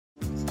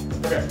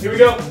Okay, here we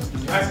go.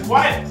 Nice and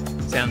quiet.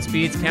 Sound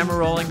speeds, camera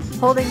rolling.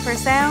 Holding for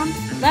sound.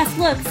 Last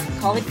looks.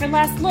 Calling for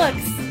last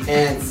looks.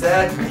 And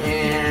set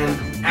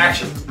and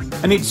action.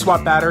 I need to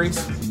swap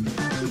batteries.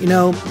 You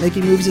know,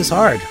 making movies is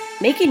hard.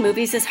 Making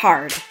movies is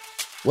hard.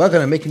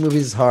 Welcome to Making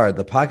Movies is Hard,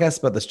 the podcast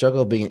about the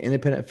struggle of being an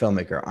independent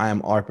filmmaker. I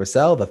am Alrik and Liz,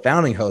 the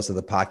founding host of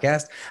the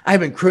podcast.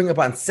 I've been crewing up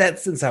on set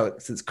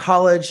since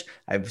college.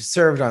 I've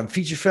served on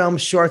feature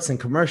films, shorts, and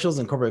commercials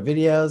and corporate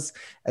videos.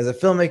 As a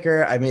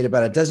filmmaker, I've made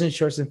about a dozen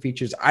shorts and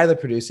features, either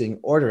producing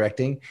or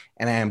directing,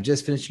 and I am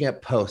just finishing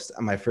up post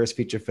on my first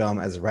feature film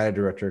as a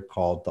writer-director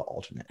called The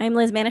Alternate. I'm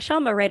Liz Manischel.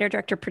 I'm a writer,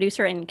 director,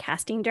 producer, and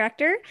casting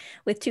director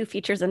with 2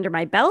 features under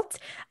my belt.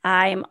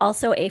 I'm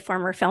also a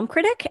former film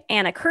critic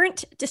and a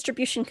current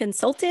distribution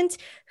consultant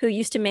who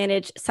used to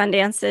manage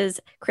Sundance's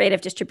creative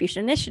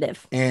distribution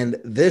initiative. And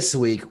this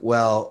week,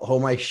 well, oh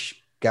my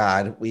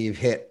God, we've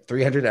hit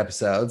 300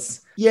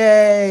 episodes.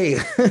 Yay!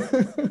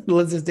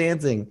 Liz is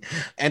dancing.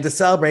 And to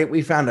celebrate,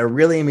 we found a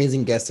really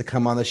amazing guest to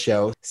come on the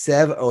show,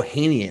 Sev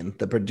Ohanian,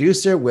 the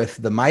producer with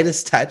the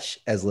Midas touch,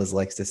 as Liz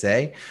likes to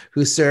say,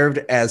 who served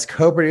as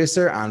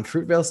co-producer on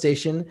Fruitvale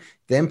Station,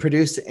 then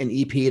produced and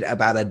EP'd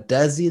about a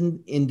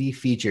dozen indie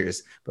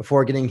features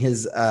before getting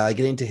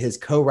to his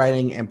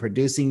co-writing and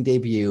producing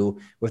debut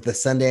with the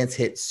Sundance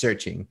hit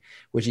Searching,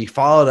 which he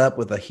followed up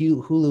with a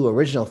Hulu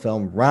original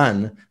film,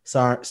 Run,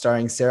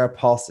 starring Sarah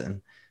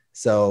Paulson.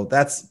 So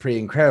that's pretty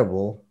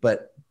incredible,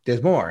 but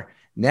there's more.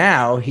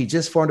 Now he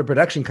just formed a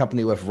production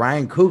company with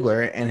Ryan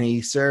Coogler, and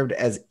he served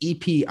as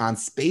EP on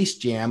Space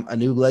Jam: A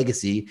New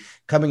Legacy,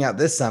 coming out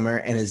this summer,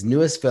 and his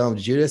newest film,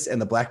 Judas and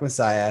the Black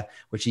Messiah,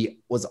 which he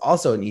was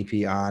also an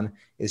EP on,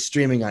 is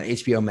streaming on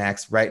HBO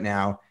Max right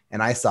now,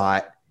 and I saw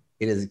it.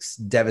 It is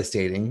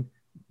devastating.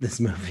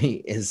 This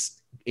movie is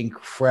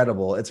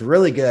incredible. It's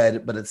really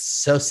good, but it's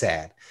so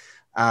sad.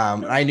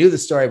 I knew the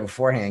story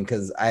beforehand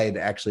because I had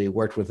actually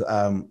worked with,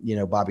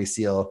 Bobby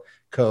Seale,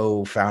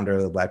 co-founder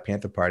of the Black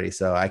Panther Party.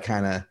 So I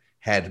kind of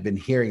had been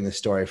hearing the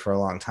story for a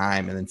long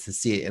time. And then to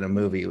see it in a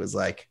movie was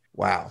like,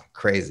 wow,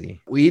 crazy.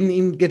 We didn't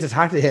even get to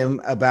talk to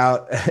him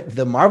about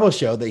the Marvel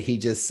show that he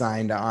just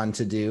signed on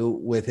to do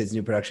with his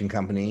new production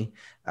company,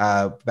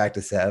 back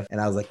to Sev. And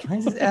I was like, can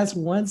I just ask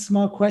one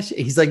small question?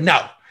 He's like, no.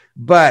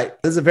 But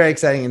this is a very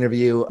exciting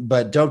interview,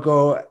 but don't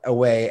go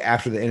away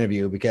after the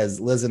interview because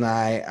Liz and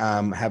I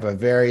have a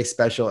very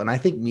special and I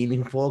think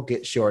meaningful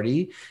Get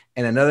Shorty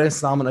and another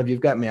installment of You've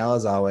Got Mail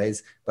as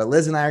always. But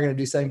Liz and I are going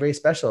to do something very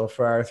special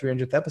for our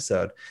 300th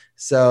episode.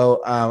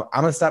 So I'm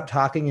going to stop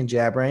talking and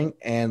jabbering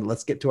and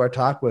let's get to our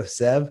talk with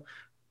Sev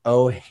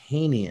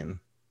Ohanian.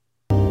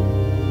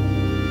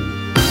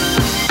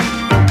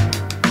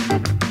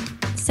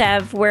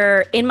 Sev,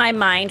 in my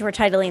mind, we're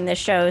titling this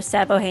show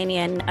Sev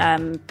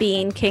Ohanian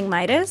being King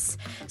Midas.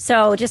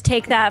 So just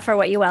take that for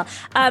what you will.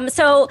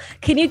 So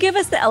can you give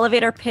us the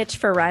elevator pitch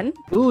for Run?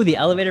 Ooh, the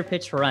elevator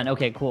pitch for Run.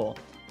 Okay, cool.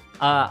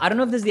 I don't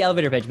know if this is the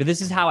elevator pitch, but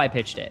this is how I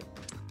pitched it.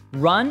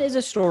 Run is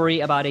a story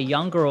about a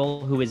young girl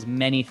who is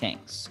many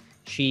things.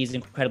 She's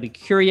incredibly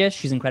curious.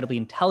 She's incredibly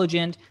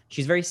intelligent.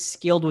 She's very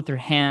skilled with her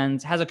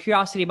hands, has a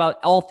curiosity about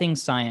all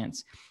things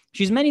science.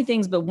 She's many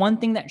things, but one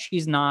thing that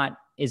she's not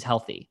is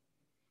healthy.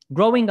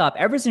 Growing up,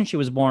 ever since she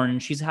was born,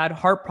 she's had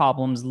heart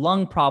problems,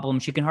 lung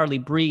problems. She can hardly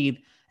breathe.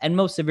 And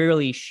most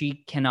severely,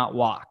 she cannot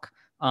walk.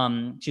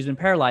 She's been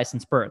paralyzed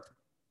since birth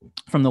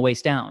from the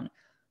waist down.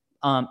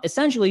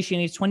 Essentially, she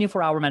needs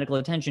 24-hour medical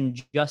attention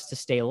just to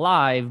stay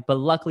alive. But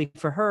luckily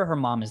for her, her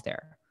mom is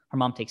there. Her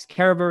mom takes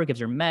care of her, gives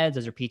her meds,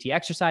 does her PT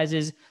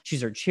exercises.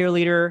 She's her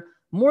cheerleader.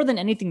 More than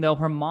anything, though,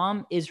 her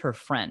mom is her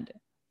friend.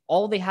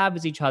 All they have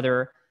is each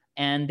other.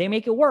 And they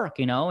make it work,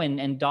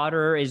 and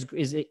daughter is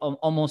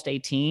almost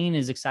 18,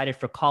 is excited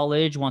for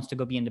college, wants to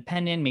go be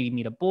independent, maybe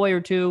meet a boy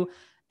or two,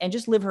 and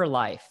just live her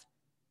life.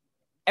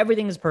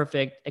 Everything is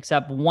perfect,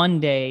 except one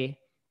day,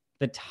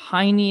 the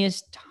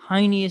tiniest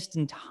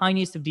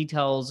of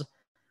details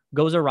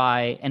goes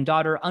awry, and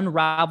daughter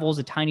unravels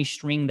a tiny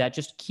string that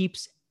just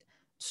keeps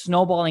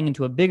snowballing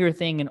into a bigger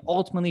thing, and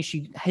ultimately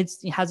she has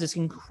this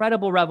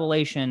incredible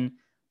revelation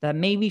that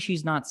maybe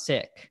she's not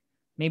sick.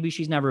 Maybe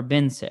she's never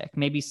been sick.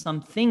 Maybe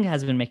something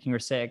has been making her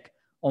sick,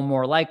 or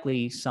more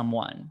likely,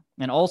 someone.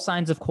 And all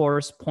signs, of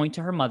course, point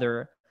to her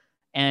mother.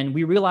 And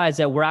we realize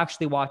that we're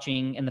actually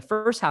watching, in the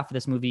first half of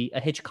this movie, a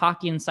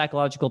Hitchcockian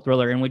psychological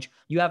thriller in which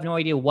you have no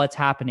idea what's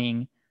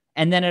happening.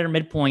 And then at a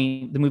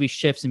midpoint, the movie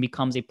shifts and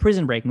becomes a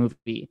prison break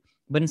movie.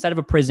 But instead of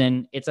a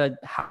prison, it's a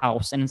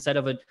house. And instead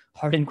of a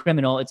hardened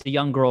criminal, it's a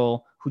young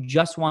girl who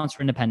just wants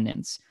her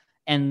independence.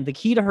 And the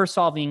key to her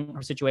solving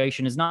her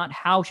situation is not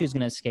how she's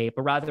going to escape,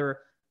 but rather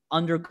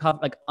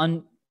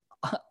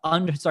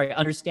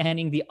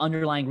understanding the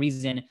underlying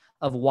reason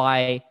of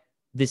why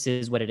this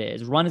is what it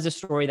is. Run is a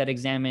story that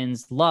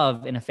examines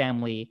love in a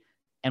family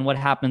and what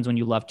happens when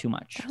you love too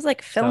much. It was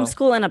like film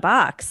school in a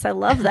box. I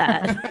love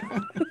that.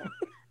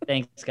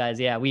 Thanks, guys.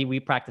 Yeah, we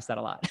practice that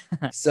a lot.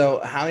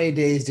 So how many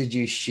days did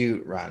you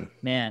shoot Run?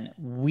 Man,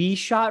 we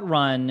shot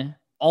Run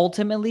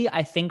ultimately,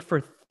 I think,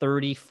 for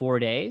 34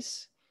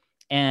 days.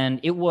 And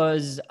it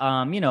was,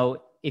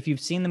 if you've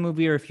seen the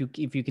movie or if you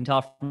can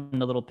tell from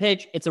the little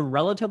pitch, it's a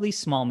relatively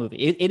small movie.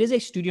 It is a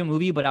studio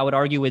movie, but I would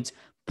argue it's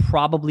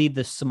probably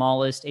the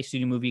smallest a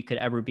studio movie could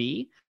ever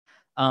be.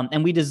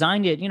 And we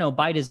designed it,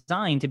 by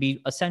design to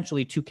be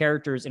essentially two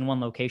characters in one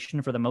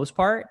location for the most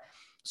part.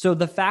 So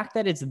the fact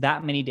that it's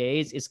that many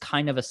days is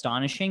kind of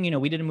astonishing.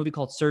 We did a movie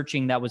called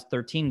Searching that was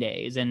 13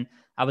 days. And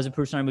I was a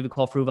producer on a movie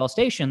called Fruitvale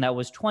Station that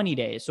was 20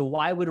 days. So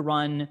why would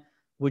Run,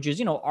 which is,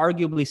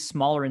 arguably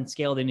smaller in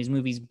scale than these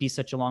movies, be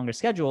such a longer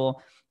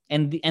schedule?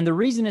 And the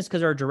reason is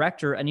because our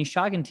director, Anish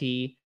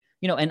Chaganty,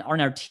 and on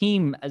our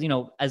team,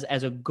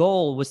 as a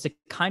goal was to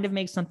kind of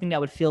make something that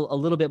would feel a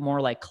little bit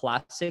more like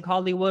classic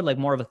Hollywood, like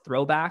more of a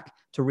throwback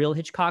to real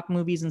Hitchcock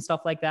movies and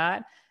stuff like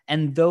that.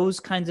 And those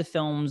kinds of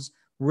films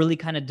really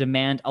kind of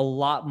demand a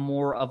lot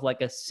more of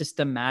like a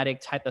systematic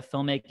type of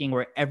filmmaking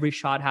where every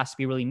shot has to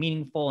be really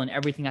meaningful and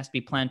everything has to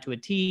be planned to a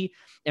T.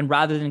 And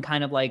rather than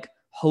kind of like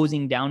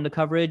hosing down the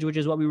coverage, which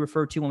is what we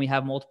refer to when we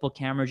have multiple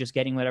cameras just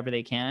getting whatever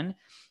they can.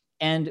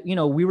 And,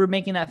 we were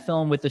making that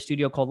film with the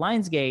studio called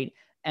Lionsgate.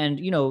 And,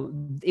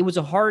 it was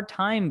a hard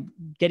time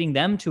getting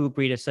them to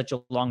agree to such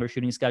a longer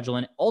shooting schedule.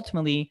 And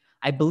ultimately,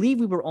 I believe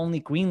we were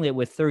only greenlit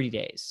with 30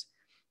 days.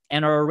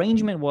 And our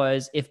arrangement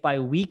was if by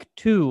week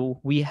 2,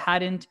 we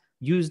hadn't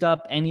used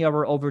up any of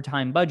our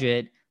overtime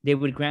budget, they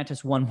would grant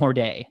us one more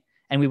day.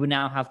 And we would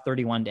now have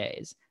 31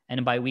 days.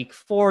 And by week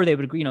 4, they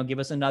would, give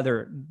us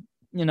another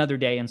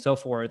day and so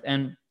forth.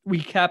 And we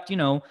kept,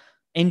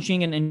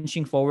 inching and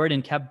inching forward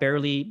and kept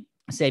barely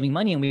saving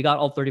money. And we got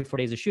all 34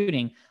 days of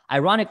shooting.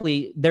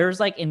 Ironically,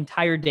 there's like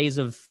entire days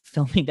of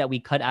filming that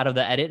we cut out of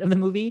the edit of the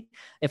movie,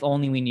 if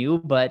only we knew.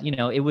 But,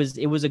 it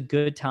was a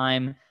good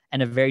time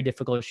and a very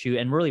difficult shoot.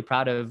 And we're really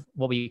proud of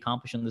what we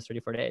accomplished in those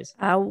 34 days.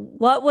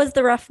 What was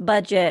the rough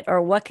budget,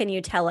 or what can you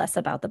tell us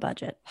about the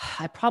budget?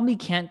 I probably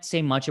can't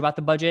say much about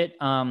the budget.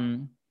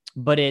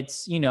 But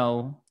it's,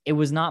 it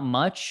was not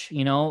much,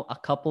 a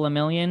couple of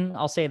million,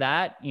 I'll say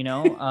that,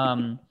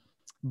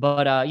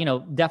 but,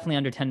 definitely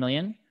under 10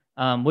 million,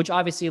 which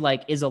obviously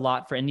like is a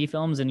lot for indie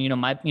films. And,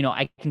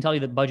 I can tell you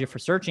the budget for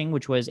Searching,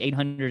 which was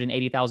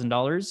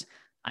 $880,000.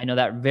 I know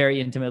that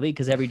very intimately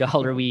because every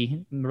dollar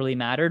we really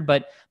mattered.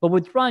 But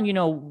with Run,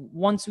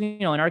 once we,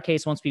 in our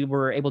case, once we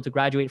were able to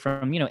graduate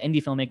from,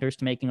 indie filmmakers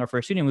to making our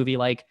first studio movie,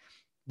 like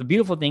the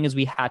beautiful thing is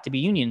we had to be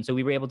union. So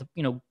we were able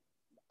to,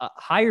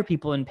 hire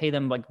people and pay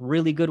them like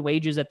really good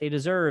wages that they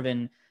deserve.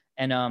 And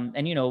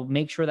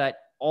make sure that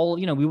all,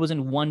 we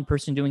wasn't one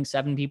person doing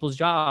 7 people's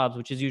jobs,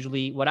 which is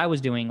usually what I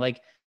was doing.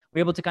 Like we're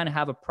able to kind of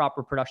have a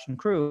proper production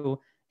crew.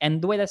 And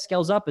the way that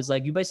scales up is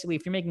like you basically,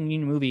 if you're making a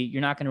union movie,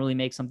 you're not going to really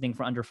make something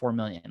for under 4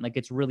 million. Like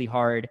it's really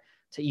hard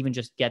to even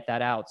just get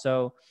that out.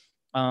 So,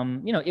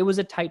 it was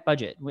a tight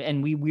budget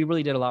and we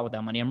really did a lot with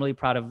that money. I'm really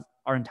proud of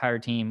our entire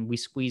team. We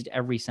squeezed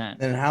every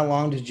cent. And how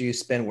long did you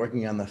spend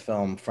working on the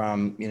film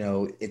from,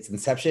 its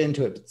inception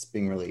to its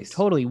being released?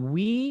 Totally.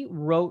 We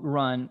wrote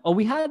Run. Oh,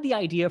 we had the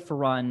idea for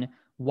Run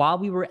while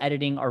we were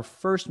editing our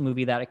first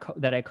movie that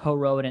I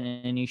co-wrote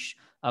and Anish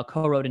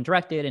co-wrote and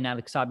directed, and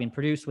Alex Sabian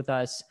produced with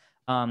us.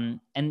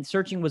 And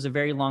Searching was a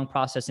very long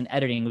process in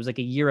editing. It was like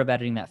a year of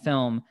editing that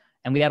film.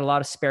 And we had a lot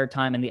of spare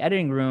time in the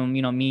editing room,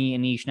 me,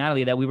 Anish,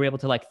 Natalie, that we were able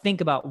to like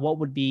think about what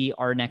would be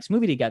our next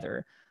movie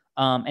together.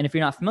 And if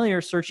you're not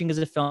familiar, Searching is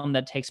a film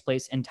that takes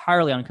place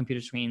entirely on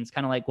computer screens,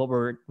 kind of like what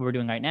we're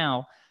doing right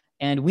now.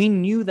 And we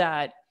knew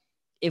that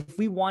if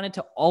we wanted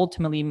to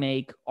ultimately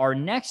make our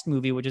next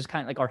movie, which is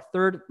kind of like our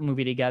third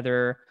movie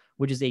together,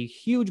 which is a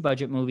huge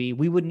budget movie,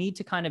 we would need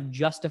to kind of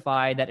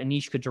justify that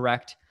Anish could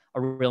direct a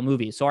real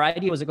movie. So our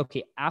idea was like,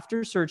 okay,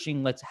 after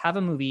Searching, let's have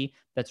a movie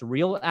that's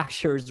real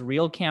actors,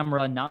 real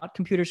camera, not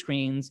computer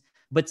screens,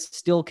 but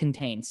still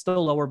contained,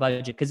 still lower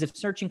budget. Because if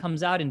Searching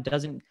comes out and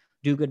doesn't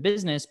do good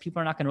business, people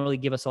are not going to really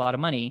give us a lot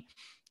of money.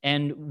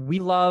 And we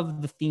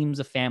love the themes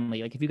of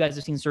family. Like if you guys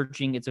have seen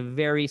Searching, it's a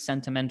very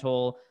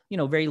sentimental,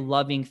 very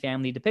loving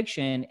family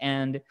depiction.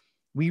 And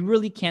we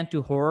really can't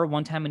do horror.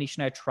 One time Anish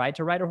and I tried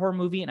to write a horror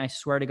movie and I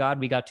swear to God,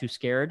 we got too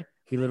scared.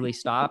 We literally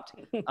stopped.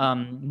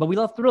 But we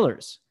love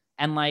thrillers.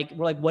 And like,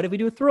 we're like, what if we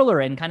do a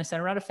thriller and kind of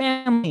center around a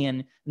family?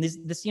 And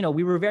this,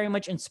 we were very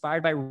much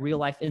inspired by real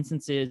life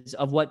instances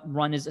of what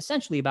Run is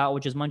essentially about,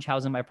 which is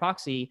Munchausen by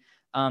proxy.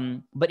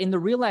 But in the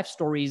real life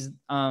stories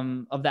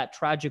of that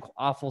tragic,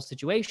 awful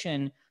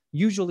situation,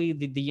 usually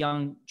the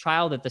young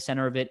child at the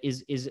center of it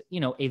is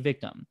a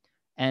victim.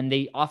 And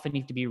they often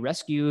need to be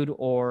rescued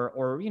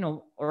or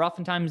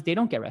oftentimes they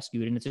don't get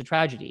rescued and it's a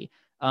tragedy.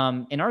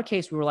 In our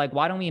case, we were like,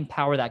 why don't we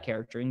empower that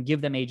character and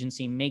give them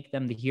agency, make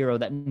them the hero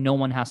that no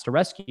one has to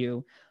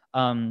rescue?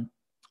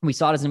 We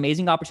saw it as an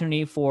amazing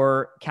opportunity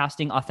for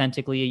casting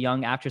authentically a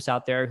young actress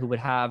out there who would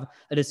have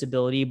a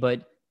disability,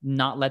 but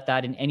not let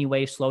that in any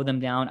way slow them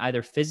down,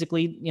 either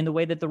physically in the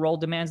way that the role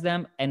demands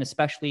them, and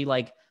especially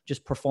like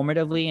just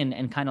performatively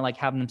and kind of like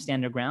having them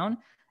stand their ground.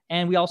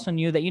 And we also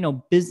knew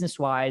that,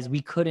 business-wise,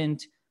 we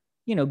couldn't,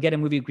 get a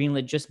movie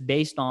greenlit just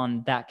based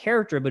on that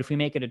character. But if we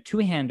make it a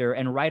two-hander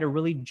and write a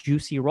really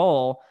juicy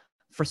role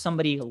for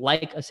somebody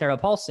like a Sarah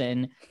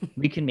Paulson,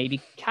 we can maybe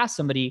cast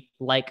somebody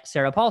like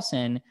Sarah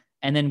Paulson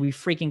And then we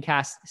freaking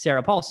cast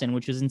Sarah Paulson,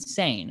 which was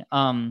insane.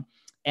 And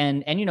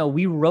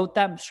we wrote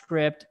that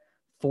script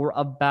for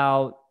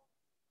about,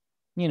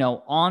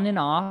 on and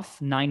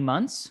off 9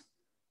 months.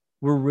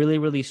 We're really,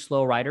 really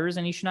slow writers,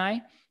 Anish and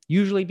I,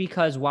 usually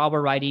because while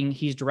we're writing,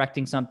 he's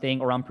directing something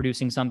or I'm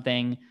producing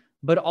something.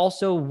 But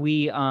also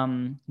we,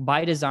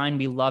 by design,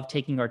 we love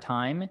taking our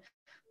time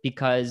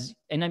because,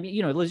 and I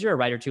mean, Liz, you're a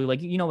writer too.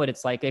 Like, you know what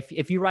it's like.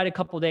 If you write a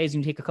couple of days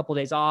and you take a couple of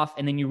days off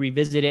and then you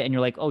revisit it and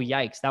you're like, oh,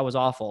 yikes, that was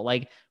awful.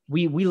 Like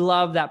we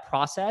love that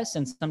process.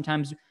 And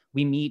sometimes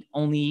we meet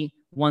only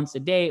once a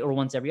day or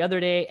once every other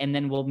day. And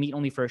then we'll meet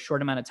only for a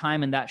short amount of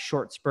time in that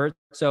short spurt.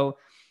 So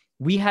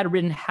we had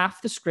written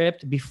half the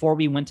script before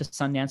we went to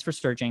Sundance for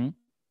searching.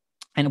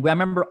 And I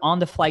remember on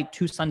the flight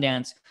to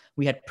Sundance,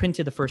 we had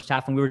printed the first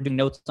half and we were doing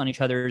notes on each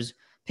other's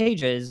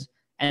pages.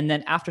 And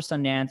then after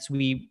Sundance,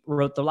 we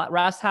wrote the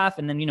last half.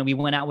 And then, we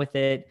went out with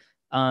it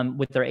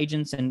with their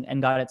agents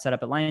and got it set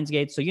up at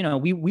Lionsgate. So,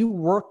 we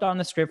worked on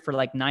the script for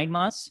like 9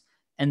 months.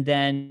 And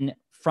then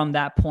from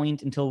that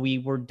point until we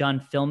were done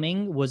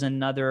filming was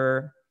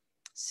another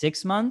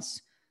 6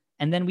 months.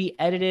 And then we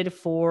edited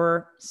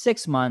for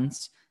 6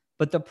 months.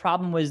 But the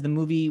problem was the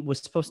movie was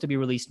supposed to be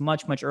released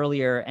much, much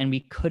earlier. And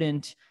we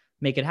couldn't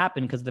make it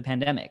happen because of the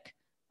pandemic.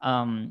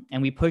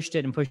 And we pushed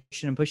it and pushed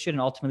it and pushed it.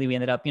 And ultimately we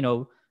ended up,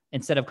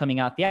 instead of coming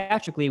out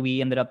theatrically,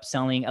 we ended up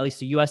selling at least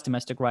the US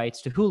domestic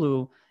rights to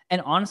Hulu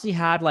and honestly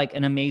had like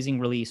an amazing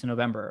release in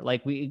November.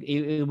 Like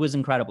it was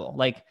incredible.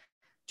 Like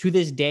to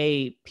this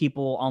day,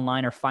 people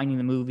online are finding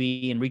the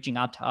movie and reaching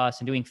out to us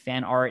and doing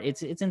fan art.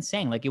 It's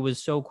insane. Like it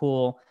was so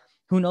cool.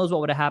 Who knows what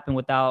would have happened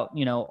without,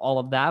 all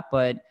of that.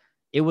 But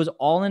it was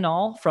all in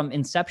all from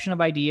inception of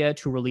idea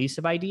to release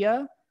of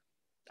idea,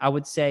 I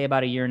would say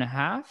about a year and a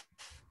half,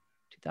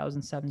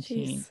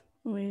 2017. Jeez,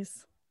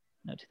 Louise.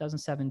 No,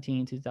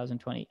 2017,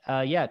 2020.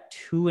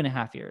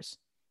 2.5 years.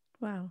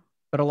 Wow.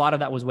 But a lot of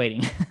that was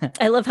waiting.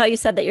 I love how you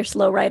said that you're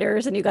slow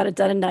writers and you got it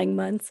done in 9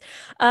 months.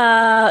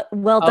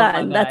 Well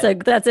done. That's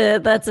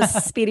a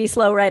speedy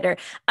slow writer.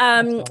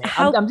 I'm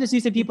just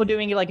used to people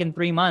doing it like in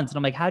 3 months. And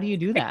I'm like, how do you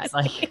do that?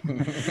 Like,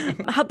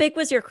 how big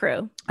was your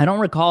crew? I don't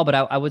recall, but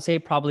I would say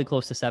probably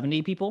close to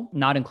 70 people,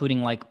 not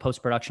including like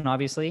post-production,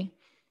 obviously.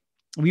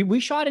 We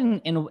shot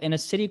in a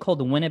city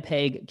called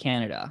Winnipeg,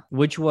 Canada,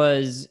 which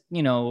was,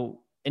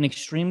 an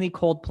extremely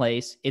cold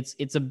place.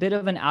 It's a bit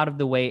of an out of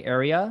the way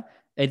area.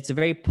 It's a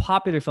very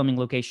popular filming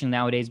location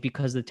nowadays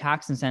because the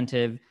tax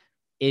incentive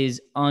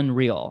is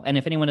unreal. And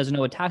if anyone doesn't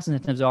know what tax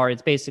incentives are,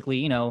 it's basically,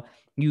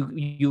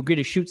 you agree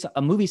to shoot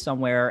a movie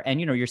somewhere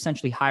and, you're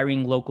essentially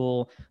hiring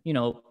local,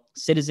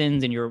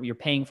 citizens and you're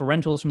paying for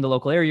rentals from the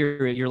local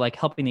area. You're like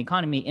helping the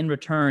economy. In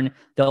return,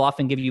 they'll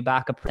often give you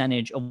back a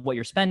percentage of what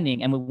you're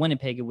spending. And with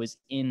Winnipeg, it was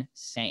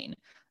insane.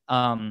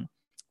 And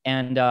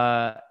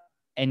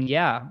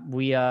yeah,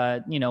 we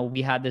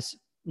had this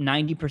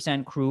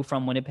 90% crew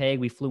from Winnipeg.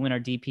 We flew in our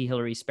DP,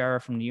 Hillary Sparrow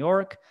from New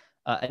York,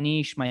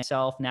 Anish,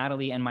 myself,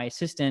 Natalie, and mine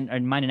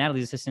and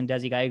Natalie's assistant,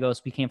 Desi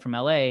Gallegos. We came from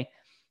LA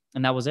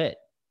and that was it.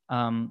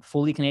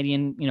 Fully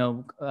Canadian,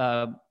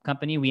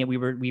 company. We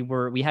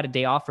had a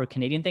day off for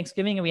Canadian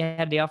Thanksgiving and we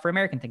had a day off for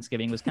American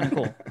Thanksgiving. It was kind of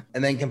cool.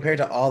 And then compared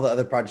to all the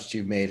other projects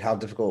you've made, how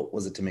difficult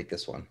was it to make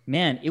this one?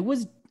 Man, it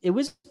was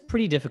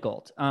pretty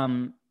difficult.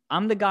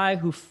 I'm the guy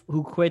who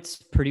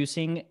quits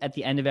producing at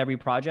the end of every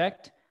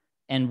project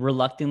and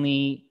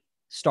reluctantly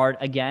start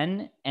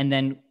again. And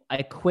then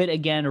I quit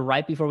again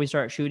right before we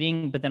start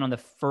shooting. But then on the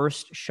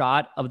first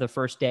shot of the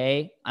first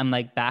day, I'm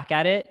like back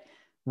at it.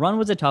 Run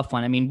was a tough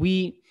one. I mean,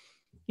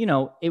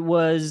 it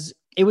was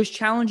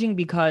challenging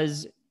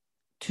because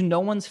to no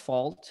one's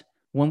fault,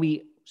 when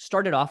we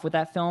started off with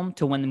that film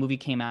to when the movie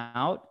came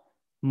out,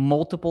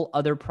 multiple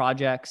other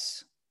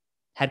projects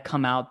had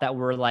come out that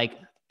were like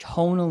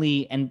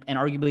tonally and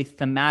arguably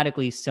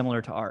thematically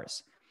similar to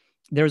ours.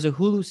 There's a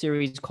Hulu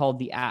series called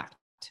The Act,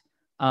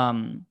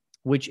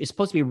 which is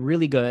supposed to be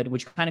really good,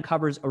 which kind of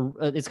covers,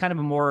 it's kind of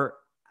a more,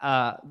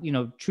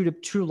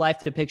 true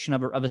life depiction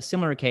of a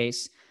similar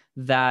case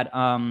that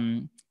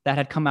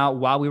had come out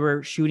while we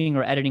were shooting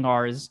or editing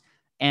ours.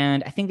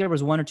 And I think there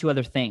was one or two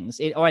other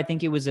things. I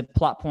think it was a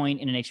plot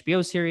point in an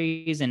HBO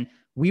series. And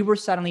we were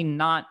suddenly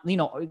not,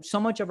 so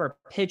much of our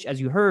pitch,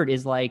 as you heard,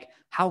 is like,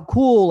 how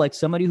cool, like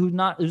somebody who's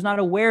not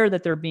aware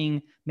that they're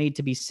being made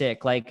to be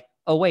sick. Like,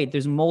 oh, wait,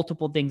 there's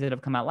multiple things that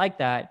have come out like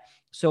that.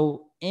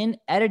 So in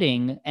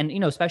editing, and,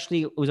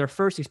 especially it was our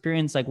first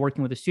experience, like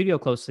working with the studio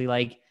closely,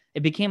 like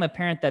it became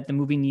apparent that the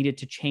movie needed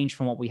to change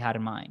from what we had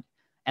in mind.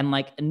 And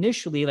like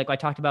initially, like I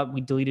talked about,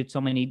 we deleted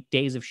so many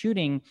days of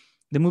shooting.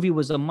 The movie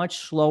was a much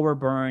slower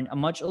burn, a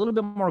little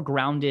bit more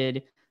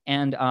grounded.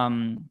 And,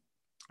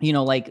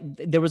 like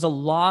there was a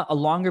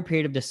longer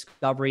period of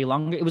discovery,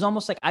 it was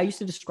almost like I used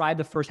to describe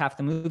the first half of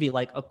the movie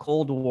like a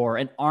Cold War,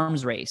 an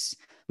arms race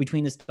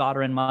between this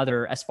daughter and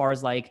mother, as far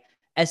as like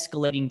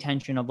escalating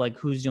tension of like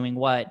who's doing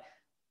what.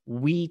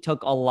 we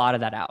took a lot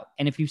of that out.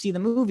 And if you see the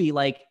movie,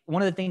 like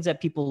one of the things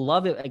that people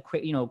love it, like,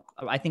 you know,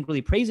 I think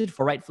really praise it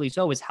for, rightfully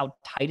so, is how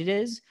tight it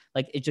is.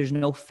 Like there's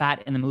no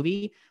fat in the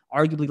movie.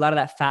 Arguably, a lot of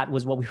that fat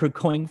was what we were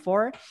going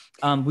for.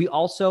 We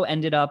also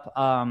ended up,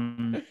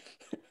 kind of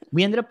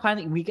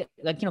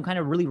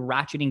really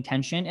ratcheting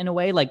tension in a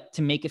way, like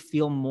to make it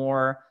feel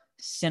more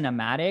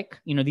cinematic.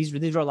 You know,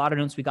 these are a lot of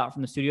notes we got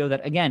from the studio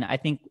that, again, I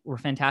think were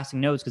fantastic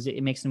notes because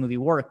it makes the movie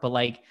work. But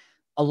like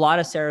a lot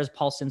of Sarah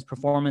Paulson's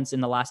performance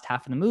in the last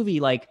half of the movie,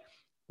 like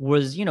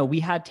was, you know, we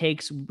had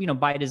takes, you know,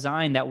 by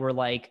design that were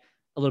like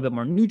a little bit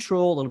more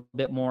neutral, a little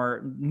bit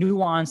more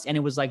nuanced. And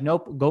it was like,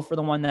 nope, go for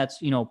the one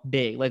that's, you know,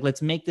 big. Like,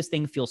 let's make this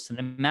thing feel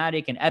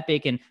cinematic and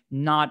epic and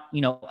not,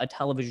 you know, a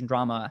television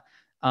drama.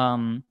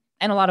 And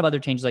a lot of other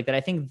changes like that.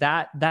 I think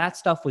that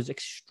stuff was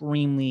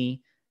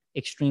extremely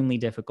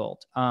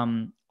difficult.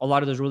 A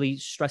lot of those really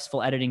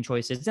stressful editing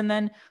choices. And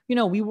then, you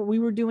know, we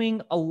were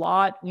doing a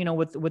lot, you know,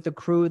 with the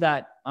crew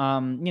that,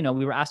 you know,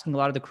 we were asking a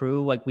lot of the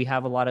crew, like we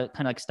have a lot of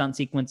kind of like stunt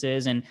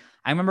sequences. And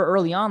I remember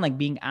early on, like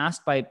being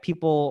asked by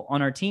people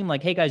on our team,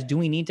 like, hey guys, do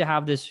we need to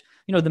have this,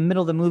 you know, the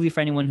middle of the movie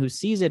for anyone who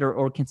sees it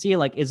or can see it,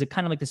 like, is it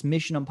kind of like this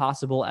Mission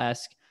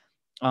Impossible-esque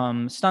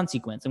stunt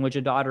sequence in which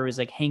a daughter is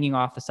like hanging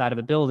off the side of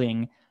a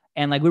building.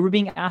 And like, we were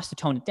being asked to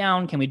tone it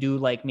down. Can we do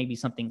like maybe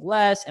something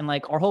less? And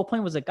like, our whole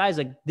point was like, guys,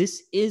 like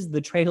this is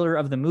the trailer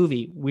of the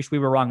movie, which we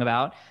were wrong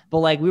about. But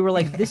like, we were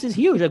like, this is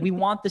huge. Like we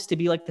want this to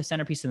be like the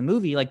centerpiece of the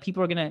movie. Like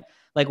people are going to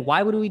like,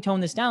 why would we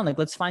tone this down? Like,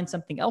 let's find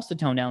something else to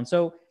tone down.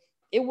 So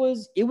it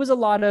was a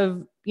lot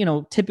of, you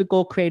know,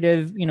 typical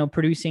creative, you know,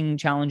 producing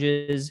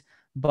challenges.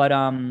 But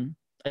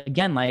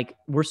again, like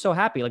we're so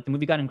happy. Like the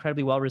movie got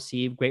incredibly well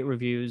received, great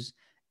reviews.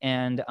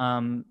 And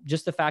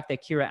just the fact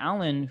that Kira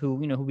Allen, who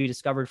we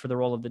discovered for the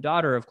role of the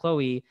daughter of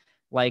Chloe,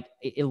 like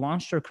it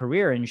launched her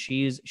career, and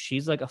she's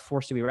like a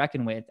force to be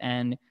reckoned with.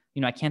 And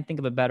you know, I can't think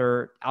of a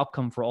better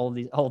outcome for all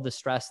the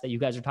stress that you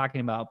guys are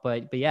talking about.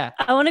 But yeah,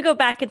 I want to go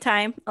back in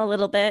time a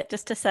little bit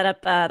just to set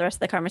up the rest of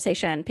the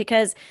conversation,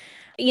 because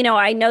you know,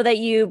 I know that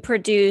you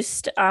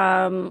produced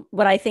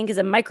what I think is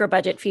a micro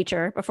budget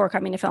feature before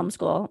coming to film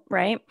school,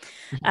 right?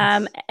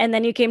 Yes. And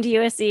then you came to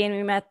USC and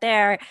we met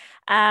there,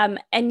 and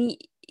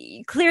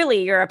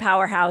clearly you're a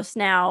powerhouse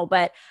now,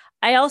 but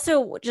I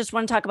also just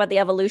want to talk about the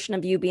evolution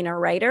of you being a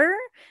writer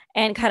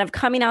and kind of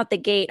coming out the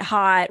gate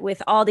hot with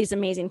all these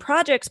amazing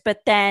projects,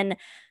 but then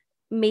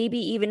maybe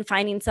even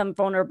finding some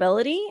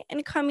vulnerability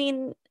in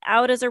coming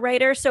out as a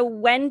writer. So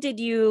when did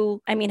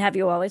you, I mean, have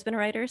you always been a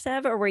writer,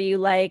 Sev? Or were you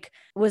like,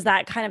 was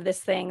that kind of this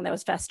thing that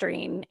was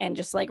festering and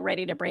just like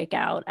ready to break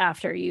out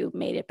after you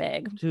made it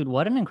big? Dude,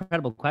 what an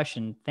incredible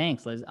question.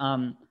 Thanks, Liz.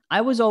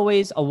 I was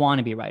always a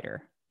wannabe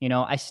writer. You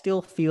know, I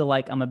still feel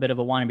like I'm a bit of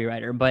a wannabe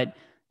writer, but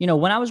you know,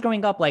 when I was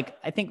growing up, like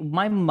I think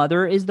my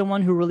mother is the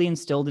one who really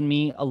instilled in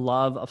me a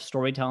love of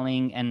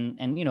storytelling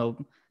and you know,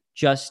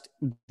 just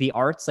the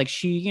arts. Like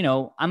she, you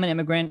know, I'm an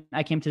immigrant.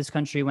 I came to this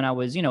country when I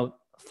was, you know,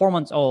 4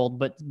 months old,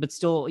 but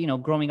still, you know,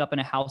 growing up in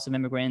a house of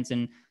immigrants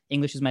and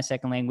English is my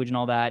second language and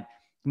all that.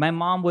 My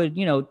mom would,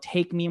 you know,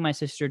 take me and my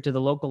sister to the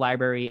local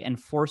library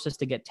and force us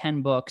to get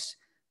 10 books.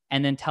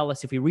 And then tell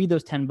us if we read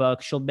those 10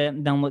 books, she'll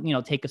then, you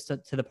know, take us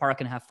to the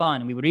park and have fun.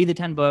 And we would read the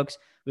 10 books,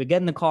 we would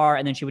get in the car,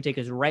 and then she would take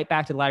us right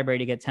back to the library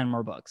to get 10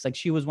 more books. Like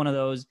she was one of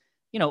those,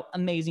 you know,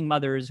 amazing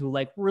mothers who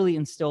like really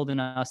instilled in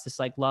us this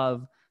like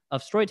love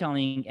of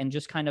storytelling and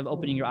just kind of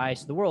opening your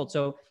eyes to the world.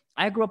 So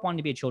I grew up wanting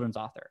to be a children's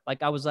author.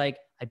 Like I was like,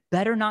 I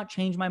better not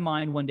change my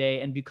mind one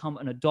day and become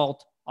an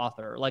adult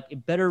author. Like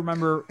it better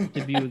remember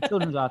to be a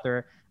children's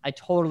author. I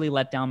totally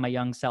let down my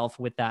young self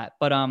with that.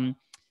 But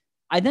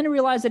I then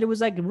realized that it was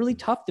like really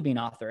tough to be an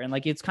author, and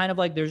like it's kind of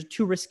like there's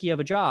too risky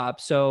of a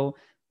job. So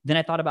then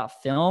I thought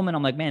about film, and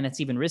I'm like, man, that's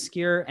even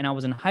riskier. And I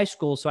was in high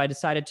school, so I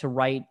decided to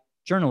write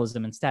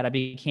journalism instead. I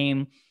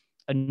became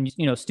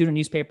a student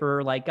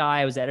newspaper like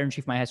guy. I was the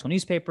editor-in-chief of my high school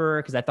newspaper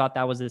because I thought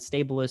that was the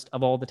stablest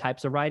of all the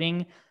types of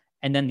writing.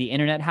 And then the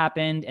internet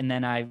happened, and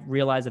then I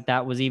realized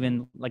that was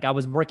even like I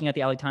was working at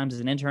the LA Times as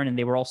an intern, and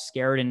they were all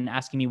scared and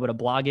asking me what a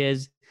blog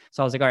is.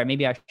 So I was like, all right,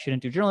 maybe I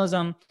shouldn't do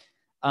journalism.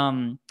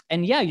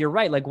 And yeah, you're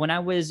right. Like when I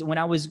was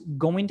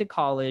going to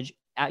college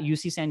at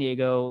UC San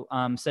Diego,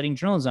 studying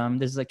journalism,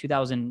 this is like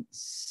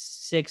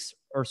 2006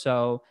 or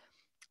so,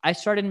 I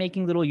started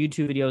making little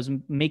YouTube videos,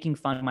 making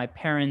fun of my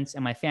parents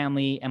and my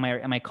family and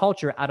my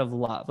culture out of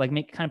love, like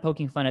kind of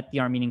poking fun at the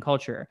Armenian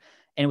culture.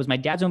 And it was my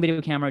dad's own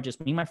video camera, just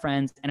me and my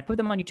friends. And I put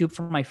them on YouTube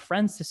for my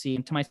friends to see.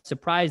 And to my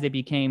surprise, they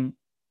became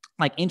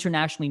like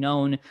internationally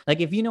known.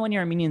 Like if you know any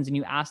Armenians and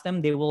you ask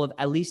them, they will have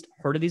at least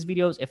heard of these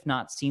videos, if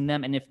not seen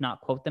them, and if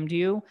not quote them to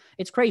you.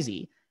 It's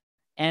crazy.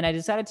 And I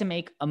decided to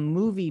make a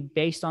movie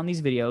based on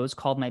these videos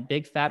called My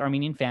Big Fat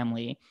Armenian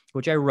Family,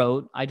 which I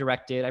wrote, I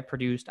directed, I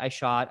produced, I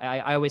shot.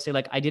 I always say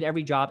like I did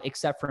every job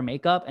except for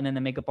makeup, and then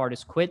the makeup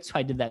artist quit. So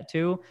I did that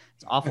too.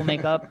 It's awful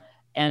makeup.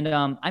 And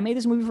I made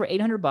this movie for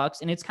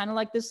 $800, and it's kind of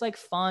like this like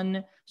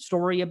fun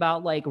story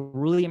about like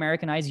really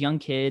Americanized young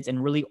kids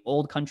and really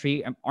old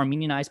country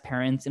Armenianized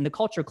parents and the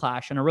culture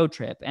clash on a road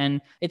trip.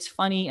 And it's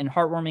funny and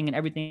heartwarming and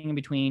everything in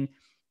between.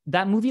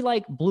 that movie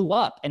like blew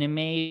up, and it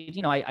made,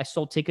 you know, I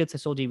sold tickets, I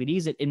sold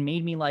DVDs. It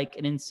made me like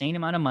an insane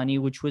amount of money,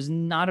 which was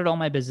not at all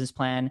my business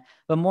plan.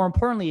 But more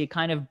importantly, it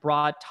kind of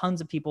brought tons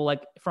of people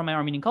like from my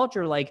Armenian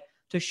culture, like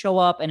to show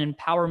up and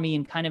empower me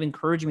and kind of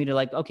encourage me to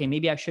like, okay,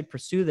 maybe I should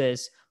pursue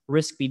this,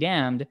 risk be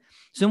damned.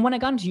 So when I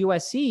got into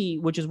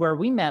USC, which is where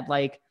we met,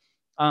 like,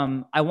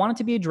 I wanted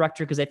to be a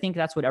director because I think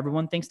that's what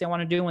everyone thinks they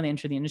want to do when they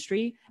enter the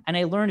industry. And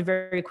I learned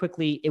very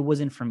quickly it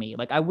wasn't for me.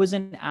 Like I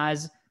wasn't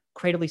as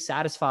creatively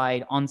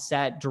satisfied on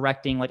set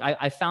directing. Like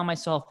I found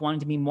myself wanting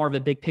to be more of a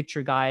big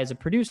picture guy as a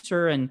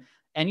producer. And,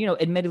 you know,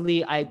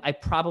 admittedly, I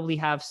probably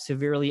have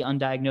severely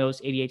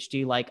undiagnosed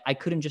ADHD. Like I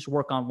couldn't just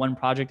work on one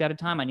project at a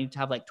time. I needed to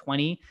have like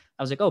 20.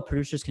 I was like, oh,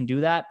 producers can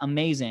do that.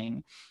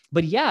 Amazing.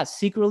 But yeah,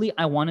 secretly,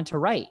 I wanted to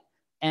write.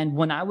 And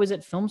when I was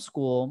at film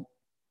school,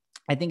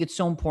 I think it's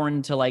so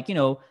important to like, you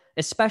know,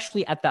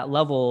 especially at that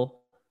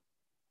level,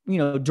 you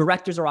know,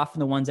 directors are often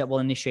the ones that will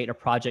initiate a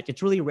project.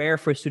 It's really rare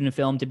for a student of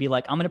film to be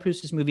like, I'm going to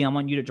produce this movie. I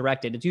want you to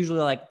direct it. It's usually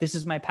like, this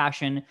is my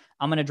passion.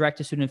 I'm going to direct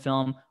a student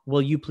film.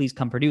 Will you please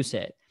come produce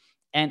it?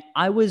 And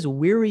I was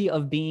weary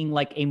of being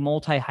like a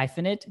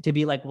multi-hyphenate to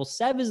be like, well,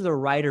 Sev is the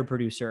writer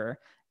producer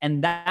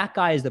and that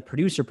guy is the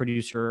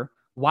producer.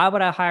 Why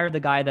would I hire the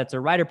guy that's a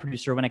writer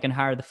producer when I can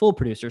hire the full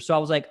producer? So I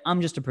was like,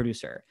 I'm just a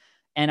producer.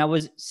 And I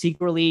was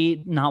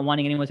secretly not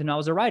wanting anyone to know I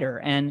was a writer.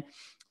 And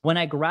when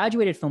I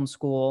graduated film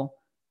school,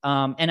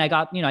 and I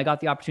got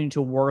the opportunity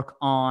to work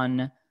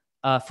on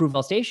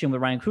Fruitvale Station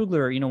with Ryan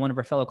Coogler, you know, one of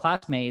our fellow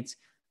classmates.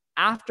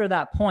 After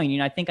that point, you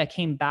know, I think I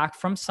came back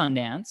from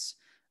Sundance.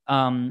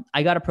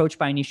 I got approached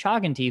by Anish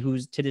Chaganty,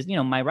 who's to this, you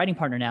know, my writing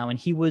partner now, and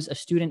he was a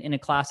student in a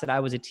class that I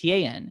was a TA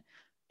in.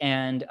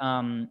 And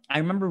I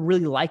remember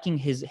really liking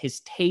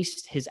his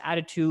taste, his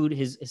attitude,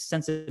 his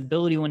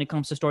sensibility when it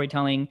comes to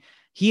storytelling.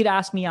 He had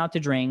asked me out to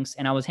drinks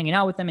and I was hanging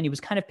out with him and he was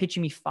kind of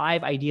pitching me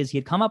 5 ideas he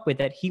had come up with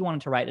that he wanted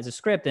to write as a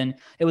script. And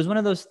it was one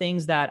of those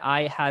things that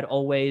I had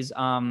always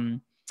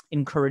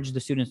encouraged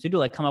the students to do,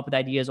 like come up with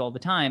ideas all the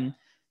time.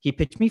 He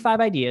pitched me 5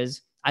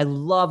 ideas. I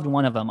loved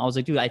one of them. I was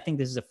like, dude, I think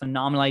this is a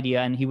phenomenal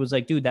idea. And he was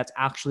like, dude, that's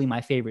actually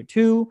my favorite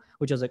too,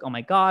 which I was like, oh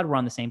my God, we're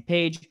on the same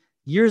page.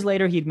 Years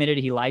later, he admitted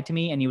he lied to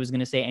me and he was going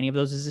to say any of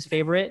those is his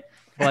favorite.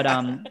 But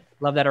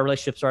love that our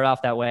relationship started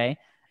off that way.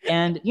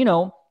 And, you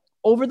know,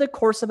 over the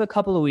course of a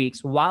couple of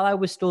weeks, while I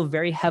was still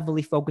very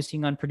heavily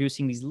focusing on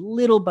producing these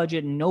little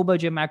budget, no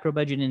budget, macro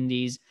budget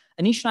indies,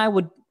 Anish and I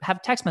would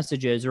have text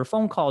messages or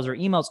phone calls or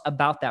emails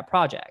about that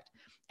project.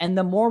 And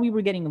the more we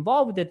were getting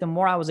involved with it, the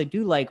more I was like,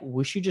 dude, like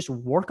we should just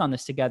work on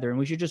this together and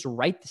we should just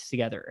write this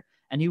together.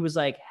 And he was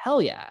like,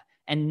 hell yeah.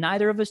 And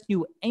neither of us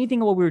knew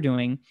anything of what we were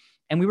doing.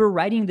 And we were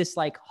writing this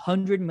like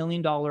 $100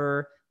 million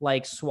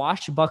like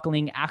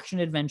swashbuckling action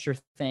adventure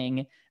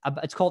thing.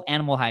 It's called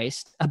Animal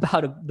Heist,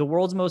 about the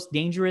world's most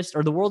dangerous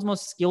or the world's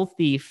most skilled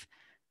thief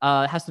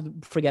has to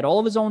forget all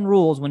of his own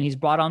rules when he's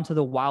brought onto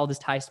the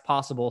wildest heist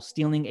possible,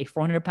 stealing a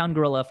 400-pound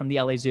gorilla from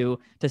the LA Zoo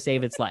to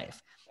save its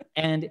life.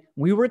 And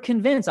we were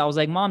convinced. I was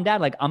like, Mom,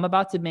 Dad, like I'm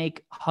about to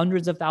make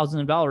hundreds of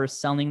thousands of dollars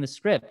selling the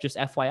script. Just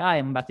FYI,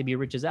 I'm about to be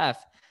rich as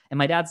F. And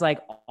my dad's like,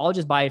 I'll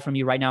just buy it from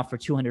you right now for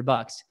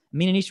 $200.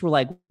 Me and Anish were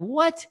like,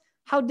 what?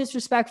 How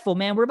disrespectful,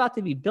 man. We're about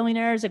to be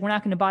billionaires. Like, we're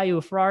not going to buy you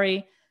a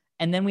Ferrari.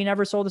 And then we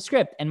never sold the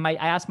script. And I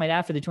asked my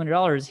dad for the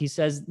 $200. He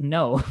says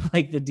no,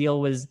 like the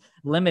deal was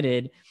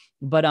limited.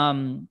 But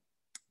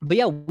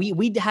yeah,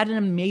 we had an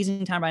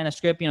amazing time writing that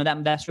script. You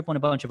know, that script won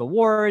a bunch of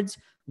awards.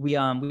 We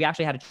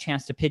actually had a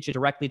chance to pitch it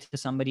directly to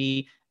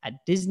somebody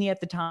at Disney at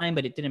the time,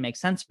 but it didn't make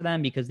sense for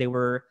them because they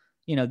were,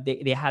 you know,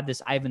 they had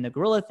this Ivan the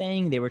Gorilla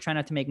thing. They were trying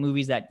not to make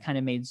movies that kind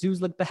of made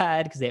zoos look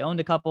bad because they owned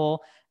a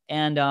couple.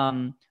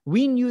 And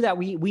we knew that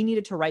we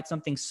needed to write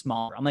something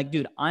smaller. I'm like,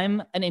 dude,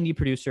 I'm an indie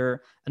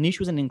producer. Anish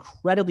was an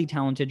incredibly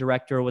talented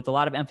director with a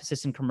lot of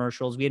emphasis in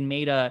commercials. We had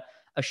made a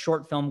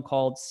short film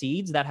called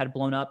Seeds that had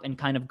blown up and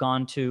kind of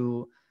got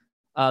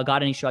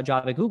Anish a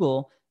job at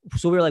Google.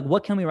 So we were like,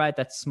 what can we write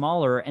that's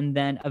smaller? And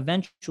then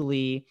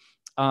eventually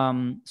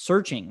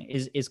Searching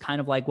is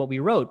kind of like what we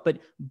wrote. But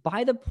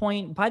by the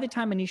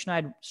time Anish and I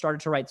had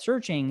started to write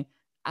Searching,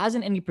 as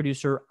an indie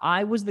producer,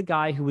 I was the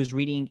guy who was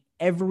reading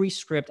every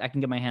script I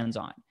can get my hands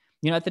on.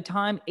 You know, at the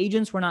time,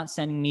 agents were not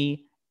sending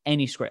me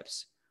any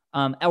scripts.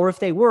 Or if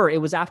they were, it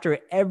was after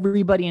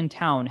everybody in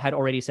town had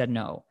already said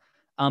no.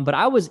 But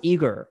I was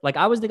eager. Like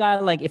I was the guy,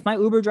 like if my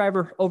Uber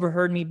driver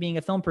overheard me being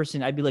a film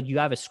person, I'd be like, you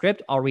have a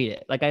script? I'll read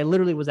it. Like I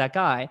literally was that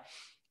guy.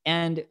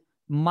 And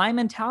my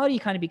mentality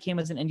kind of became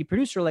as an indie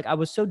producer, like I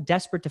was so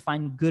desperate to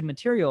find good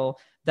material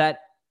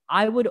that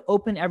I would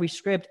open every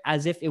script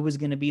as if it was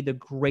going to be the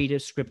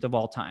greatest script of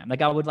all time.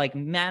 Like I would like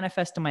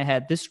manifest in my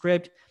head, this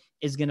script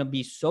is going to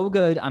be so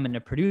good. I'm going to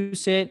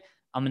produce it.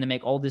 I'm going to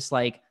make all this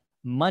like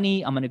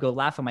money. I'm going to go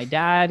laugh at my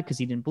dad because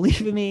he didn't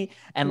believe in me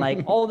and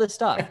like all this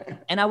stuff.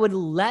 And I would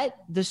let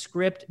the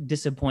script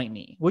disappoint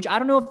me, which I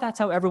don't know if that's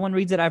how everyone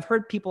reads it. I've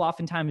heard people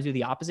oftentimes do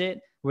the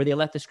opposite where they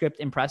let the script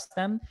impress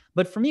them.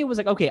 But for me, it was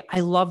like, okay, I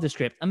love the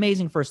script.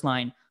 Amazing first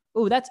line.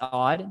 Oh, that's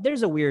odd.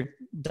 There's a weird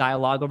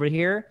dialogue over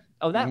here.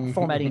 Oh, that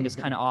formatting is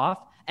kind of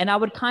off. And I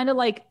would kind of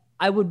like,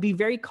 I would be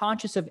very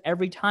conscious of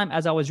every time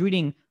as I was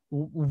reading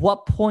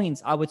what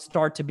points I would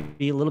start to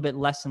be a little bit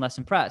less and less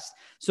impressed.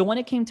 So when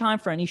it came time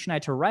for Anisha and I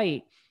to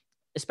write,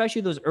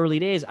 especially those early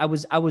days, I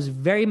was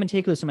very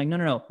meticulous. I'm like,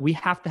 no, we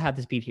have to have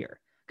this beat here,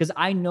 because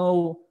I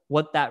know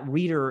what that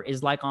reader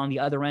is like on the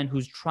other end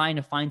who's trying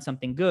to find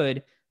something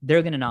good.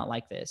 They're going to not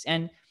like this.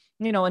 And,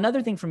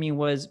 another thing for me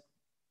was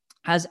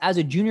as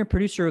a junior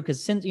producer,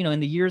 because since, in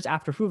the years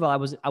after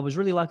Fruitvale, I was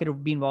really lucky to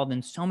be involved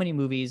in so many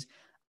movies.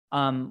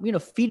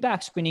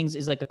 Feedback screenings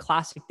is like a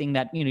classic thing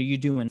that, you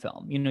do in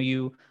film.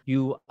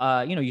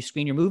 You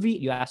screen your movie,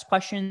 you ask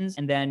questions,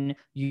 and then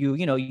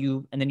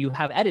you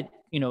have edit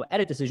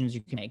decisions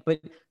you can make.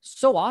 But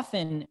so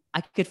often I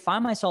could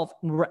find myself,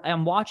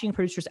 I'm watching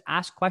producers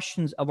ask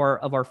questions of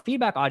our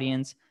feedback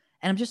audience.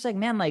 And I'm just like,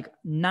 man, like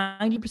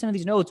 90% of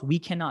these notes we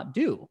cannot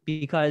do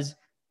because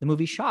the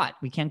movie's shot.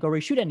 We can't go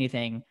reshoot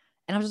anything.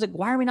 And I was just like,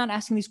 why are we not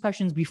asking these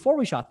questions before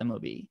we shot the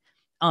movie?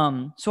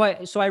 So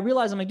I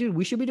realized, I'm like, dude,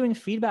 we should be doing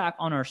feedback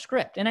on our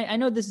script. And I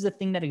know this is a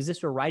thing that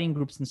exists for writing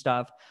groups and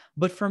stuff,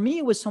 but for me,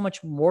 it was so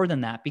much more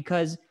than that,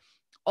 because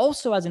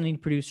also as an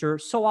indie producer,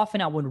 so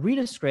often I would read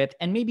a script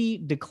and maybe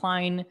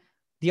decline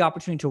the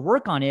opportunity to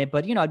work on it.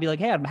 But, I'd be like,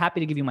 hey, I'm happy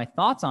to give you my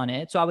thoughts on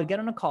it. So I would get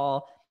on a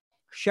call,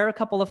 share a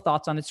couple of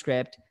thoughts on the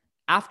script.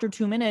 After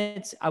 2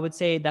 minutes, I would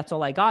say, that's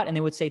all I got. And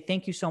they would say,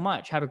 thank you so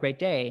much. Have a great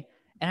day.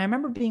 And I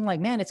remember being like,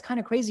 man, it's kind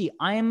of crazy.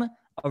 I'm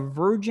a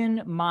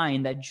virgin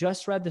mind that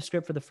just read the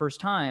script for the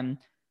first time.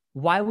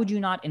 Why would you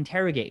not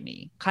interrogate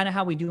me? Kind of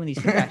how we do in these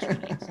feedback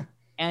screenings.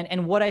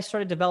 And what I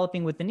started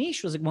developing with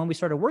Anish was, like, when we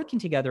started working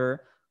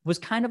together, was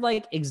kind of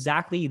like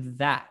exactly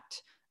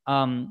that.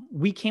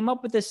 We came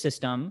up with this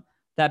system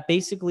that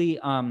basically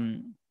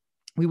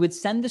we would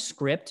send the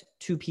script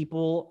to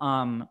people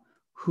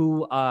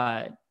who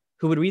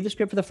would read the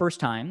script for the first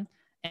time.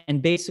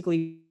 And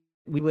basically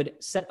we would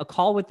set a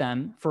call with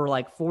them for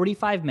like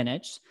 45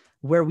 minutes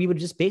where we would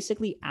just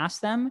basically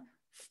ask them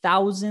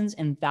thousands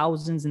and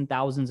thousands and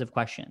thousands of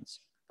questions.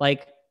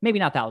 Like, maybe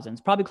not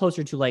thousands, probably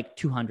closer to like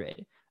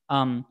 200.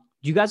 Do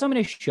you guys want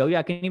me to show you?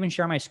 I can even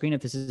share my screen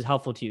if this is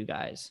helpful to you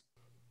guys.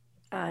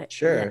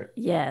 Sure.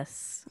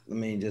 Yes. Let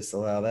me just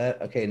allow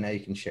that. Okay, now you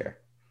can share.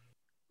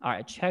 All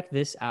right, check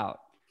this out.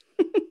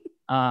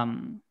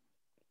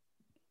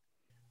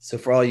 So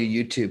for all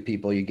you YouTube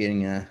people, you're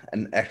getting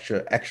an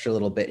extra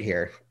little bit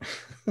here.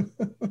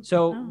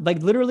 So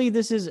like literally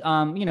this is,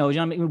 John,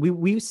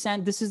 we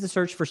sent, this is the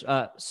search for,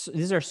 this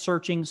is our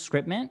searching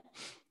scriptment.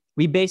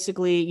 We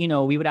basically,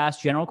 we would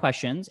ask general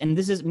questions, and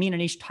this is me and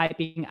Anish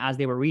typing as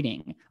they were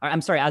reading, or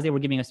as they were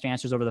giving us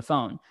answers over the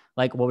phone.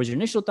 Like, what was your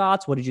initial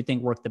thoughts? What did you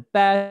think worked the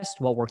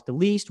best? What worked the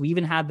least? We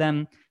even had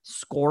them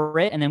score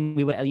it. And then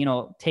we would,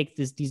 take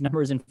these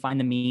numbers and find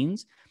the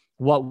means.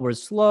 What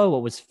was slow?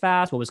 What was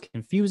fast? What was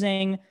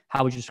confusing?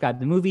 How would you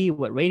describe the movie?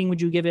 What rating would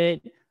you give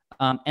it?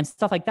 And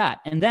stuff like that.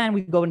 And then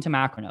we go into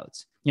macro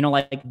notes,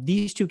 like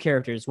these two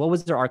characters, what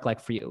was their arc like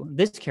for you?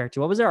 This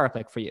character, what was their arc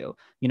like for you?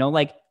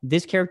 Like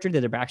this character,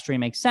 did their backstory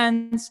make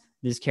sense?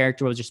 This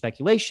character, was your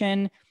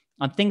speculation?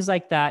 Things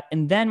like that.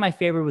 And then my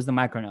favorite was the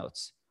micro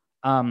notes.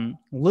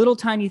 Little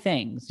tiny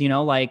things,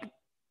 like,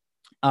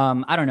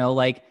 I don't know,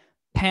 like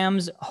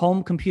Pam's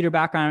home computer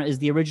background is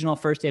the original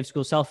first day of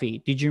school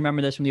selfie. Did you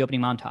remember this from the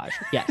opening montage?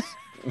 Yes.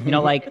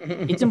 Like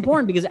it's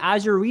important because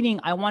as you're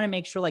reading, I want to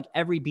make sure like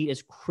every beat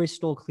is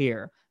crystal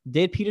clear.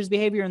 Did Peter's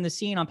behavior in the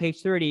scene on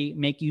page 30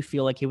 make you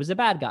feel like he was a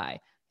bad guy?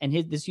 And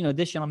this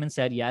gentleman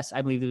said, yes,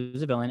 I believe he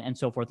was a villain, and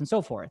so forth and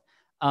so forth.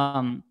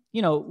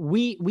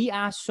 We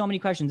asked so many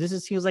questions.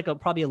 This feels like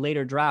probably a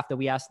later draft that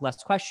we asked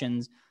less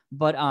questions,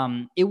 but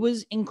it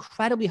was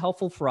incredibly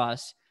helpful for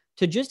us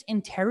to just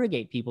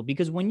interrogate people,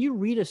 because when you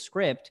read a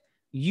script,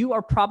 you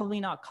are probably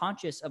not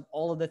conscious of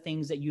all of the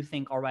things that you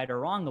think are right or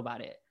wrong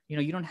about it.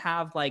 You don't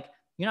have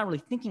you're not really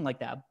thinking like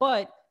that,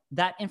 but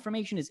that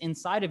information is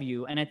inside of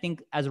you. And I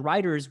think as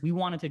writers, we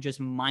wanted to just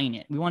mine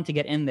it. We wanted to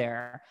get in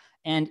there.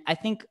 And I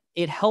think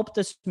it helped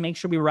us make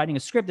sure we were writing a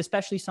script,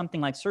 especially something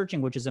like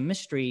Searching, which is a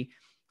mystery,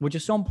 which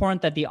is so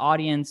important that the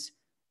audience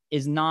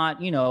is not,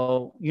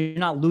 you're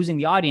not losing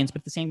the audience,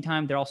 but at the same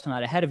time, they're also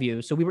not ahead of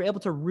you. So we were able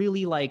to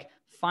really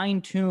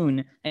fine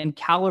tune and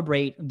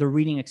calibrate the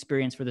reading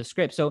experience for the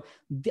script. So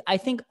I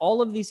think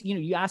all of these,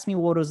 you asked me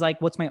what it was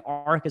like, what's my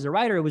arc as a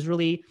writer? It was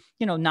really,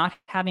 not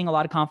having a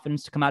lot of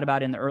confidence to come out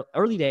about it in the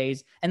early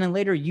days. And then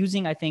later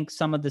using, I think,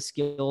 some of the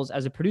skills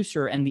as a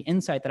producer and the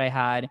insight that I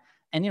had,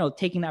 and,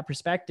 taking that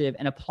perspective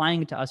and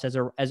applying it to us as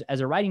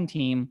a writing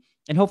team,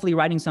 and hopefully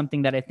writing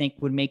something that I think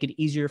would make it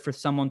easier for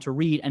someone to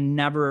read and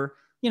never,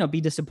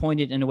 be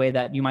disappointed in a way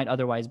that you might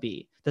otherwise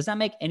be. Does that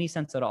make any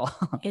sense at all?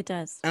 It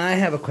does. I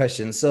have a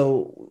question.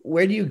 So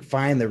where do you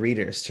find the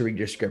readers to read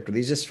your script? Are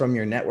these just from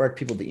your network,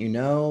 people that you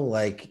know?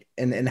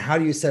 And how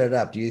do you set it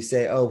up? Do you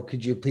say, oh,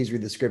 could you please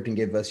read the script and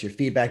give us your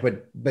feedback?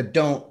 But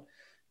don't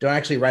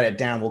actually write it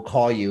down. We'll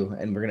call you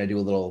and we're going to do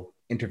a little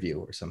interview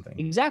or something.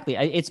 Exactly.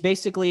 It's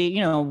basically,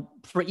 you know,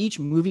 for each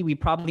movie, we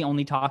probably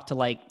only talk to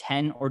like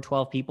 10 or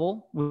 12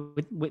 people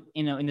with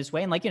you know, in this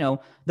way. And like, you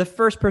know, the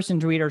first person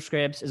to read our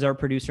scripts is our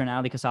producer,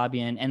 Natalie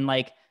Kasabian. And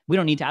like, we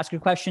don't need to ask her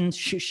questions.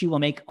 She will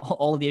make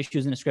all of the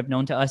issues in the script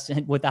known to us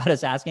without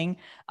us asking.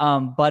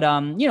 But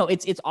you know,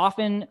 it's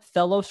often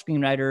fellow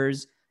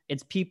screenwriters.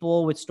 It's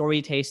people with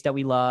story taste that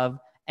we love,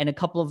 and a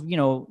couple of, you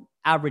know,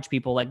 average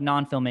people like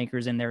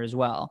non-filmmakers in there as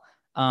well.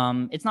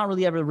 It's not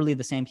really ever really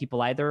the same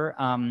people either.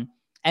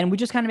 And we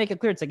just kind of make it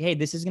clear. It's like, hey,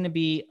 this is going to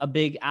be a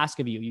big ask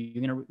of you.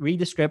 You're going to read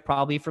the script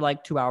probably for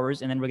like 2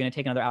 hours, and then we're going to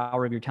take another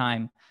hour of your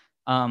time.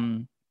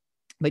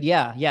 But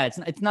yeah,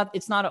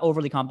 it's not an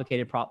overly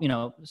complicated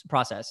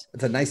process.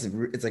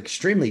 It's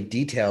extremely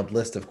detailed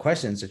list of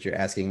questions that you're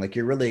asking. Like,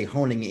 you're really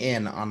honing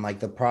in on like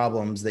the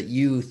problems that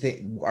you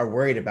are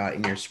worried about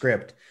in your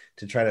script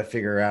to try to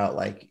figure out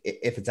like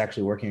if it's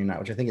actually working or not,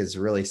 which I think is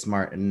really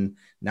smart. And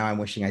now I'm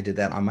wishing I did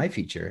that on my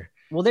feature.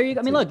 Well, there you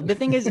go. I mean, look, the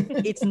thing is,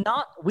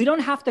 we don't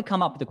have to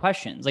come up with the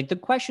questions. Like, the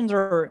questions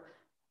are,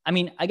 I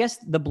mean, I guess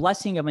the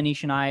blessing of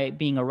Anish and I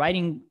being a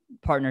writing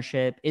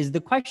partnership is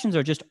the questions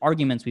are just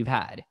arguments we've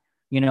had.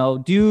 You know,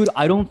 dude,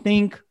 I don't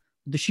think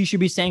she should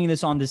be saying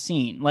this on the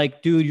scene.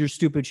 Like, dude, you're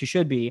stupid. She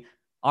should be.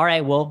 All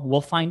right, well,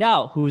 we'll find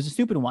out who's the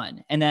stupid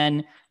one. And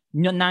then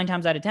 9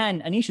 times out of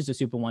 10, Anish is the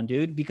stupid one,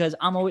 dude, because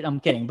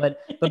I'm kidding. But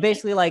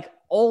basically, like,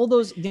 all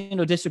those, you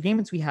know,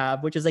 disagreements we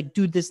have, which is like,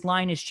 dude, this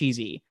line is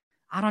cheesy.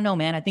 I don't know,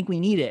 man. I think we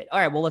need it. All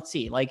right, well, let's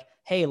see. Like,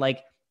 hey,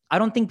 like, I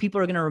don't think people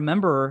are going to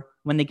remember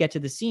when they get to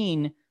the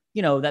scene,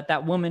 you know,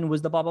 that woman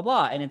was the blah, blah,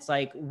 blah. And it's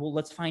like, well,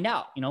 let's find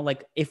out, you know,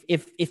 like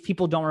if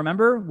people don't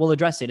remember, we'll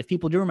address it. If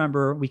people do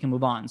remember, we can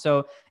move on.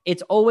 So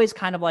it's always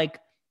kind of like,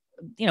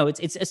 you know, it's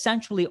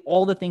essentially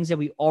all the things that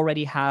we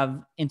already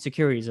have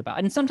insecurities about.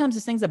 And sometimes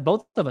it's things that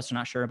both of us are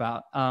not sure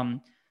about.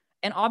 And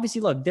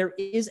obviously, look, there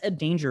is a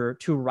danger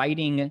to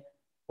writing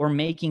or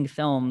making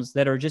films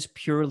that are just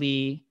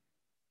purely,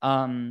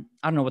 I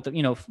don't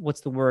know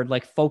what's the word,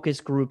 like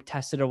focus group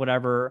tested or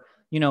whatever,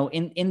 you know,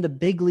 in the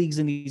big leagues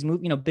in these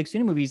movies, you know, big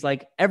studio movies,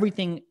 like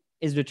everything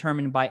is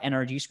determined by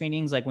NRG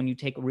screenings. Like when you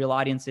take real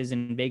audiences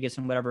in Vegas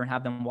and whatever and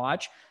have them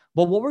watch.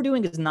 But what we're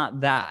doing is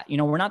not that, you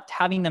know, we're not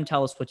having them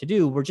tell us what to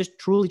do. We're just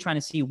truly trying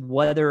to see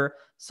whether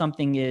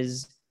something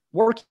is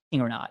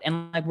working or not.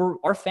 And like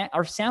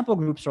our sample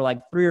groups are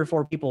like 3 or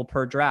 4 people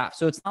per draft.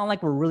 So it's not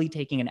like we're really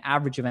taking an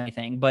average of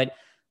anything, but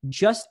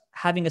just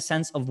having a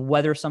sense of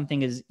whether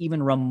something is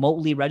even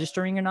remotely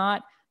registering or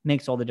not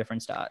makes all the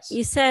difference to us.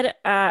 You said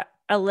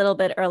a little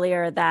bit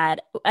earlier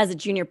that as a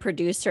junior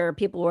producer,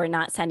 people were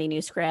not sending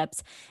you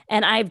scripts.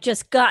 And I've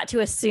just got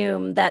to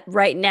assume that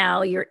right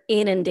now you're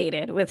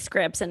inundated with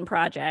scripts and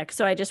projects.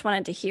 So I just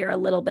wanted to hear a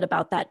little bit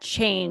about that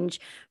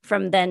change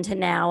from then to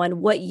now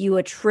and what you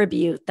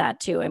attribute that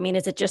to. I mean,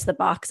 is it just the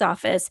box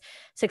office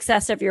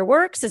success of your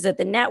works? Is it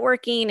the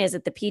networking? Is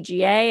it the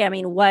PGA? I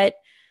mean, what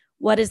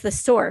is the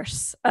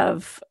source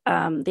of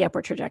the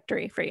upward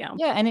trajectory for you?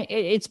 Yeah, and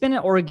it's been an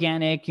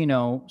organic, you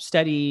know,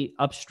 steady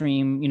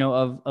upstream, you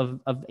know,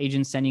 of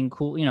agents sending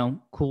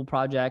cool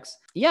projects.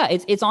 Yeah,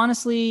 it's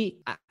honestly,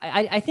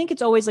 I think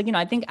it's always like, you know,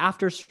 I think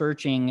after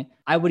searching,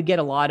 I would get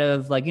a lot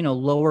of like, you know,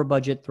 lower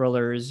budget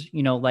thrillers,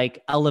 you know,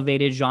 like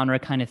elevated genre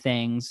kind of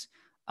things.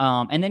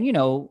 And then, you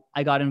know,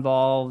 I got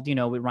involved, you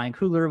know, with Ryan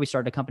Coogler. We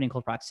started a company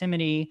called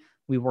Proximity.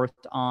 We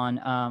worked on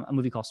a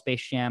movie called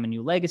Space Jam: A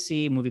New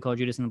Legacy, a movie called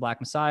Judas and the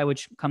Black Messiah,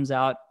 which comes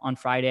out on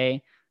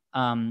Friday,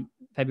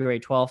 February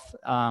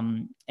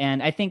 12th.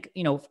 And I think,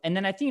 you know, and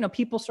then I think, you know,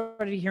 people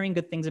started hearing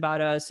good things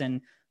about us.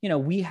 And, you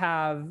know,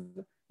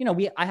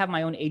 I have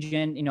my own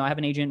agent, you know, I have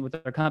an agent with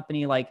our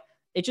company. Like,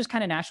 it just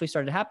kind of naturally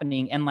started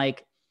happening. And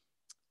like,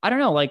 I don't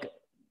know, like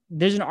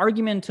there's an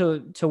argument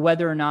to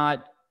whether or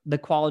not the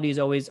quality is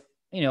always,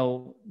 you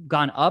know,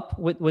 gone up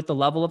with the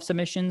level of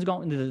submissions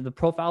going, the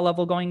profile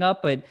level going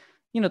up. But,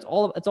 you know,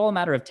 it's all a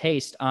matter of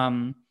taste.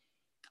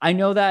 I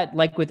know that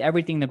like with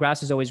everything, the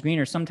grass is always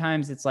greener.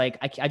 Sometimes it's like,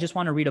 I just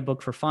want to read a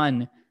book for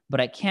fun,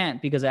 but I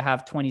can't because I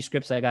have 20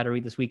 scripts I got to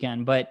read this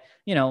weekend. But,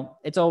 you know,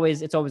 it's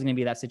always going to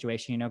be that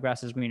situation, you know,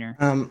 grass is greener.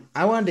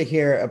 I wanted to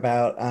hear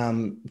about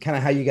kind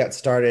of how you got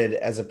started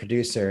as a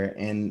producer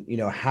and, you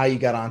know, how you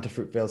got onto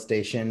Fruitvale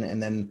Station,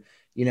 and then,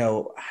 you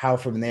know, how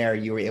from there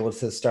you were able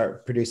to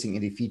start producing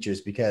indie features,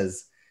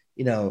 because,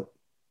 you know,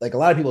 like a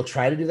lot of people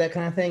try to do that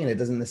kind of thing and it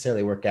doesn't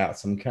necessarily work out.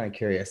 So I'm kind of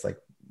curious, like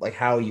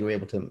how you were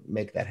able to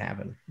make that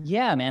happen.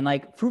 Yeah, man.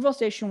 Like Fruitvale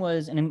Station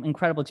was an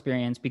incredible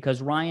experience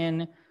because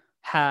Ryan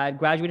had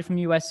graduated from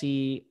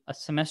USC a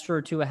semester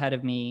or 2 ahead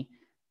of me.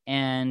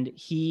 And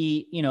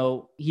he, you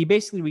know, he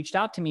basically reached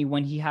out to me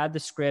when he had the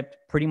script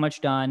pretty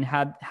much done,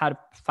 had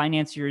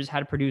financiers,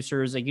 had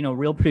producers, like, you know,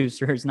 real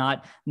producers,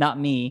 not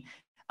me.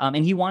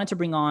 And he wanted to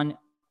bring on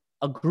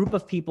a group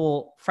of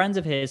people, friends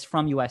of his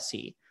from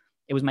USC.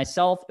 It was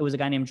myself. It was a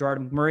guy named Gerard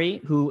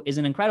McMurray, who is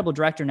an incredible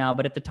director now,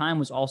 but at the time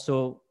was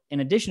also, in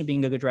addition to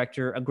being a good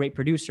director, a great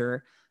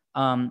producer,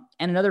 and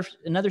another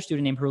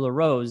student named Harula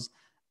Rose.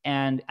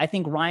 And I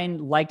think Ryan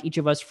liked each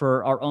of us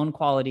for our own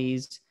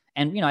qualities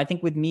And, I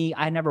think with me,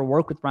 I had never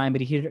worked with Ryan,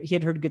 but he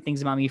had heard good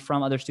things about me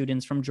from other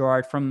students, from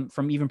Gerard, from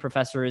even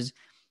professors,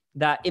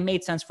 that it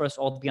made sense for us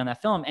all to be on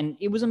that film. And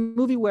it was a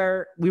movie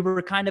where we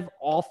were kind of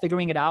all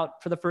figuring it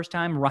out for the first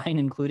time, Ryan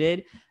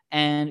included.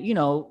 And,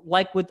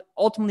 like with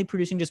ultimately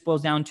producing just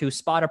boils down to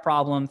spot a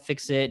problem,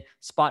 fix it,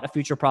 spot a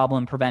future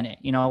problem, prevent it,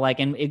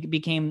 and it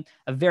became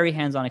a very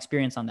hands-on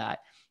experience on that.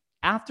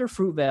 After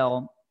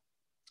Fruitvale,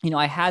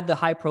 I had the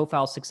high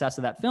profile success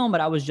of that film,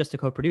 but I was just a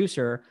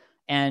co-producer.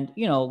 And,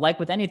 like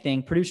with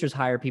anything, producers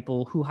hire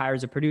people. Who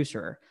hires a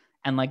producer?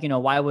 And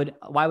why would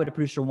a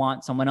producer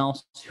want someone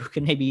else who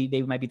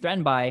they might be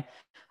threatened by?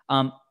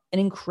 An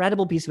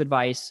incredible piece of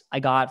advice I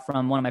got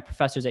from one of my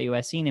professors at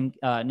USC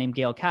named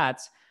Gail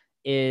Katz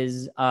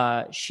is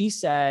she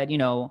said,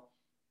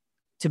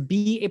 to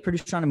be a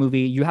producer on a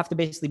movie, you have to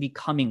basically be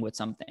coming with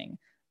something.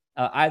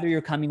 Either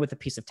you're coming with a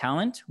piece of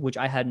talent, which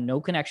I had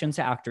no connection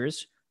to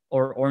actors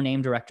or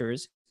name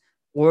directors,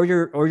 or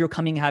you're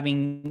coming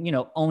having,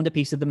 owned a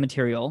piece of the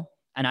material,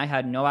 and I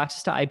had no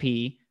access to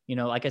IP.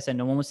 Like I said,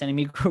 no one was sending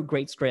me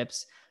great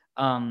scripts.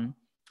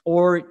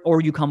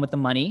 Or you come with the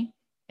money,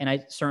 and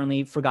I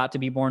certainly forgot to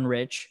be born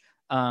rich,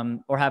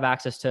 or have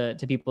access to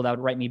people that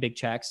would write me big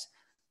checks.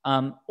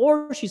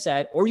 Or she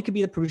said, or you could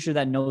be the producer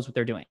that knows what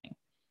they're doing.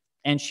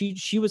 And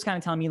she was kind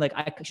of telling me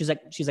she's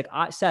like,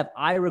 Sev,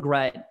 I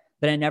regret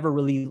that I never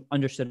really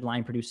understood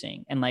line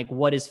producing and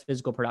what is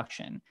physical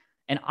production.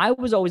 And I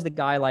was always the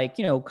guy,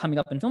 coming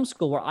up in film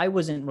school where I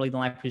wasn't really the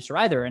line producer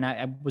either. And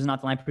I was not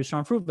the line producer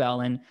on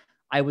Fruitvale. And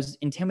I was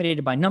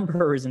intimidated by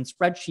numbers and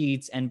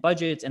spreadsheets and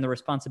budgets and the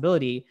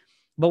responsibility.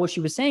 But what she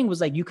was saying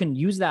was you can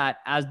use that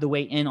as the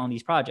way in on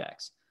these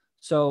projects.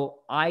 So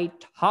I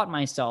taught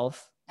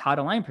myself how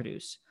to line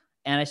produce.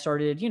 And I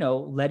started,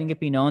 letting it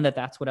be known that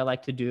that's what I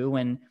like to do.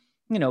 And,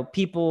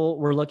 people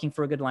were looking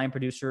for good line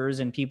producers,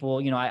 and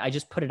people, I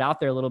just put it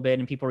out there a little bit,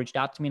 and people reached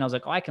out to me, and I was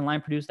like, oh, I can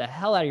line produce the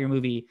hell out of your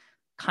movie,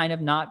 kind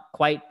of not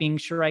quite being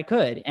sure I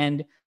could.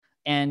 And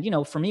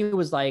for me, it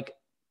was I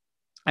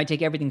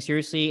take everything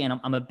seriously,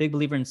 and I'm a big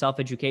believer in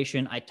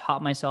self-education. I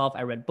taught myself,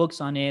 I read books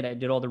on it, I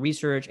did all the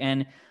research,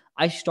 and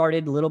I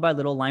started little by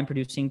little line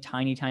producing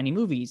tiny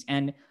movies.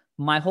 And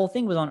my whole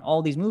thing was on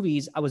all these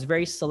movies, I was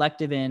very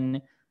selective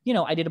in,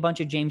 I did a bunch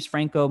of James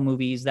Franco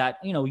movies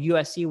that,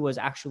 USC was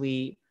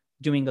actually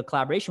doing a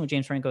collaboration with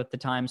James Franco at the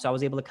time. So I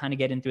was able to kind of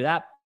get in through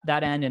that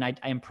end. And I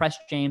impressed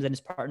James and his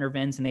partner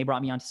Vince, and they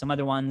brought me onto some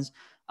other ones.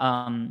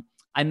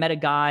 I met a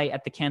guy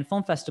at the Cannes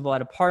Film Festival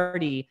at a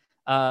party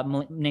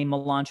named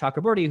Milan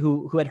Chakraborty,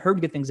 who had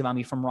heard good things about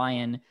me from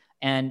Ryan,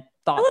 and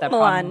thought that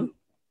Milan.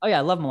 Oh yeah,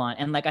 I love Milan.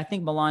 And I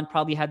think Milan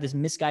probably had this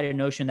misguided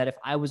notion that if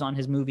I was on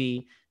his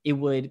movie, it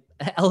would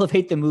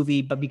elevate the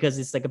movie, but because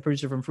it's a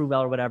producer from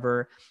Fruitvale or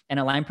whatever, and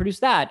a line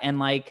produced that. And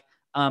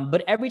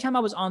but every time I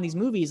was on these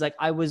movies,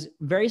 I was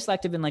very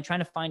selective in trying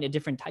to find a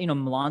different type.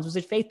 Milan's was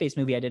a faith-based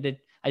movie. I did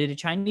a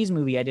Chinese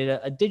movie. I did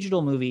a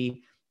digital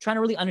movie, trying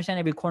to really understand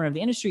every corner of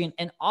the industry,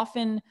 and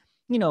often,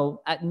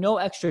 at no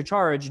extra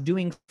charge,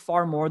 doing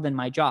far more than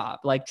my job,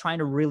 trying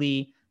to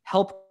really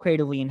help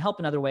creatively and help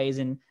in other ways,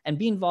 and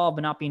be involved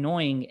but not be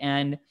annoying.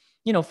 And,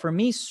 for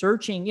me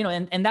searching,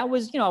 and that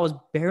was, I was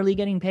barely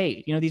getting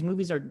paid. These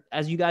movies are,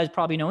 as you guys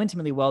probably know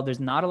intimately well, there's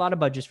not a lot of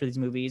budgets for these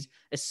movies,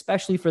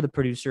 especially for the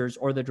producers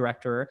or the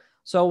director.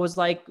 So it was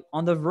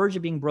on the verge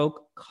of being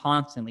broke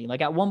constantly.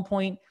 At one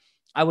point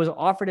I was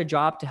offered a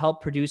job to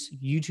help produce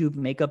YouTube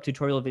makeup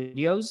tutorial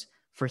videos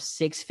for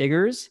 6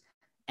 figures.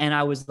 And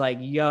I was like,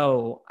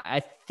 yo,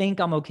 I think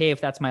I'm okay if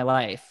that's my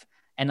life.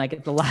 And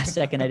at the last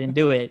second, I didn't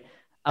do it.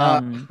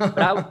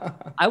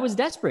 But I was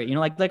desperate,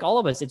 like all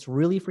of us, it's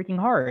really freaking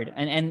hard.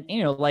 And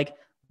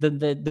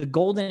the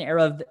golden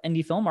era of the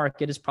indie film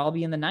market is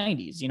probably in the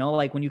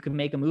 90s, when you can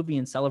make a movie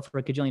and sell it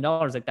for $1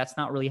 gajillion, that's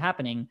not really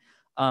happening.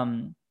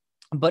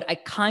 But I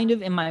kind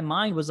of, in my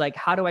mind, was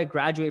how do I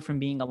graduate from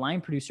being a line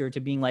producer to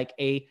being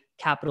a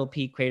capital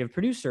P creative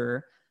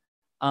producer?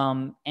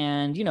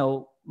 And,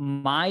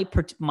 my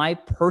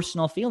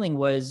personal feeling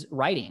was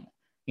writing.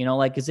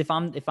 Because if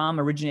I'm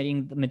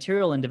originating the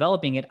material and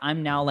developing it,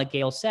 I'm now, like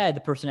Gail said,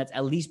 the person that's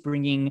at least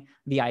bringing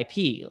the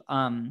IP.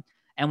 And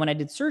when I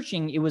did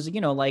searching, it was,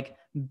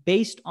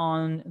 based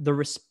on the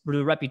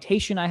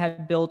reputation I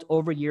had built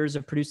over years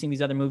of producing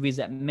these other movies,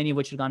 that many of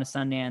which had gone to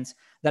Sundance,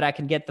 that I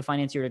could get the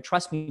financier to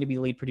trust me to be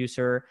the lead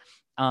producer.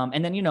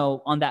 And then,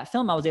 on that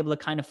film, I was able to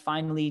kind of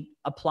finally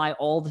apply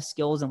all the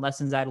skills and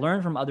lessons I'd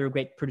learned from other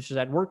great producers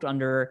I'd worked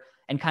under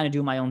and kind of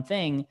do my own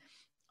thing.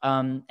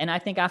 And I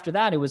think after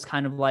that, it was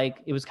kind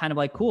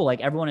of cool.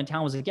 Everyone in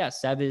town was like,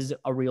 yes, Sev is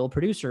a real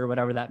producer,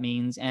 whatever that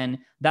means. And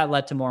that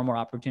led to more and more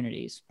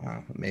opportunities.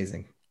 Wow.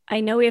 Amazing. I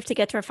know we have to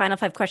get to our final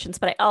 5 questions,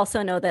 but I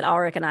also know that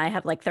Alrik and I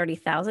have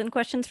 30,000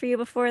 questions for you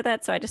before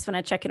that. So I just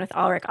want to check in with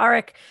Alrik.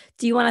 Alrik,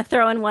 do you want to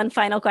throw in one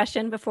final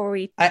question before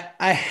we?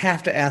 I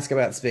have to ask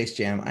about Space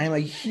Jam. I am a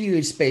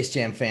huge Space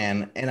Jam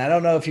fan, and I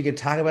don't know if you could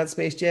talk about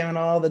Space Jam and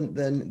all,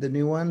 the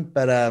new one,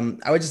 but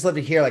I would just love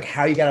to hear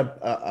how you got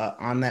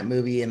on that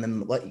movie, and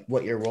then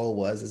what your role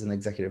was as an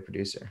executive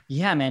producer.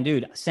 Yeah, man,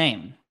 dude,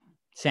 same.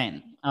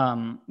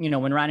 When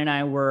Ryan and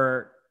I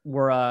were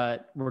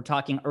we're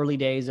talking early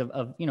days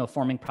of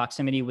forming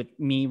proximity with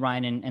me,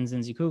 Ryan, and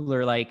Zinzi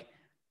Kugler, like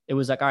it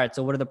was like, all right,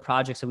 so what are the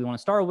projects that we want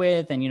to start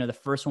with? And the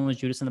first one was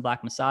Judas and the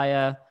Black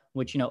Messiah,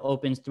 which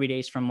opens 3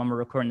 days from when we're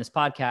recording this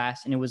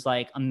podcast, and it was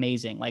like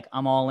amazing. Like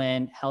I'm all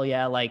in, hell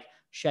yeah, like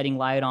shedding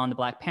light on the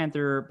Black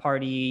Panther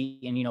Party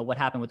and what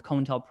happened with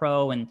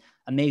COINTELPRO, and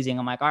amazing.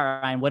 I'm like, all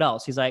right, Ryan, what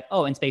else? He's like,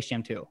 oh, and Space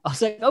Jam 2. I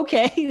was like,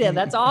 okay, yeah,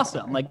 that's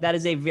awesome. Like that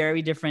is a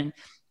very different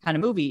kind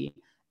of movie.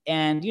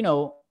 And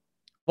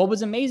what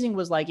was amazing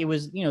was like, it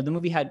was, the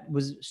movie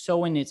was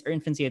so in its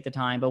infancy at the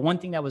time. But one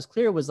thing that was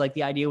clear was like,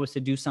 the idea was to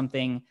do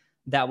something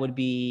that would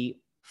be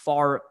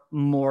far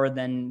more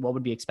than what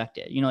would be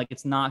expected. Like,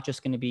 it's not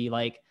just going to be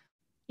like,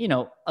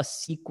 a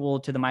sequel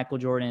to the Michael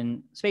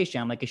Jordan Space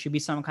Jam. Like it should be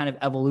some kind of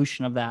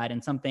evolution of that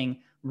and something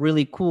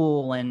really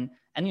cool. And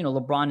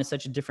LeBron is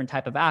such a different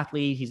type of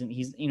athlete.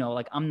 He's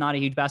like, I'm not a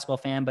huge basketball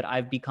fan, but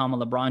I've become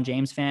a LeBron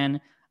James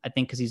fan, I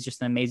think, because he's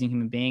just an amazing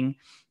human being.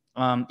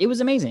 It was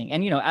amazing.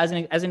 And, as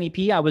an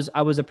EP, I was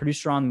a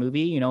producer on the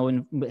movie,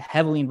 and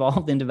heavily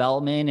involved in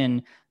development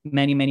and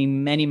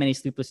many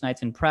sleepless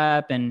nights in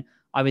prep, and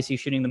obviously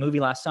shooting the movie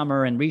last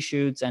summer and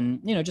reshoots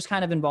and, just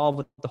kind of involved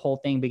with the whole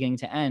thing beginning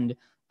to end.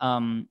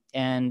 And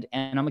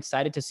I'm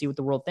excited to see what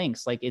the world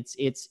thinks. Like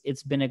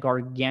it's been a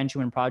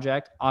gargantuan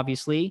project,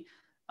 obviously.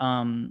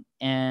 And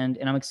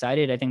I'm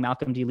excited. I think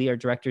Malcolm D. Lee, our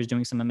director, is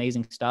doing some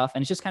amazing stuff.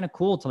 And it's just kind of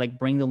cool to like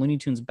bring the Looney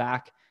Tunes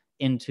back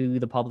into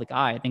the public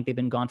eye. I think they've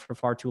been gone for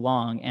far too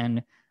long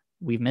and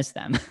we've missed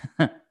them.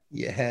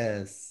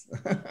 Yes.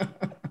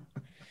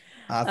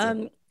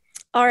 Awesome.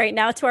 All right,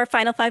 now to our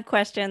final 5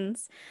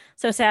 questions.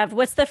 So Sev,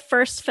 what's the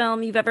first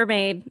film you've ever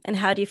made and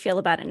how do you feel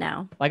about it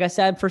now? Like I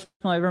said, first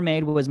film I ever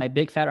made was My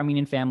Big Fat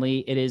Armenian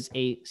Family. It is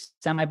a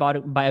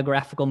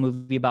semi-biographical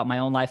movie about my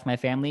own life, my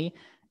family,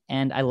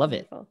 and I love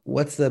it.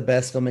 What's the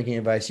best filmmaking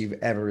advice you've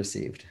ever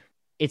received?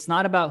 It's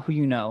not about who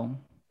you know.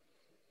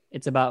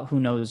 It's about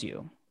who knows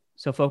you.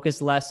 So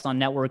focus less on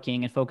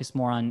networking and focus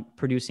more on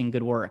producing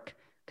good work,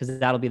 because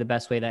that'll be the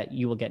best way that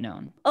you will get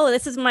known. Oh,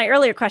 this is my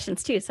earlier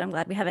questions too, so I'm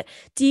glad we have it.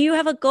 Do you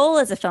have a goal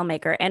as a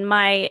filmmaker? And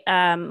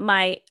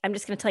I'm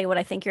just going to tell you what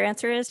I think your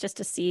answer is, just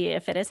to see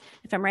if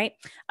I'm right.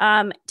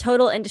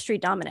 Total industry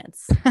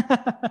dominance.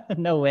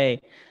 No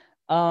way.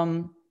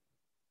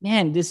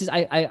 Man,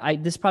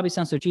 this probably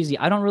sounds so cheesy.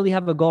 I don't really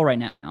have a goal right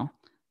now.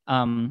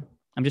 I'm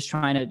just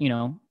trying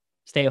to,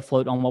 stay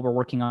afloat on what we're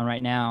working on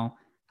right now.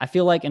 I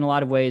feel like in a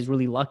lot of ways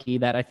really lucky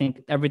that I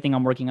think everything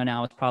I'm working on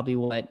now is probably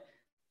what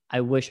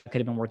I wish I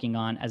could have been working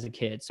on as a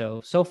kid.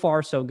 So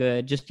far, so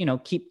good. Just,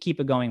 keep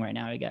it going right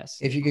now, I guess.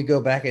 If you could go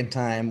back in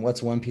time,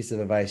 what's one piece of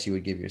advice you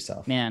would give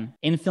yourself? Man,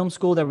 in film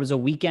school, there was a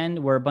weekend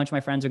where a bunch of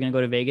my friends are going to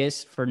go to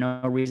Vegas for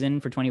no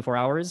reason for 24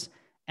 hours.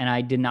 And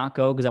I did not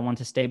go because I wanted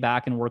to stay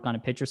back and work on a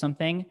pitch or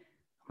something. I'm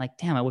like,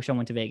 damn, I wish I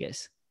went to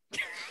Vegas.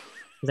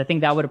 Because I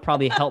think that would have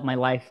probably helped my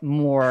life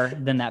more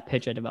than that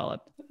pitch I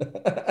developed.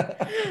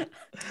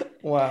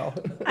 Wow.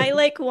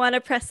 I want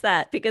to press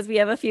that because we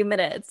have a few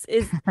minutes.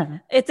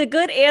 It's a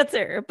good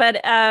answer,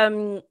 but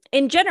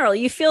in general,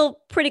 you feel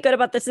pretty good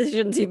about the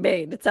decisions you've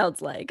made, it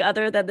sounds like,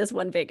 other than this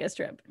one Vegas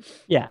trip.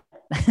 Yeah.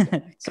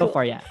 So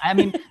far, yeah. I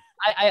mean,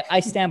 I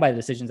stand by the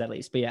decisions at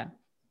least, but yeah.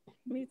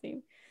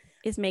 Amazing.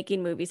 Is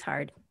making movies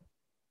hard?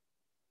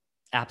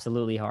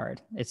 Absolutely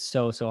hard. It's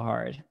so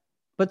hard,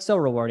 but so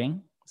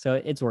rewarding. So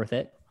it's worth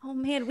it. Oh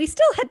man, we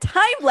still had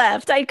time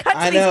left. I cut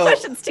to these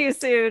questions too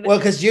soon. Well,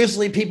 because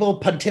usually people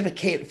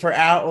pontificate for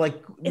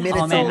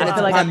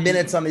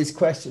minutes on these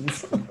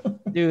questions.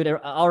 Dude,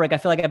 Alrik, I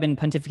feel like I've been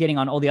pontificating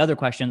on all the other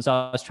questions, so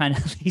I was trying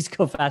to at least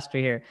go faster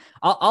here.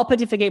 I'll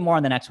pontificate more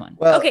on the next one.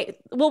 Well, okay.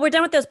 Well, we're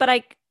done with those, but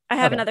I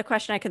have another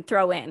question I can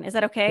throw in. Is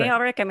that okay, sure.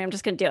 Alrik? I mean, I'm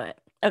just going to do it.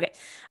 Okay.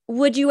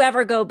 Would you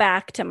ever go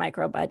back to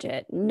micro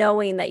budget,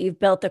 knowing that you've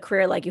built a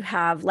career like you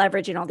have,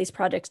 leveraging all these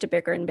projects to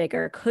bigger and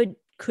bigger?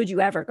 Could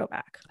you ever go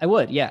back? I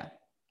would, yeah.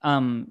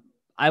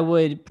 I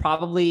would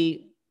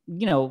probably,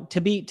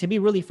 to be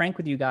really frank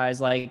with you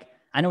guys, like,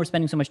 I know we're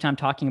spending so much time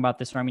talking about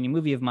this Armenian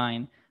movie of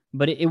mine,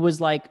 but it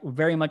was like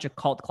very much a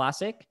cult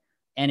classic,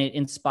 and it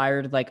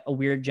inspired like a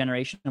weird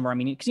generation of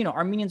Armenians. Because,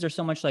 Armenians are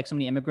so much like so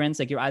many immigrants,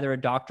 like you're either a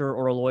doctor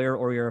or a lawyer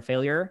or you're a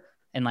failure.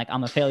 And like,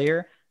 I'm a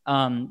failure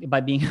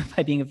by being a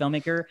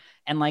filmmaker.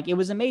 And like, it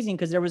was amazing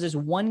because there was this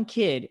one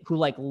kid who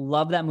like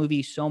loved that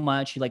movie so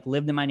much. He like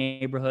lived in my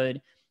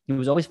neighborhood. He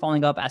was always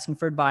following up, asking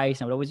for advice.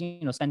 And I would always,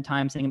 spend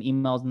time sending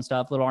him emails and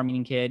stuff, little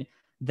Armenian kid.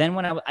 Then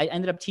when I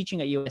ended up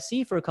teaching at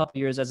USC for a couple of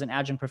years as an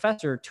adjunct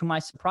professor, to my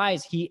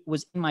surprise, he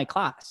was in my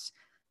class,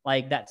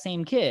 like that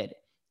same kid.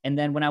 And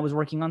then when I was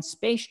working on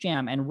Space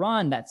Jam and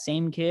Run, that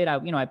same kid, I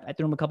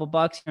threw him a couple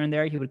bucks here and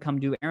there. He would come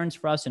do errands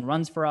for us and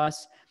runs for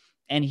us.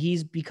 And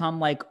he's become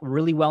like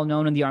really well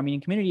known in the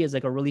Armenian community as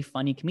like a really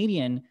funny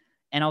comedian.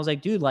 And I was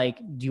like, dude, like,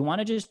 do you want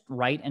to just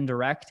write and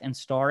direct and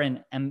star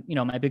in,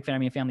 My Big Fat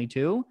Armenian Family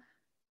too?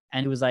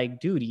 And he was like,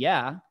 dude,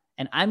 yeah.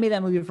 And I made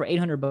that movie for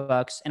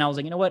 $800. And I was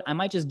like, you know what? I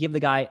might just give the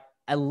guy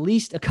at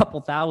least a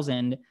couple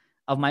 $1,000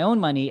 of my own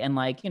money and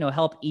like,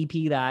 help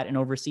EP that and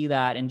oversee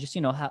that and just,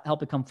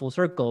 help it come full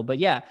circle. But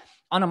yeah,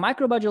 on a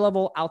micro budget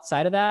level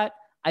outside of that,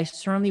 I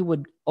certainly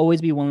would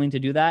always be willing to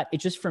do that. It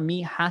just, for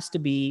me, has to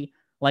be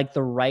like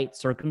the right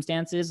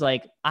circumstances.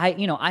 Like I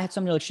had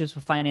some relationships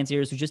with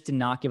financiers who just did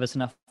not give us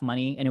enough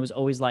money. And it was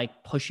always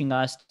like pushing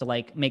us to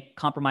like make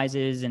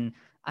compromises. And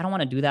I don't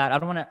want to do that.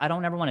 I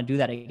don't ever want to do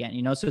that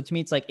again. So to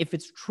me, it's like, if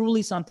it's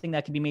truly something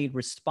that can be made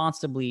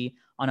responsibly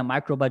on a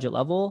micro budget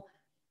level,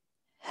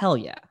 hell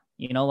yeah.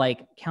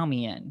 Like count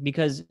me in,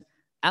 because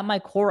at my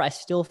core, I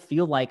still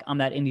feel like I'm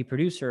that indie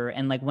producer.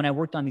 And like when I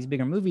worked on these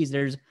bigger movies,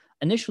 there's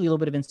initially a little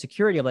bit of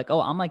insecurity of like,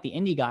 oh, I'm like the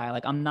indie guy.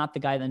 Like I'm not the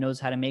guy that knows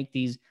how to make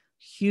these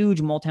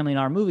huge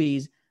multi-million-dollar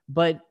movies.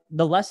 But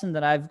the lesson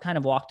that I've kind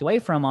of walked away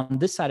from on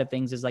this side of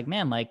things is like,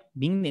 man, like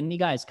being the indie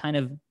guy is kind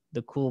of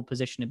the cool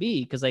position to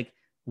be, because like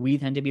we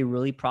tend to be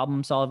really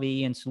problem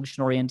solving and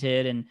solution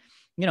oriented. And,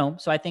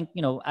 so I think,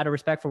 out of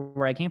respect for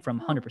where I came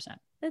from, 100%.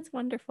 That's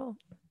wonderful.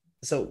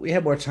 So we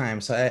have more time.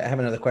 So I have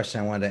another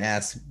question I wanted to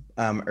ask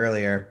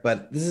earlier,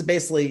 but this is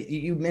basically,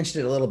 you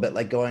mentioned it a little bit,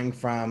 like going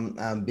from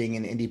being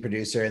an indie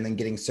producer and then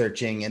getting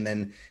Searching and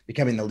then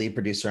becoming the lead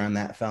producer on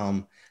that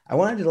film. I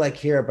wanted to like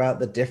hear about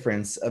the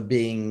difference of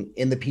being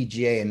in the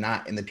PGA and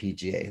not in the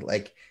PGA.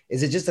 Like,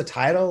 is it just a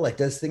title? Like,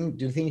 do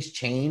things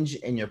change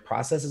in your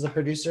process as a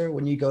producer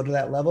when you go to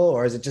that level,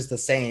 or is it just the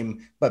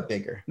same but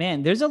bigger?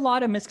 Man, there's a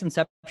lot of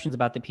misconceptions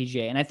about the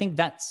PGA, and I think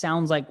that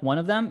sounds like one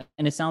of them,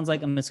 and it sounds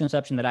like a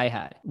misconception that I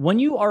had. When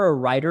you are a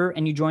writer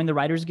and you join the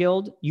Writers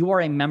Guild, you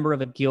are a member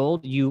of a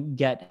guild. You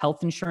get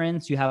health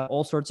insurance. You have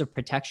all sorts of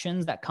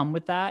protections that come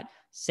with that.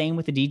 Same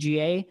with the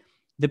DGA.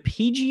 The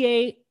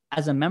PGA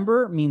as a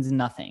member means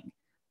nothing.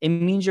 It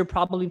means you're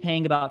probably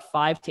paying about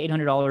 $500 to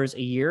 $800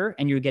 a year,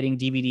 and you're getting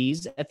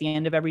DVDs at the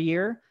end of every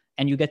year,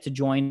 and you get to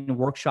join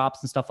workshops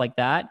and stuff like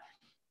that.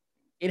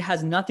 It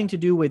has nothing to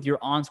do with your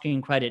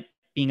on-screen credit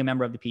being a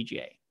member of the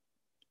PGA.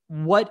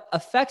 What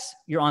affects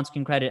your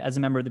on-screen credit as a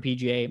member of the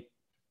PGA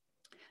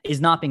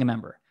is not being a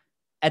member.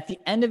 At the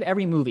end of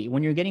every movie,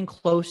 when you're getting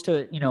close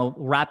to,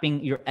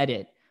 wrapping your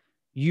edit,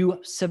 you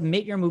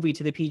submit your movie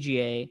to the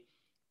PGA,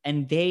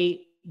 and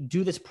they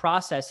do this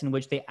process in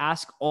which they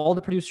ask all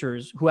the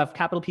producers who have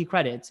capital P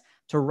credits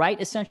to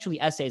write essentially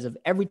essays of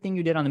everything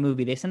you did on the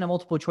movie. They send a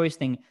multiple choice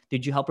thing.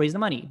 Did you help raise the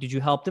money? Did you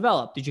help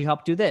develop? Did you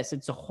help do this?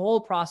 It's a whole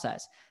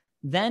process.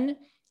 Then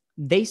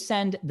they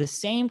send the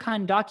same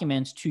kind of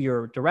documents to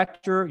your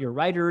director, your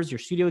writers, your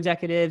studio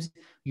executives,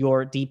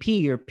 your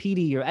DP, your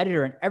PD, your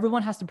editor, and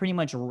everyone has to pretty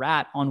much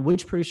rat on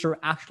which producer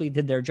actually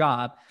did their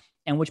job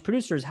and which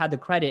producers had the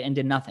credit and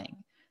did nothing.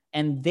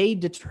 And they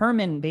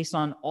determine based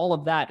on all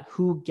of that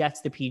who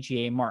gets the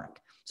PGA mark.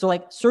 So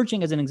like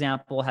Searching, as an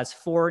example, has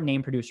 4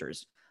 named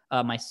producers.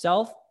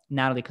 Myself,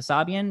 Natalie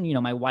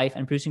Kasabian, my wife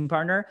and producing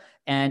partner,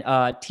 and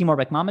Timur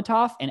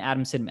Bekmambetov and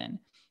Adam Sidman.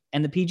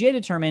 And the PGA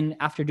determined,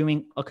 after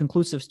doing a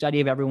conclusive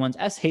study of everyone's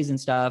essays and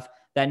stuff,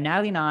 that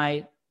Natalie and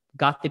I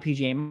got the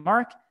PGA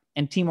mark,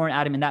 and Timur and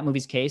Adam in that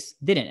movie's case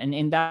didn't.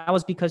 And that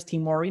was because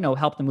Timur,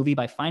 helped the movie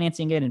by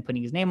financing it and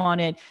putting his name on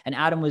it. And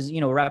Adam was,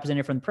 a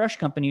representative from the production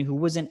company who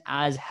wasn't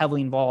as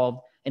heavily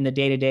involved in the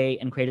day-to-day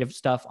and creative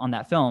stuff on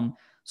that film.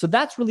 So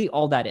that's really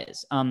all that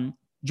is.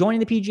 Joining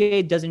the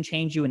PGA doesn't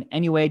change you in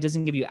any way,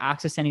 doesn't give you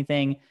access to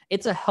anything.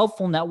 It's a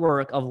helpful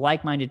network of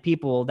like-minded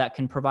people that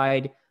can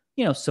provide,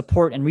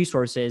 support and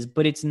resources,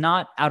 but it's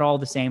not at all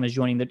the same as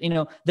joining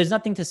the, there's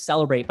nothing to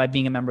celebrate by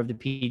being a member of the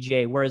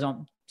PGA. Whereas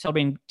on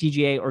celebrating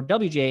DGA or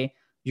WGA,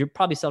 you're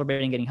probably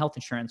celebrating getting health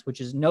insurance, which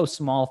is no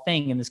small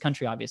thing in this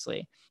country,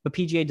 obviously. But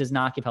PGA does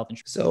not give health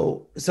insurance.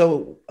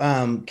 So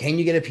can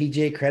you get a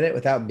PGA credit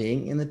without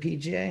being in the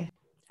PGA?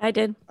 I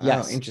did.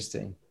 Yes. Oh,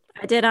 interesting.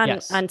 I did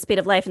on Speed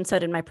of Life, and so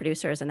did my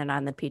producers, and then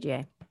on the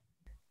PGA.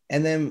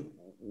 And then,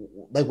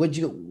 like, would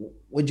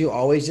you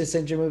always just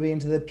send your movie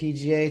into the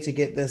PGA to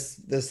get this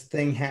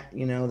thing,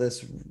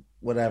 this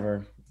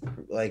whatever?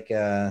 Like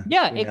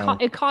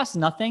it costs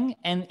nothing,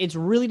 and it's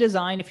really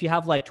designed if you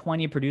have like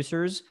 20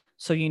 producers,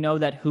 so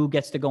that who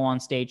gets to go on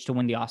stage to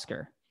win the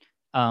Oscar.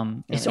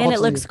 And it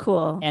looks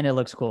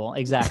cool.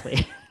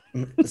 Exactly.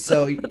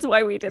 So that's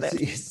why we did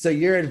it. So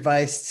your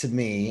advice to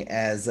me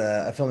as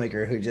a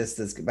filmmaker who just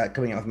is about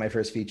coming out with my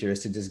first feature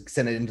is to just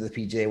send it into the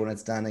PGA when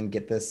it's done and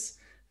get this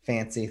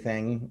fancy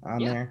thing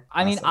on there.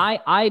 I mean,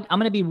 I'm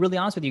going to be really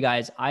honest with you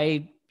guys.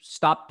 I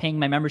stopped paying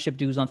my membership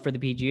dues for the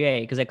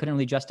PGA because I couldn't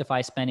really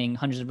justify spending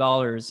hundreds of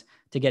dollars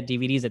to get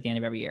DVDs at the end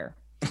of every year.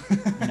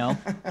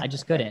 I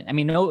just couldn't. I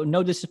mean,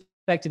 no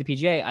disrespect to the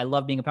PGA. I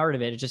love being a part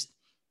of it. It's just,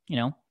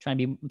 trying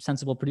to be a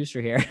sensible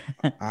producer here.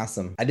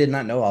 Awesome. I did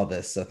not know all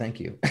this, so thank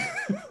you.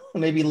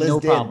 Maybe Liz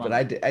did, but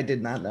I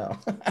did not know.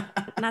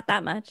 Not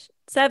that much.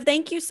 Sev,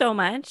 thank you so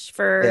much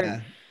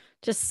for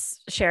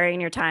just sharing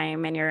your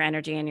time and your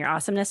energy and your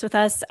awesomeness with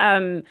us.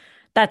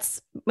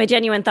 That's my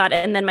genuine thought.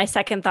 And then my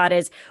second thought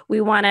is we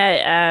want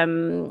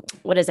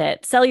to,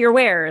 sell your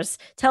wares.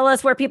 Tell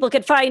us where people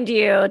could find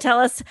you. Tell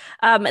us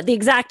the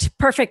exact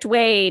perfect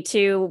way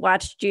to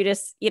watch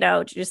Judas,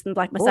 Judas and the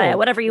Black Messiah,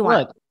 whatever you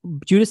want. Look,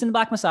 Judas and the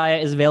Black Messiah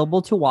is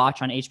available to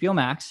watch on HBO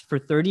Max for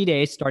 30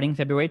 days starting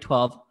February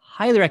 12th.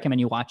 Highly recommend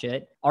you watch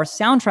it. Our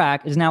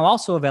soundtrack is now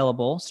also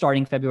available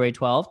starting February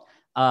 12th.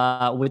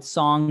 with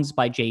songs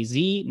by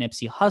Jay-Z,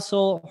 Nipsey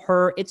Hussle,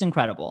 her. It's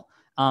incredible.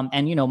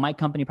 And, you know, my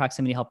company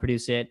Proximity helped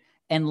produce it.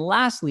 And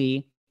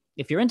lastly,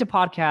 if you're into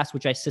podcasts,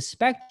 which I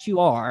suspect you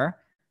are,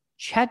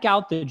 check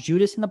out the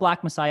Judas and the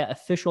Black Messiah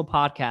official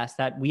podcast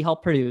that we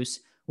helped produce,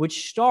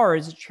 which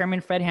stars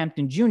Chairman Fred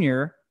Hampton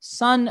Jr.,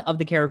 son of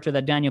the character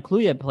that Daniel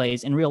Kaluuya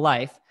plays in real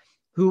life,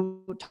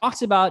 who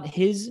talks about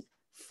his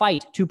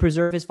fight to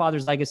preserve his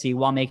father's legacy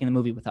while making the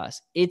movie with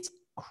us. It's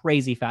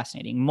crazy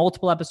fascinating.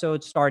 Multiple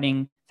episodes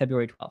starting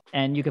February 12th.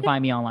 And you can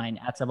find me online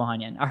at Sev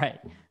Ohanian. All right.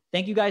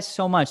 Thank you guys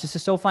so much. This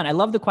is so fun. I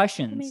love the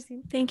questions.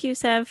 Amazing. Thank you,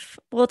 Sev.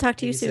 We'll talk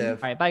to you soon.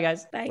 Sev. All right. Bye,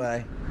 guys. Bye.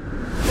 Bye.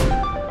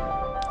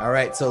 All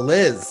right. So,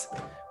 Liz,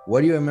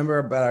 what do you remember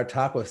about our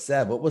talk with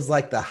Sev? What was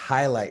like the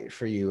highlight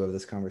for you of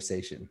this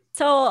conversation?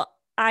 So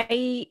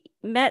I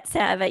met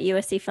Sev at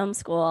USC Film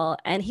School,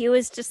 and he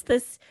was just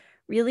this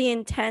really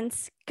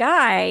intense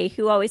guy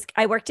who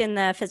I worked in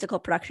the physical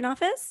production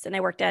office, and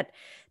I worked at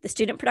the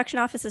student production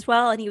office as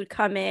well. And he would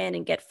come in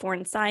and get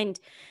foreign signed.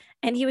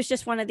 And he was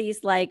just one of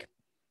these like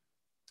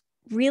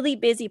really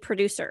busy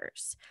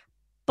producers.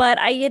 But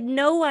I had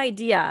no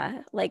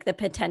idea like the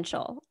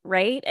potential,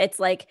 right? It's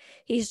like,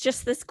 he's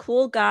just this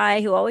cool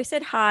guy who always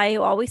said hi,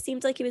 who always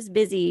seemed like he was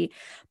busy,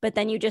 but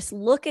then you just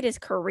look at his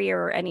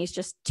career and he's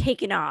just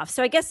taken off.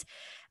 So I guess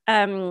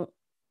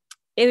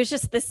it was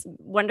just this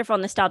wonderful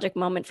nostalgic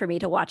moment for me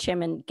to watch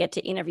him and get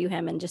to interview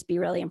him and just be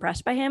really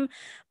impressed by him.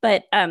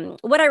 But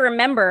what I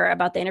remember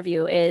about the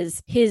interview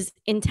is his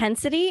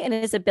intensity and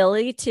his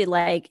ability to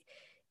like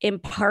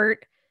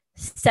impart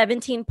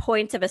 17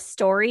 points of a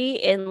story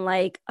in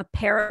like a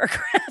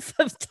paragraph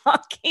of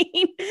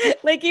talking.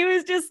 Like he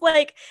was just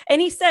like,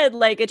 and he said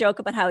like a joke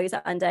about how he's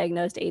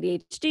undiagnosed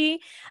ADHD.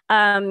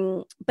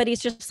 But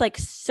he's just like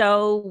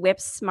so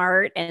whip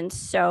smart and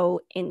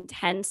so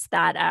intense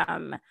that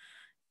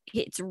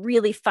it's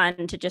really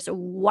fun to just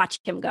watch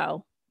him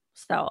go.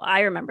 So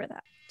I remember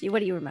that. What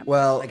do you remember?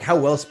 Well, like how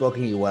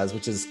well-spoken he was,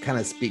 which is kind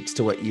of speaks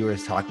to what you were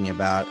talking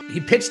about.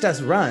 He pitched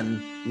us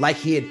Run like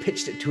he had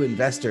pitched it to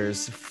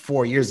investors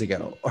 4 years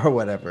ago or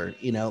whatever,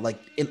 you know, like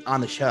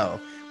on the show,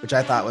 which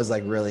I thought was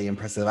like really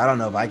impressive. I don't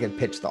know if I could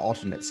pitch the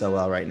alternate so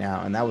well right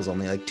now. And that was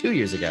only like 2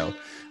 years ago.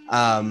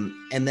 And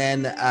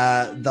then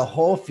the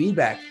whole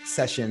feedback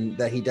session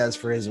that he does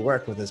for his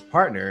work with his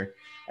partner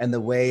and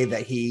the way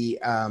that he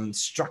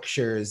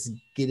structures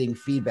getting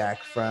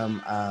feedback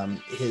from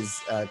his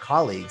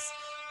colleagues,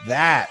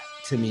 that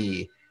to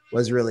me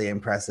was really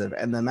impressive.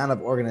 And the amount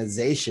of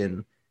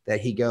organization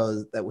that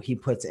he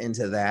puts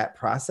into that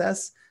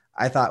process,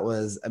 I thought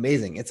was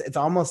amazing. It's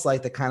almost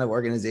like the kind of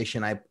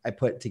organization I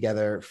put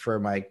together for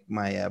my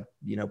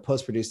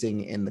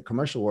post-producing in the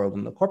commercial world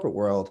and the corporate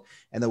world,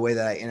 and the way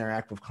that I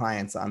interact with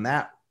clients on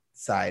that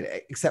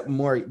side, except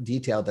more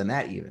detailed than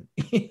that even,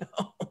 you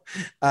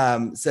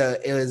know? So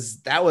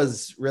that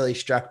was really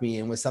struck me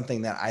and was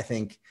something that I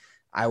think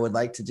I would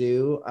like to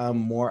do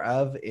more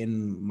of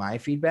in my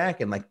feedback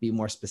and like be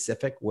more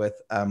specific with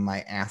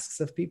my asks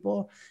of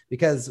people,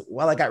 because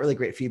while I got really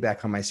great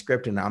feedback on my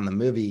script and on the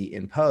movie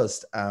in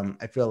post,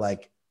 I feel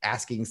like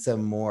asking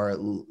some more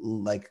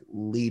like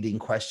leading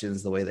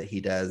questions the way that he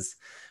does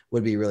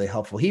would be really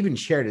helpful. He even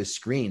shared his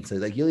screen. So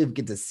like you'll even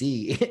get to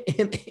see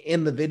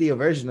in the video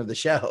version of the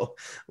show,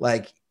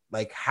 like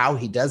how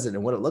he does it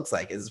and what it looks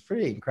like is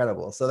pretty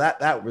incredible. So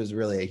that was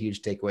really a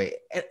huge takeaway.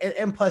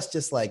 And plus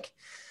just like,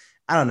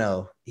 I don't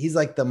know, he's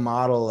like the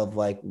model of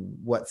like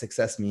what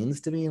success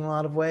means to me in a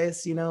lot of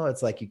ways. You know,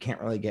 it's like, you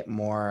can't really get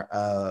more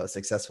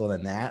successful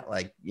than that.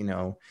 Like, you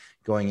know,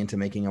 going into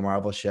making a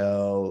Marvel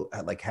show,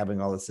 like having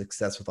all the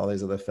success with all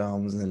these other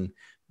films and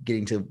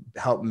getting to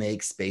help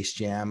make Space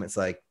Jam. It's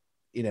like,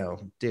 you know,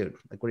 dude,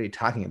 like, what are you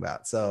talking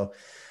about? So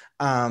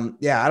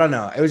yeah, I don't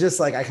know. It was just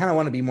like, I kind of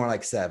want to be more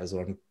like Sev is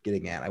what I'm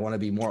getting at. I want to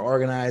be more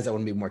organized. I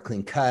want to be more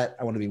clean cut.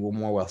 I want to be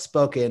more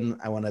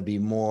well-spoken. I want to be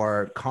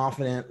more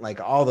confident,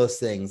 like all those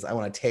things I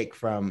want to take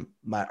from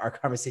our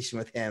conversation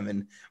with him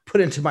and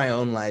put into my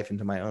own life,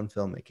 into my own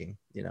filmmaking,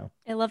 you know?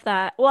 I love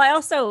that. Well, I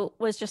also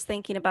was just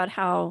thinking about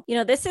how, you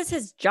know, this is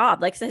his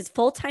job. Like his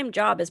full-time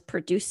job is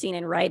producing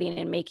and writing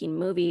and making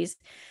movies.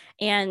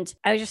 And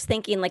I was just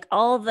thinking like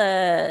all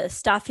the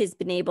stuff he's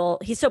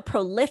so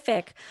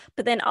prolific,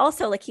 but then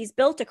also like he's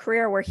built a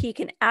career where he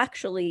can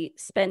actually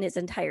spend his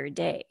entire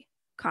day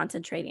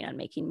concentrating on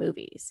making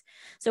movies.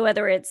 So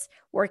whether it's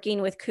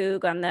working with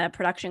Coog on the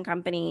production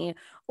company,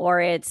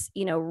 or it's,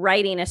 you know,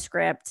 writing a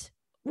script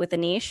with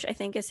Anish, I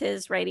think is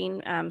his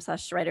writing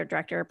 / writer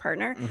director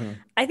partner. Mm-hmm.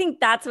 I think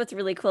that's what's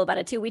really cool about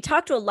it too. We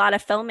talk to a lot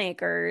of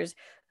filmmakers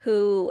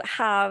who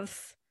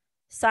have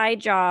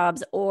side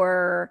jobs,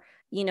 or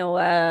you know,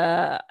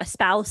 a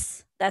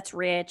spouse that's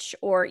rich,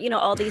 or, you know,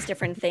 all these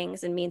different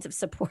things and means of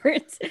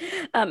support.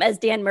 As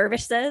Dan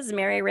Mervish says,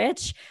 marry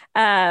rich.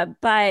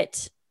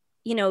 But,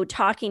 you know,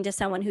 talking to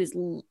someone who's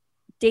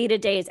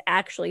day-to-day is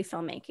actually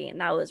filmmaking.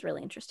 That was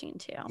really interesting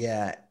too.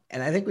 Yeah.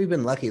 And I think we've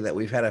been lucky that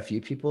we've had a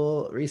few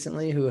people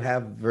recently who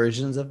have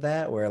versions of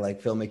that where like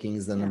filmmaking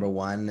is the number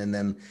one, and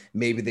then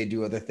maybe they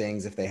do other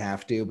things if they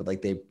have to, but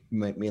like they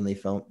mainly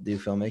do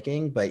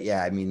filmmaking. But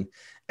yeah, I mean,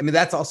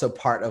 that's also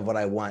part of what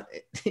I want,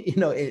 in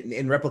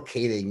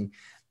replicating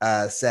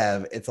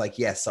Sev. It's like,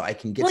 yes, so I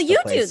can get to the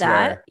place you do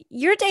that. where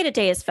your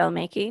day-to-day is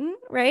filmmaking,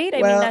 right?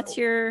 I mean, that's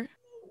your...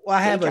 Well,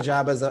 I have a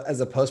job as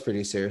a post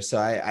producer, so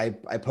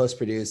I post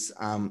produce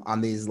on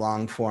these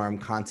long form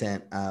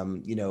content,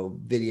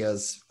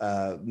 videos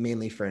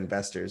mainly for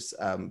investors,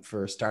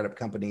 for startup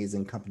companies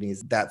and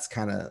companies. That's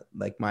kind of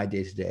like my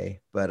day to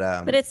day. But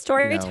it's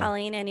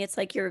storytelling, and it's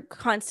like you're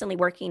constantly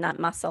working that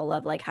muscle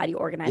of like how do you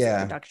organize the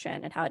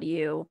production and how do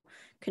you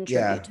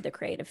contribute to the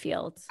creative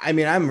fields. I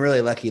mean, I'm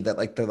really lucky that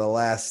like the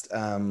last,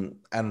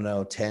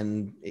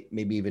 10,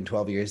 maybe even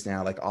 12 years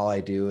now, like all I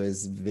do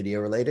is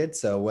video related.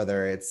 So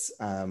whether it's,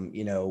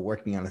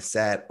 working on a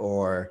set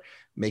or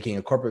making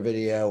a corporate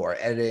video or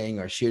editing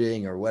or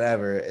shooting or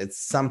whatever, it's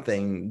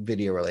something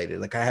video related.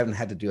 Like I haven't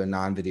had to do a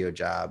non-video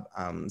job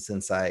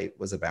since I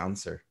was a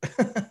bouncer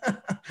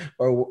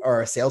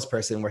or a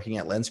salesperson working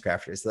at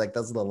LensCrafters. So like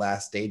those are the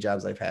last day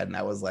jobs I've had. And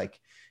that was like,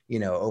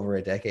 over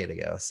a decade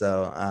ago.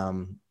 So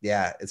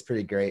it's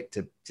pretty great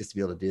to just be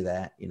able to do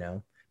that,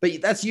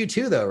 But that's you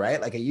too, though, right?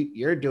 Like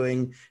you're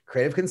doing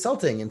creative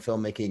consulting and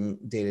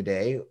filmmaking day to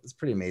day. It's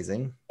pretty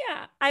amazing.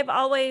 Yeah, I've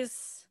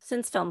always,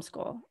 since film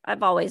school,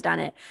 I've always done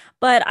it.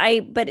 But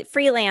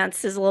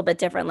freelance is a little bit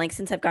different. Like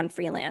since I've gone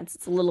freelance,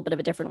 it's a little bit of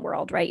a different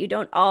world, right? You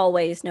don't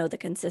always know the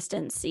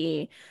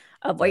consistency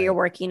of what you're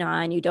working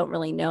on. You don't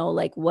really know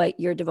like what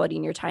you're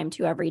devoting your time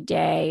to every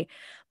day.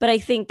 But I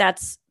think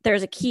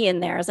there's a key in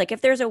there. It's like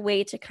if there's a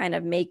way to kind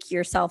of make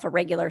yourself a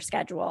regular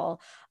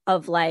schedule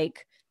of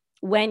like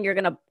when you're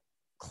going to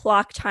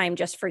clock time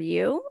just for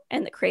you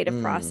and the creative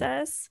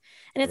process.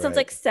 And it sounds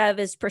like Sev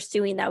is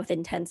pursuing that with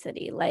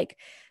intensity. Like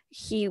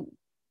he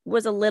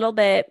was a little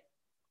bit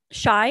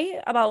shy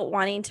about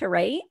wanting to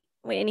write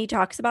when he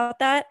talks about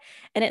that.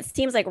 And it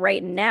seems like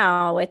right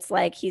now it's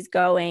like he's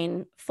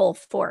going full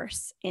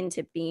force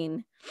into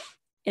being,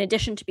 in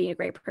addition to being a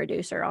great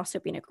producer, also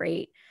being a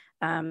great,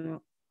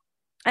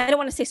 I don't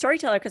want to say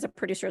storyteller because a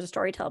producer is a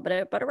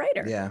storyteller, but a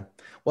writer. Yeah.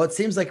 Well, it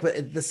seems like, but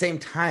at the same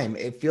time,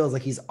 it feels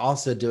like he's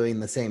also doing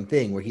the same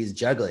thing where he's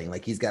juggling.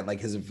 Like he's got like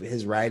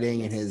his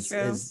writing and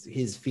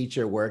his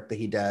feature work that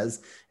he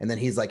does, and then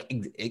he's like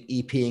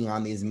EPing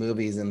on these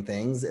movies and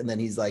things, and then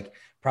he's like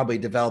probably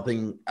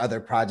developing other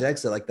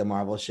projects like the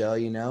Marvel show,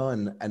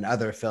 and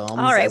other films.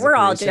 All right, we're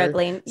all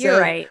juggling. You're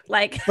right.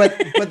 Like, but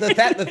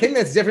the thing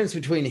that's difference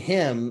between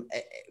him,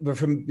 but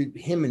from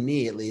him and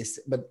me at least,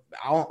 but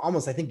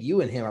almost I think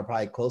you and him are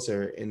probably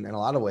closer in a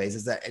lot of ways,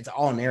 is that it's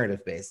all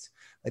narrative based.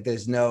 Like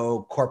there's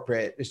no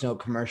corporate, there's no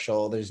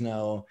commercial, there's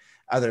no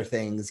other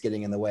things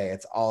getting in the way.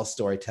 It's all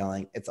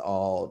storytelling. It's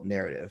all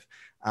narrative,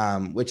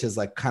 which is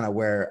like kind of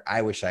where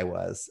I wish I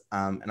was.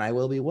 And I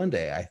will be one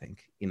day, I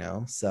think,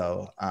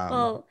 so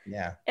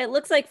yeah. It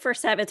looks like for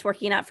Sev, it's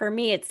working out. For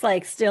me, it's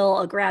like still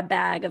a grab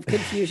bag of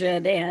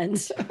confusion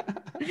and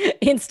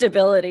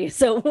instability.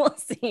 So we'll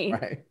see.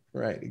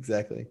 Right.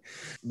 Exactly.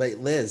 But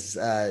Liz,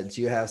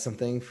 do you have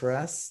something for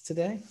us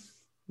today?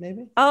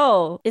 Maybe.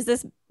 Oh, is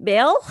this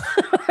Bill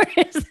or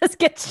is this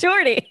Get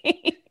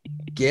Shorty?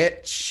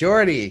 Get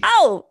Shorty.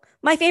 Oh,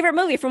 my favorite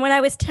movie from when I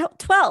was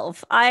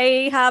 12.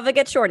 I have a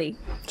Get Shorty.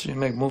 So you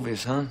make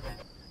movies, huh?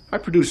 I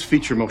produce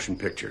feature motion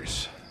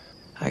pictures.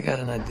 I got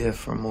an idea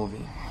for a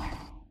movie.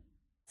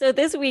 So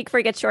this week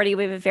for Get Shorty,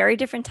 we have a very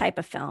different type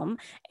of film,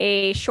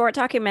 a short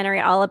documentary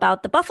all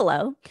about the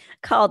buffalo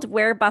called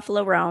Where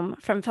Buffalo Roam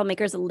from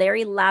filmmakers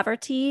Larry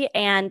Lavarety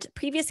and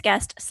previous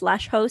guest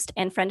 / host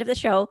and friend of the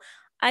show,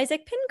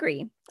 Isaac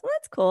Pingree. Well,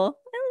 that's cool.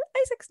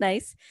 Isaac's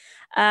nice.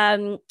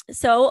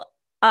 So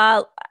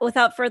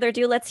without further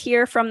ado, let's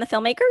hear from the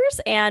filmmakers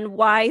and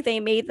why they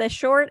made this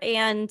short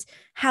and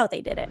how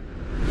they did it.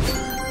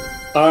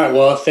 All right.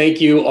 Well, thank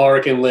you,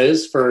 Alrik and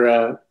Liz,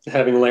 for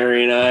having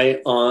Larry and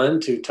I on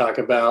to talk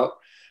about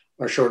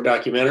our short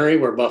documentary,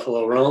 Where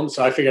Buffalo Roam.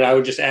 So I figured I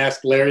would just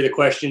ask Larry the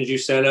questions you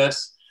sent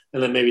us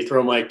and then maybe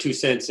throw my 2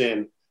 cents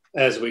in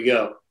as we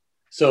go.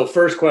 So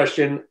first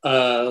question,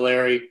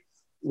 Larry,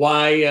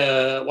 why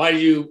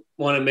did you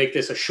want to make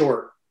this a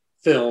short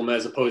film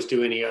as opposed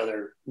to any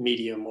other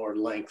medium or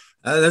length?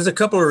 There's a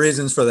couple of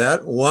reasons for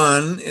that.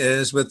 One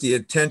is with the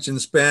attention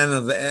span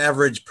of the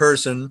average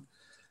person,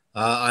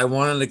 I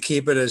wanted to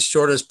keep it as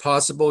short as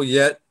possible,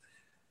 yet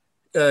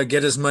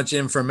get as much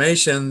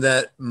information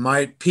that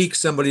might pique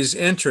somebody's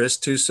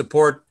interest to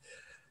support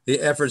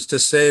the efforts to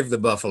save the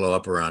buffalo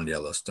up around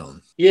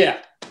Yellowstone. Yeah,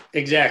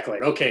 exactly.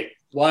 Okay.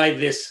 Why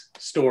this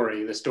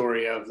story, the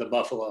story of the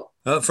buffalo?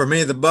 For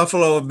me, the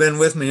buffalo have been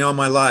with me all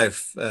my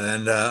life,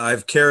 and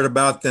I've cared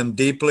about them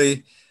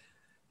deeply,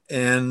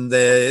 and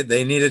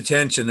they need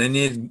attention. They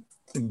need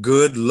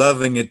good,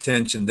 loving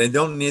attention. They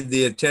don't need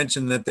the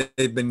attention that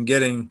they've been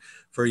getting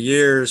for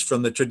years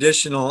from the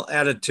traditional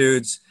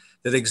attitudes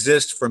that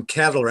exist from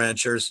cattle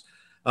ranchers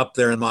up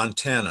there in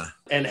Montana.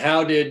 And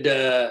how did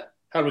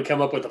How did we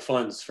come up with the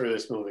funds for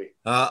this movie?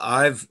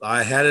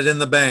 I had it in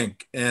the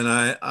bank, and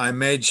I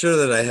made sure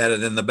that I had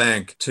it in the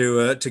bank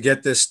to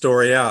get this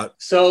story out.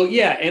 So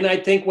yeah, and I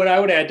think what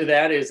I would add to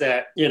that is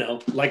that, you know,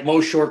 like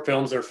most short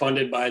films, they're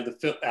funded by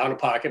out of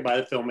pocket by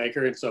the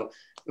filmmaker, and so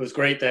it was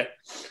great that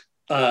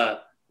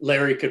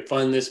Larry could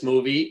fund this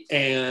movie.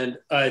 And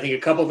I think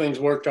a couple things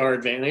worked to our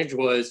advantage.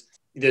 Was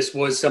this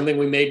was something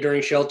we made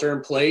during Shelter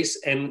in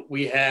Place, and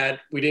we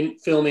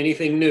didn't film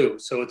anything new,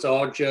 so it's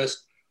all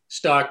just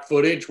stock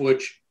footage,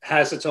 which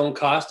has its own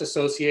cost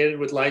associated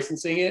with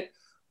licensing it,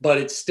 but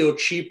it's still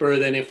cheaper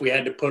than if we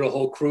had to put a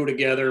whole crew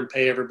together and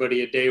pay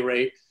everybody a day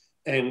rate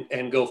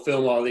and go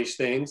film all these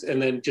things.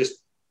 And then just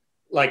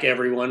like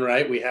everyone,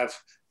 right, we have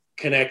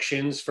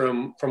connections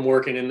from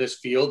working in this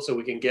field, so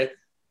we can get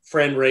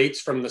friend rates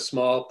from the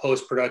small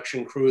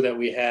post-production crew that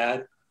we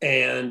had.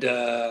 And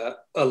a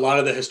lot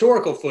of the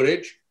historical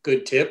footage,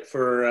 good tip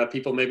for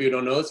people maybe who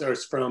don't know this,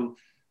 is from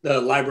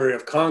the Library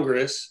of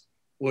Congress,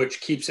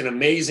 which keeps an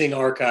amazing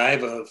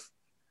archive of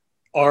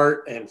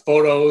art and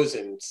photos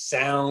and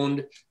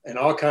sound and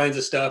all kinds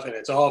of stuff. And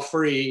it's all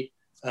free,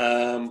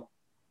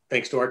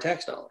 thanks to our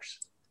tax dollars.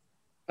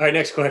 All right,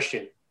 next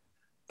question.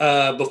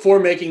 Before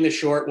making the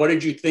short, what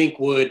did you think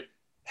would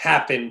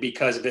happen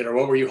because of it? Or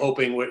what were you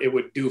hoping it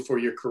would do for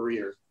your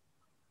career?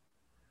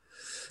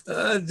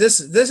 This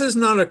is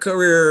not a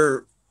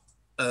career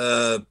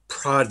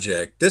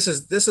project. This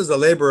is a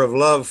labor of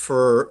love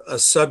for a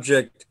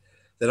subject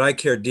that I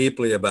care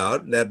deeply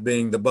about, that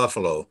being the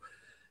buffalo.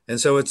 And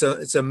so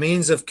it's a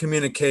means of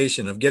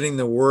communication, of getting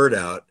the word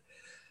out.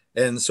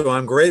 And so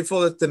I'm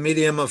grateful that the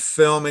medium of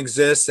film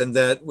exists and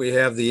that we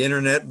have the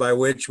internet by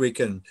which we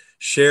can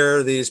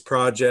share these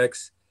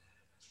projects.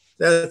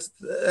 That's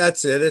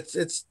it.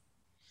 It's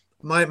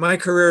my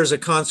career as a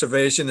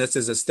conservationist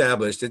is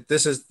established.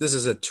 This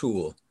is a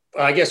tool.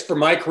 I guess for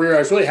my career, I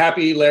was really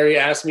happy Larry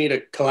asked me to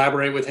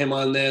collaborate with him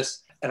on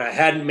this. And I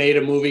hadn't made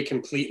a movie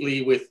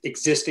completely with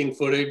existing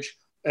footage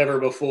ever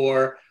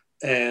before.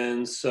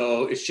 And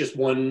so it's just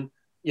one,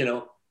 you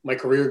know, my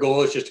career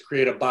goal is just to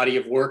create a body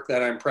of work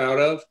that I'm proud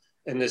of.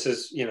 And this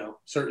is, you know,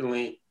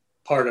 certainly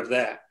part of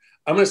that.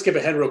 I'm going to skip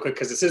ahead real quick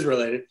because this is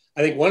related.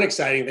 I think one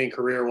exciting thing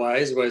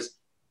career-wise was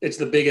it's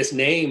the biggest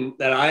name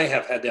that I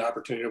have had the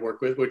opportunity to work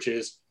with, which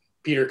is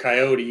Peter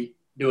Coyote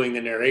doing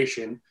the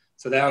narration.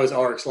 So that was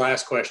Arik's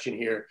last question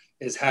here,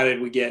 is how did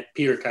we get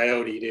Peter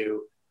Coyote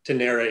to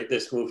narrate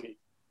this movie?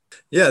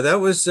 Yeah, that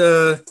was...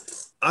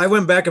 I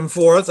went back and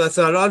forth. I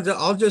thought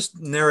I'll just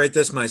narrate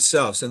this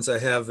myself, since I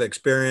have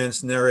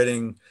experience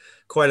narrating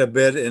quite a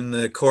bit in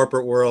the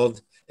corporate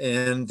world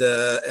and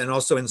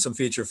also in some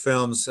feature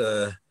films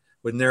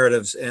with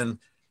narratives. And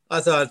I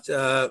thought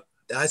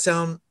I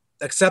sound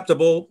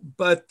acceptable,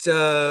 but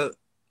I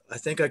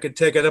think I could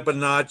take it up a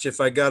notch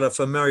if I got a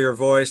familiar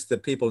voice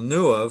that people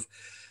knew of,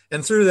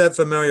 and through that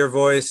familiar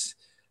voice,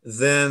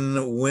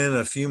 then win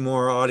a few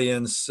more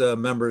audience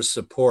members'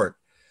 support.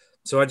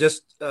 So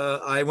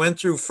I went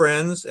through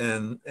friends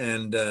and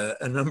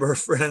a number of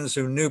friends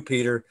who knew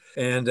Peter,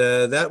 and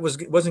that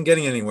wasn't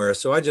getting anywhere.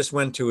 So I just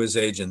went to his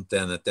agent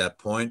then at that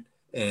point,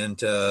 and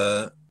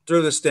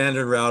through the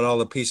standard route, all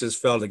the pieces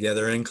fell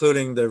together,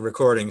 including the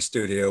recording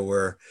studio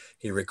where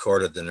he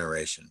recorded the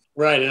narration.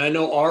 Right, and I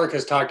know Arik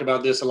has talked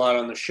about this a lot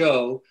on the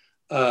show,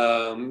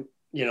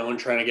 you know, and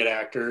trying to get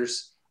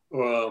actors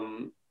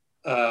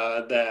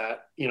that,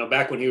 you know,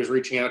 back when he was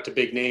reaching out to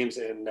big names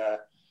and.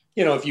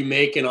 You know, if you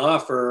make an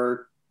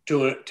offer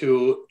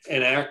to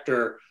an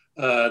actor,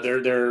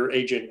 their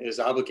agent is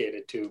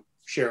obligated to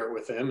share it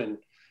with them.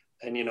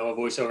 And you know, a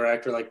voiceover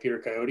actor like Peter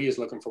Coyote is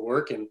looking for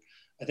work. And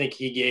I think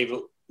he gave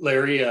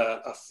Larry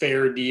a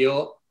fair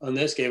deal on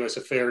this, gave us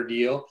a fair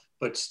deal,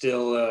 but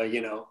still,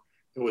 you know,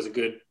 it was a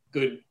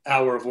good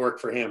hour of work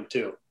for him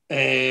too.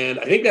 And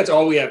I think that's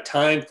all we have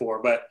time for.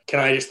 But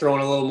can I just throw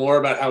in a little more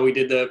about how we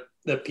did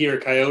the Peter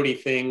Coyote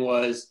thing?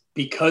 Was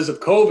because of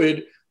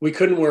COVID, we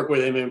couldn't work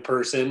with him in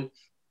person,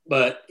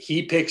 but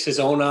he picks his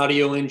own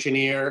audio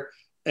engineer,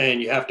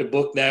 and you have to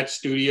book that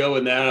studio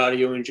and that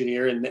audio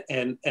engineer.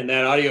 And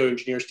that audio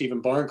engineer,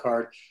 Stephen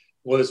Barncard,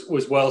 was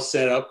well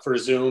set up for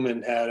Zoom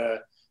and had a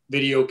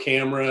video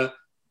camera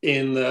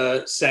in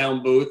the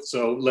sound booth.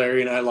 So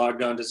Larry and I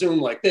logged on to Zoom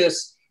like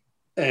this.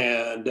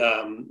 And,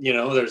 you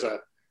know, there's a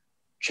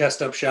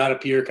chest up shot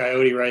of Peter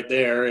Coyote right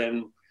there.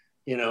 And,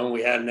 you know,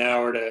 we had an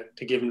hour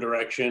to give him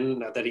direction.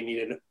 Not that he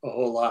needed a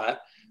whole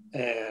lot.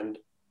 And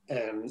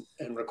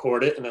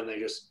record it, and then they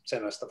just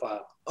send us the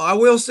file. I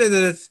will say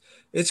that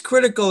it's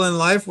critical in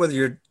life, whether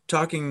you're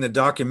talking the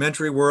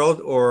documentary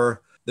world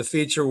or the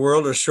feature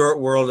world or short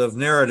world of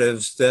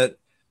narratives, that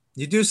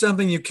you do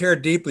something you care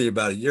deeply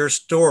about. Your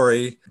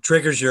story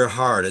triggers your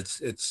heart.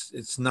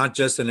 It's not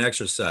just an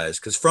exercise,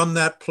 because from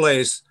that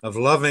place of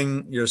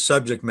loving your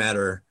subject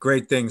matter,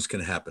 great things can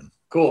happen.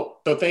 Cool.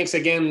 So thanks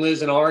again,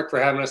 Liz and Arik, for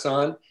having us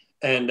on,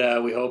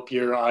 and we hope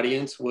your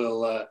audience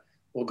will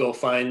go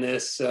find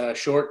this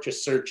short.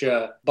 Just search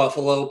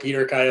Buffalo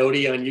Peter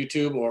Coyote on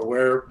YouTube or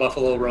Where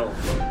Buffalo Roam.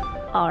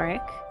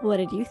 Alrik, what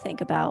did you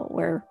think about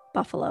Where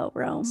Buffalo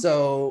Roam?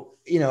 So,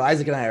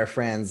 Isaac and I are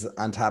friends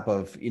on top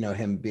of,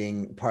 him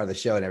being part of the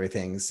show and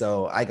everything.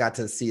 So I got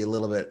to see a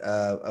little bit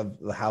of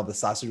how the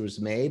sausage was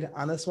made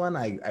on this one.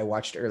 I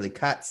watched early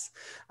cuts.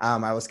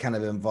 I was kind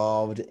of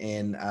involved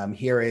in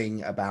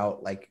hearing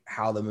about like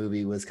how the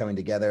movie was coming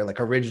together. Like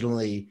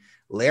originally,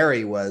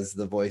 Larry was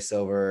the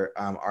voiceover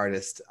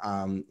artist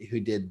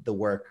who did the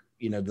work,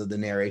 the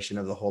narration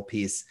of the whole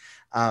piece.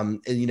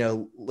 And,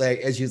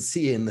 as you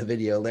see in the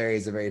video, Larry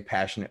is a very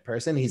passionate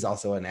person. He's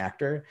also an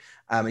actor.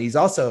 And he's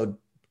also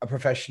a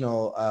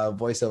professional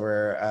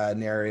voiceover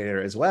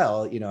narrator as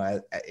well,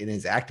 in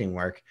his acting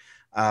work.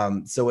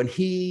 So when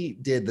he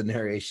did the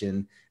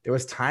narration, there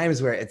was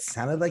times where it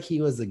sounded like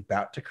he was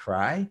about to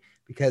cry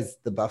because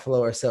the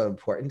buffalo are so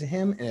important to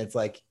him. And it's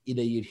like,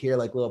 you'd hear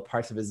like little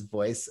parts of his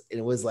voice. And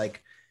it was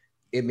like,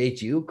 it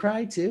made you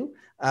cry too.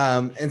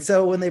 And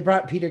so when they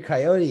brought Peter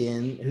Coyote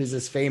in, who's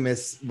this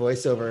famous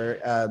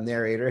voiceover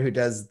narrator who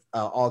does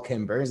all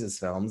Ken Burns'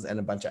 films and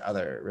a bunch of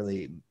other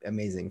really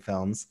amazing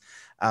films,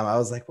 I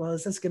was like, well,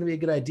 is this going to be a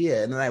good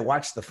idea? And then I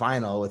watched the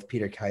final with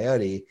Peter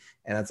Coyote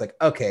and it's like,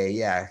 okay,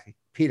 yeah,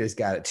 Peter's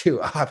got it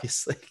too,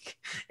 obviously.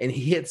 And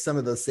he hits some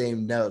of those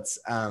same notes.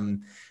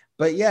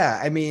 But yeah,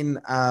 I mean,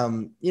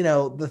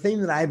 the thing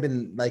that I've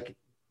been like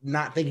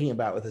not thinking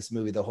about with this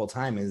movie the whole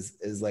time is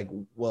like,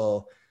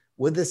 well,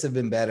 would this have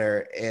been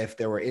better if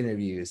there were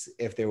interviews,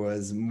 if there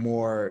was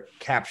more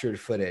captured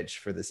footage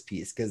for this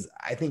piece? Because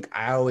I think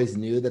I always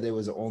knew that it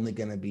was only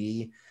going to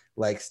be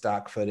like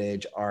stock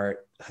footage,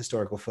 art,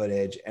 historical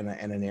footage, and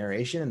a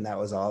narration. And that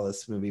was all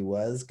this movie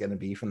was going to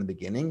be from the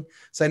beginning.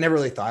 So I never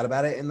really thought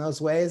about it in those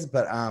ways.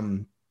 But,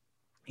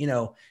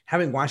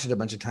 having watched it a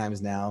bunch of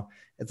times now,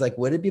 it's like,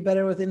 would it be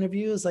better with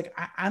interviews? Like,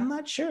 I'm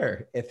not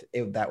sure if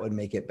that would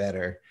make it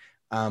better.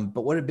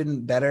 But would it have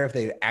been better if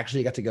they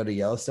actually got to go to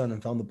Yellowstone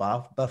and film the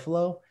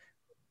buffalo?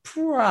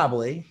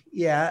 Probably.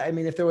 Yeah. I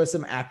mean, if there was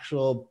some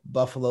actual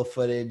buffalo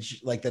footage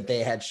like that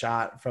they had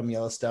shot from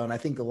Yellowstone, I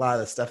think a lot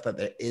of the stuff that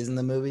there is in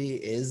the movie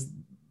is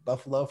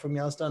buffalo from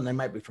Yellowstone. They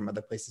might be from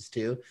other places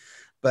too.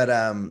 But,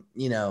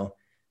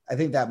 I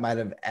think that might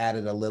have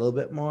added a little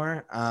bit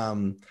more.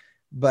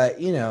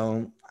 But,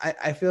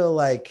 I feel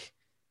like,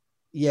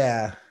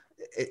 yeah.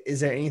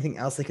 Is there anything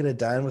else they could have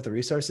done with the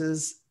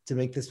resources to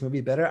make this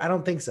movie better? I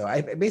don't think so.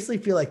 I basically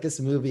feel like this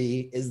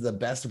movie is the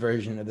best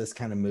version of this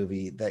kind of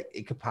movie that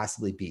it could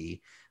possibly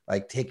be,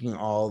 like taking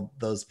all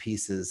those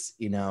pieces,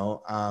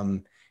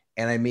 and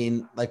I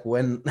mean, like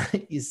when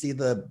you see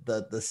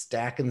the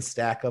stack and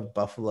stack of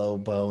buffalo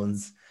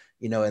bones,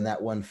 in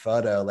that one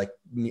photo, like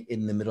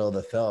in the middle of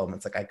the film,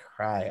 it's like, I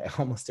cry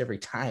almost every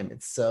time.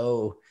 It's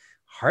so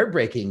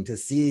heartbreaking to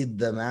see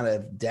the amount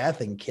of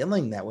death and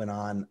killing that went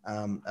on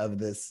of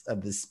this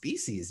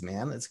species,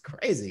 man. It's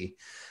crazy.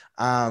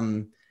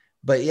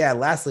 But yeah,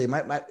 lastly,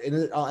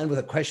 and I'll end with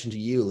a question to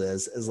you,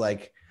 Liz, is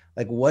like,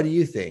 what do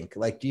you think?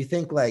 Like, do you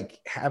think like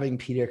having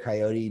Peter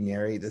Coyote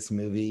narrate this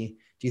movie,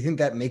 do you think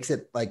that makes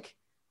it like,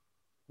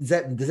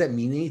 does that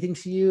mean anything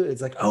to you?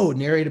 It's like, oh,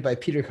 narrated by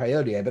Peter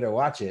Coyote, I better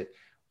watch it.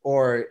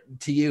 Or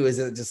to you, is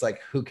it just like,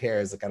 who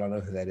cares? Like, I don't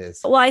know who that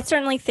is. Well, I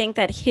certainly think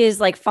that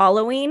his like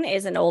following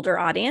is an older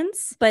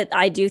audience, but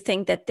I do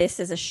think that this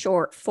is a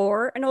short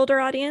for an older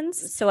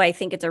audience. So I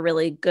think it's a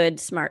really good,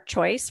 smart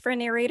choice for a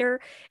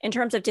narrator. In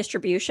terms of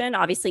distribution,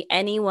 obviously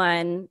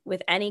anyone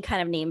with any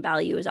kind of name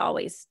value is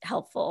always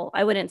helpful.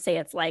 I wouldn't say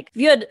it's like,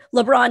 if you had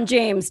LeBron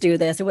James do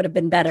this, it would have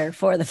been better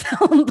for the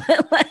film.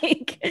 But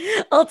like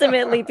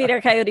ultimately,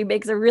 Peter Coyote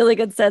makes a really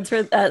good sense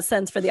for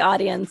the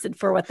audience and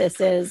for what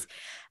this is.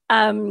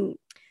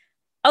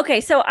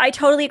 Okay, so I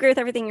totally agree with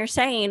everything you're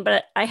saying,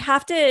 but I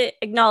have to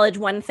acknowledge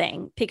one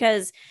thing,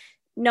 because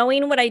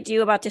knowing what I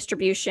do about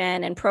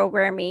distribution and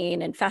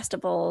programming and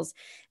festivals,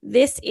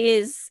 this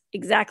is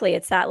exactly,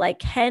 it's that like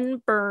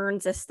Ken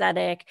Burns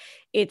aesthetic.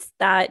 It's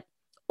that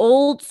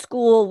old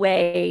school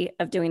way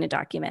of doing a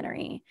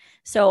documentary.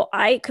 So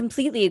I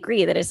completely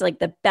agree that it's like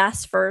the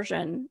best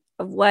version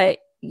of what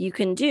you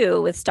can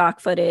do with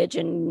stock footage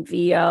and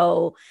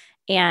VO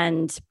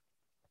and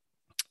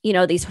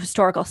these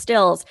historical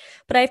stills.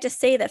 But I have to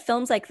say that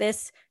films like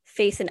this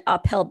face an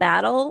uphill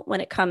battle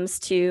when it comes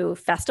to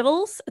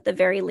festivals, at the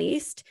very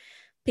least,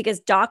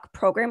 because doc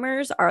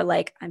programmers are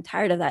like, I'm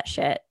tired of that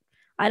shit.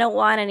 I don't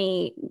want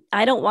any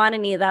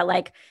of that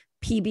like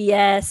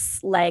PBS,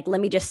 like, let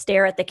me just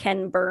stare at the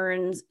Ken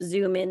Burns,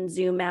 zoom in,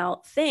 zoom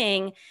out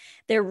thing.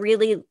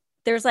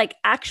 There's like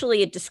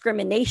actually a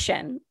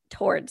discrimination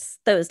towards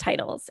those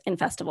titles in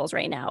festivals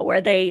right now,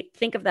 where they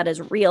think of that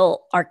as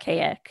real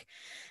archaic.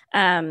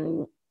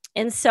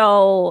 And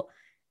so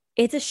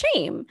it's a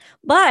shame,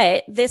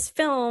 but this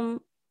film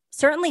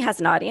certainly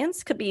has an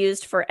audience, could be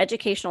used for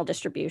educational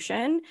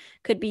distribution,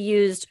 could be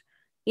used,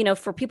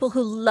 for people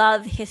who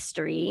love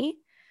history.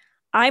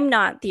 I'm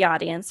not the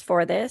audience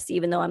for this,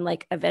 even though I'm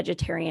like a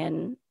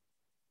vegetarian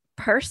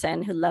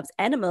person who loves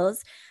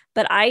animals,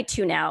 but I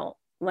tune out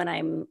when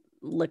I'm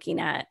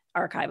looking at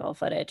archival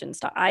footage and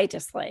stuff. I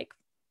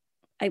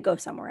go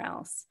somewhere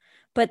else.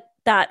 But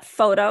that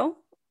photo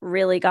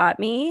really got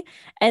me.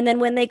 And then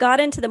when they got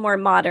into the more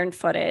modern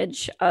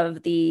footage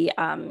of the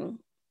men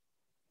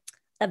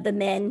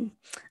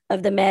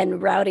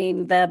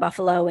routing the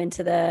buffalo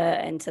into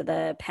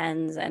the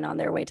pens and on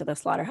their way to the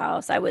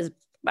slaughterhouse,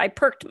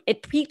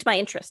 it piqued my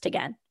interest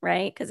again,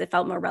 right? Because it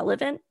felt more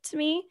relevant to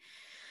me.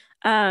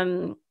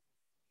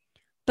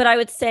 But I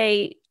would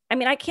say, I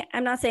mean,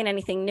 I'm not saying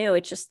anything new.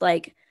 It's just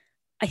like,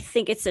 I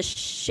think it's a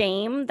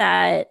shame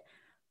that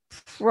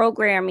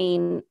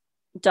programming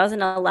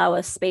doesn't allow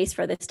us space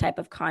for this type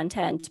of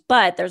content,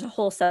 but there's a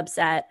whole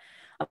subset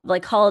of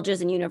like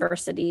colleges and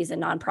universities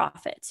and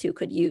nonprofits who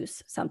could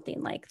use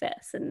something like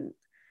this. And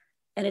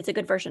it's a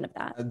good version of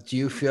that. Do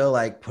you feel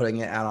like putting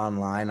it out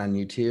online on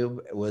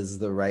YouTube was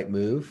the right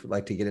move,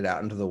 like to get it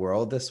out into the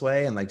world this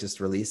way and like just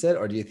release it?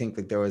 Or do you think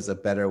that there was a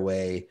better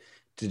way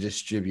to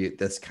distribute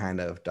this kind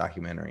of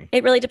documentary?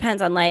 It really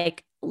depends on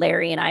like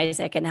Larry and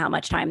Isaac and how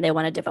much time they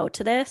want to devote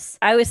to this.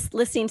 I was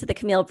listening to the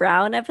Camille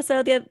Brown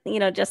episode,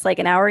 just like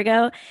an hour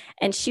ago,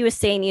 and she was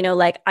saying,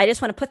 like, I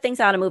just want to put things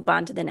out and move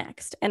on to the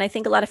next. And I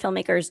think a lot of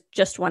filmmakers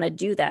just want to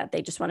do that.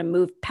 They just want to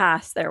move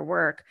past their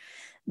work.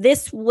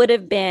 This would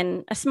have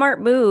been a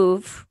smart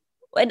move.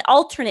 An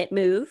alternate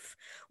move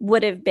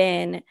would have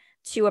been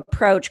to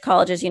approach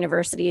colleges,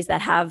 universities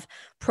that have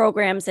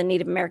programs in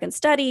Native American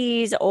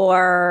studies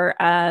or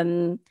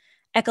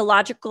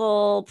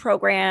ecological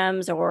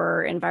programs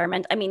or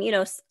environment. I mean,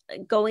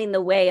 going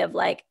the way of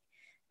like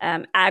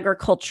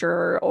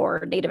agriculture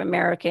or Native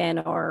American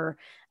or,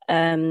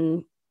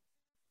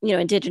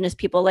 indigenous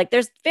people. Like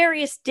there's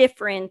various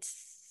different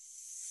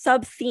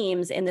sub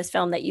themes in this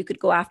film that you could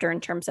go after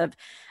in terms of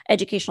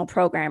educational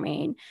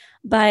programming.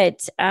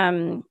 But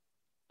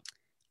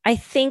I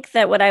think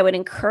that what I would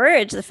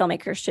encourage the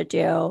filmmakers to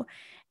do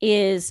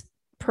is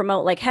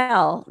promote like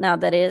hell now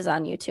that it is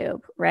on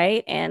YouTube,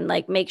 right? And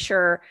like make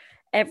sure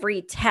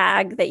every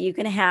tag that you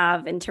can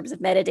have in terms of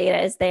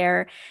metadata is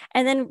there,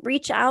 and then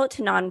reach out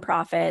to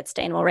nonprofits,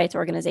 to animal rights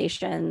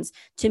organizations,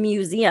 to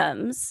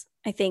museums.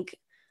 I think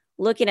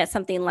looking at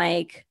something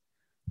like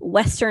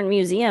Western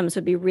museums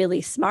would be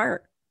really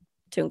smart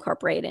to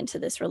incorporate into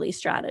this release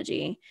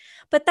strategy.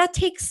 But that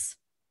takes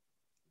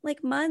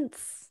like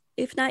months,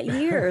 if not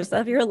years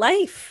of your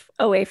life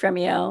away from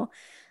you.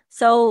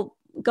 So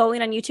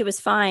going on YouTube is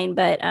fine,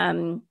 but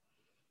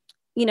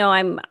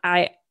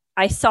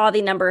I saw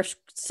the number of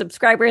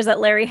subscribers that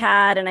Larry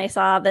had, and I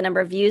saw the number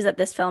of views that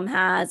this film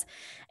has.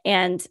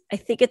 And I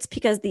think it's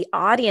because the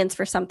audience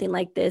for something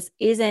like this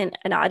isn't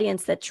an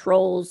audience that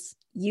trolls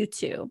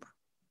YouTube,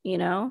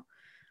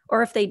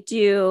 or if they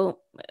do,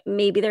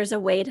 maybe there's a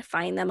way to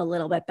find them a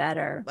little bit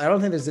better. I don't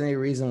think there's any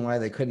reason why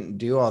they couldn't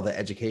do all the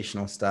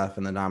educational stuff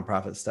and the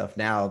nonprofit stuff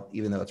now,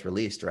 even though it's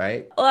released,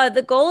 right?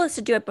 The goal is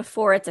to do it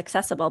before it's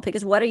accessible,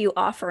 because what are you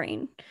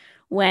offering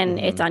when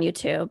it's on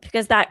YouTube?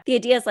 Because the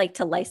idea is like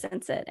to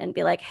license it and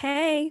be like,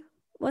 hey,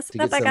 what's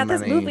up? I got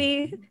this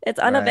movie. It's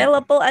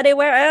unavailable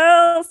anywhere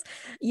else.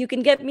 You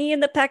can get me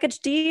in the package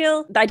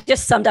deal. I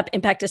just summed up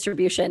impact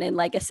distribution in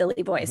like a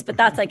silly voice, but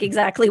that's like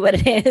exactly what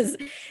it is.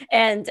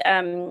 And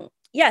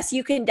yes,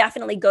 you can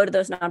definitely go to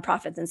those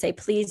nonprofits and say,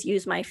 please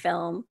use my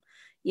film.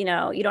 You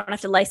don't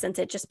have to license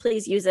it. Just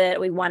please use it.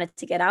 We want it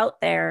to get out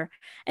there.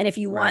 And if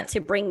you want to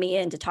bring me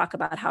in to talk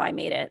about how I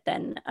made it,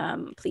 then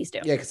please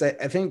do. Yeah, because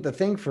I think the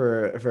thing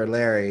for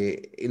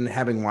Larry, in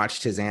having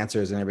watched his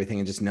answers and everything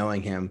and just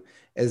knowing him,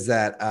 is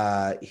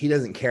that he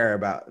doesn't care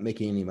about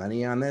making any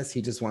money on this.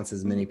 He just wants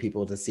as many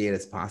people to see it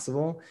as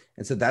possible.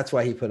 And so that's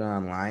why he put it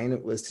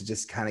online, was to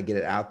just kind of get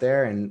it out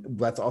there. And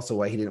that's also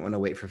why he didn't want to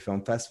wait for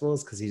film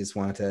festivals, because he just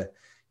wanted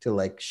to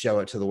like show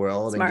it to the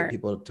world and get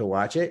people to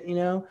watch it,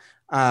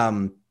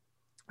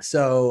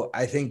 So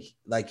I think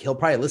like he'll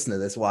probably listen to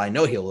this. Well, I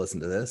know he'll listen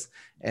to this,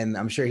 and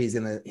I'm sure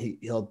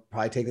he'll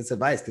probably take this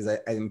advice, because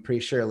I'm pretty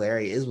sure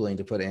Larry is willing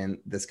to put in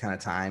this kind of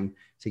time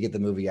to get the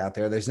movie out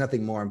there. There's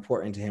nothing more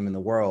important to him in the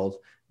world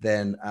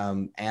than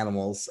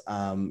animals,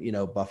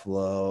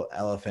 buffalo,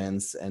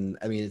 elephants. And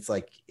I mean, it's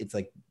like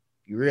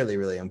really,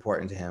 really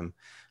important to him.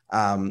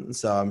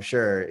 So I'm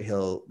sure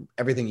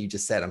everything you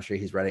just said, I'm sure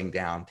he's writing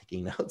down,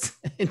 taking notes,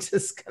 and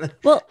just gonna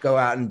go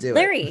out and do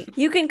Larry, it.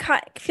 You can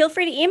feel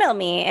free to email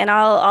me, and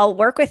I'll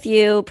work with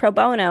you pro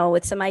bono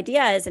with some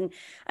ideas. And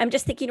I'm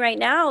just thinking right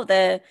now,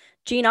 the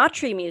Gene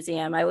Autry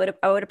Museum, I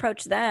would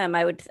approach them.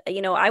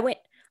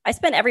 I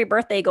spent every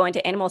birthday going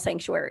to animal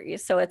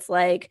sanctuaries. So it's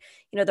like,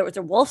 there was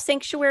a wolf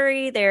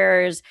sanctuary.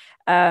 There's,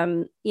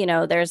 again,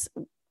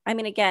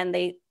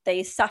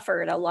 they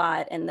suffered a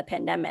lot in the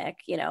pandemic,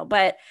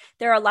 but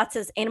there are lots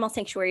of animal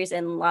sanctuaries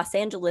in Los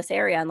Angeles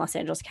area and Los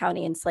Angeles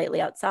County and slightly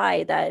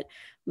outside that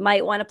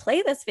might want to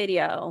play this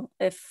video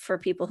for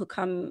people who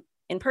come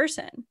in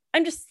person.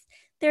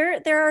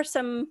 There are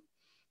some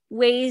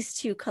ways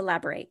to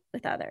collaborate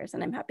with others,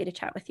 and I'm happy to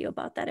chat with you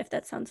about that if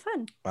that sounds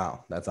fun.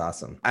 Wow, that's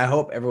awesome. I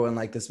hope everyone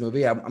liked this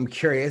movie. I'm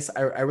curious.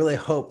 I really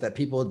hope that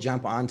people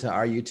jump onto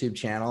our YouTube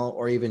channel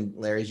or even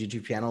Larry's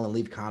YouTube channel and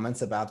leave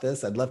comments about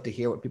this. I'd love to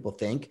hear what people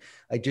think.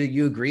 Like, do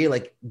you agree?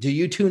 Like, do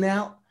you tune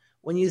out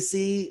when you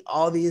see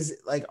all these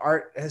like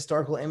art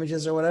historical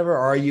images or whatever, or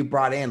are you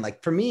brought in?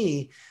 Like for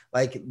me,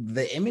 like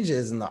the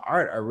images and the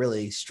art are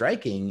really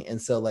striking.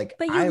 And so like,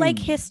 But you like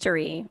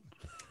history.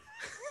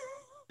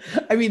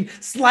 I mean,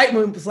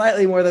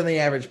 slightly more than the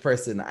average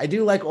person. I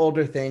do like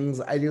older things.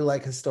 I do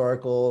like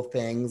historical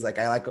things. Like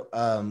I like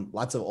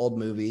lots of old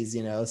movies,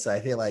 you know, so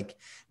I feel like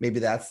maybe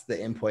that's the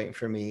end point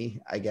for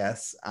me, I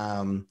guess.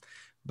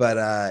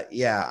 But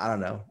yeah, I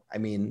don't know. I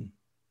mean,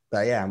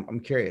 but yeah, I'm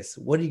curious.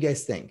 What do you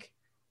guys think?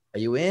 Are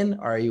you in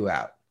or are you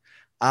out?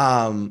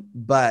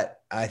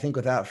 But I think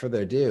without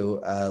further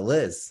ado,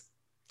 Liz,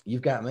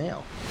 you've got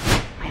mail.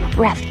 My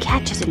breath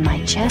catches in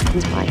my chest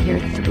until I hear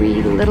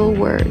 3 little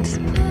words.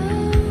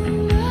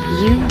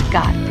 You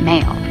got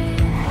mail.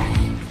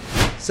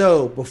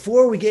 So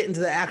before we get into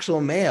the actual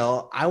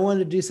mail, I wanted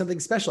to do something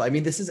special. I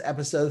mean, this is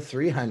episode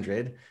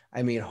 300.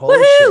 I mean,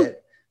 holy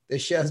shit.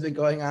 This show has been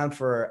going on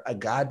for a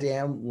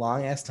goddamn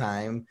long ass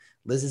time.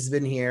 Liz has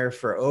been here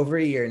for over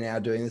a year now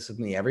doing this with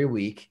me every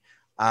week.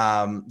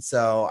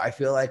 So I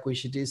feel like we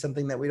should do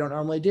something that we don't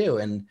normally do.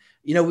 And,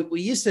 you know,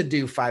 we used to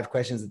do 5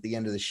 questions at the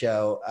end of the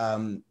show,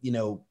 you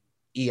know,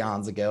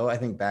 eons ago, I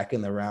think back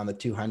in around the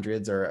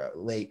 200s or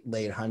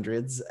late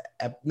hundreds.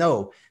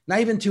 No,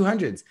 not even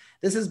 200s.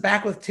 This is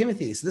back with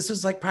Timothy. So this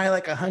was like probably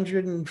like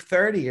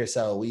 130 or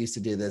so. We used to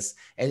do this.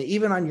 And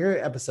even on your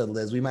episode,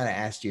 Liz, we might've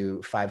asked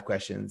you 5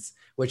 questions,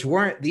 which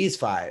weren't these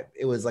 5.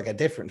 It was like a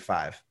different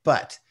 5,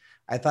 but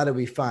I thought it'd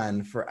be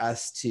fun for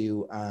us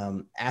to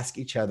ask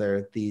each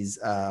other these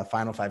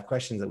final 5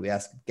 questions that we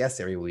ask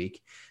guests every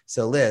week.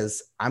 So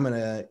Liz, I'm going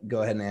to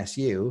go ahead and ask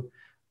you,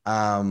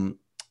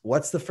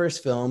 what's the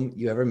first film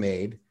you ever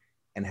made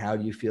and how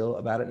do you feel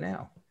about it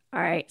now? All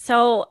right.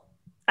 So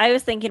I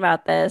was thinking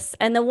about this,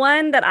 and the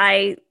one that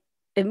I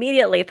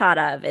immediately thought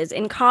of is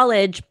in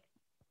college.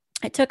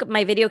 I took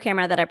my video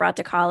camera that I brought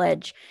to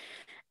college,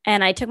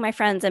 and I took my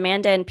friends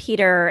Amanda and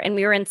Peter, and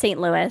we were in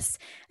St. Louis,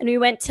 and we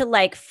went to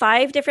like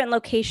 5 different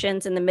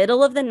locations in the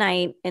middle of the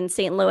night in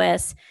St.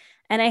 Louis.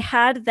 And I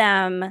had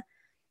them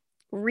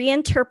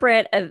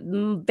reinterpret a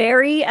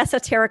very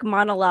esoteric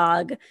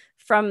monologue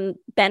from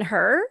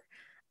Ben-Hur.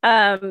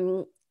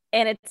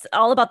 And it's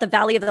all about the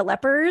Valley of the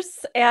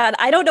Lepers. And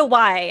I don't know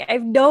why. I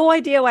have no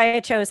idea why I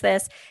chose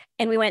this.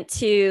 And we went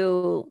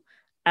to,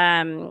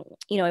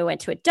 we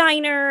went to a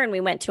diner, and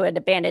we went to an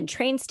abandoned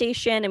train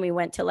station, and we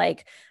went to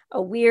like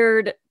a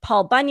weird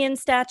Paul Bunyan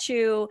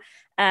statue.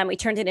 We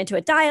turned it into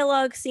a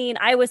dialogue scene.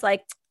 I was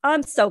like,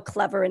 I'm so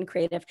clever and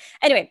creative.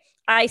 Anyway,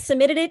 I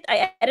submitted it.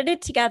 I edited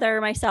it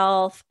together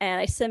myself, and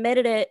I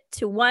submitted it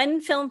to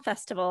one film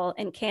festival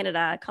in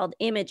Canada called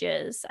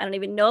Images. I don't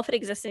even know if it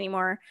exists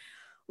anymore.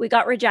 We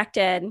got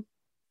rejected,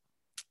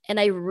 and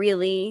I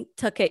really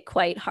took it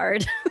quite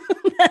hard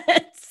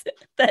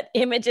that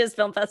Images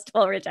Film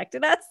Festival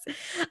rejected us.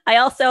 I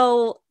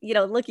also,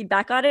 looking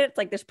back on it, it's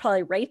like there's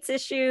probably rights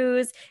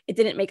issues. It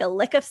didn't make a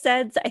lick of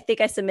sense. I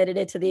think I submitted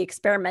it to the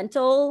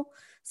experimental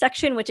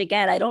section, which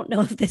again, I don't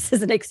know if this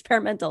is an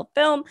experimental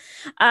film.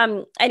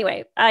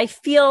 Anyway, I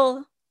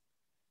feel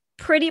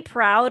pretty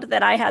proud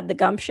that I had the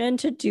gumption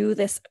to do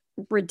this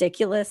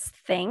ridiculous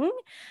thing.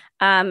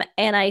 And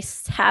I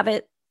have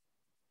it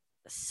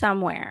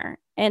somewhere.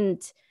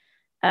 And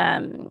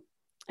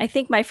I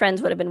think my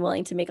friends would have been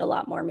willing to make a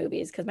lot more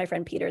movies because my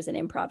friend Peter is an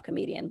improv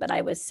comedian, but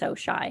I was so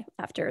shy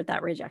after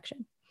that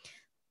rejection.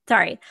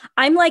 Sorry.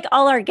 I'm like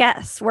all our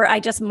guests where I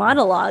just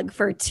monologue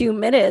for 2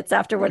 minutes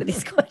after one of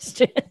these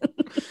questions.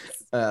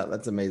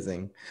 That's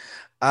amazing.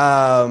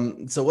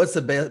 So what's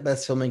the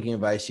best filmmaking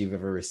advice you've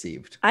ever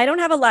received? I don't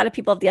have a lot of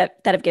people that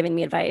have given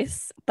me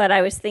advice, but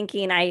I was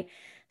thinking I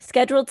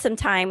scheduled some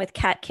time with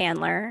Kat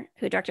Candler,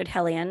 who directed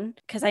Hellion,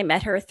 because I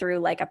met her through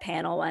like a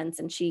panel once,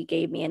 and she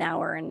gave me an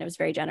hour, and it was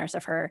very generous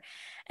of her.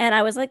 And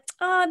I was like,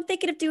 oh, I'm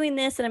thinking of doing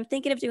this and I'm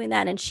thinking of doing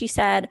that. And she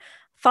said,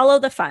 follow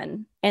the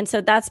fun. And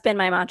so that's been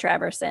my mantra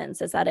ever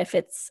since, is that if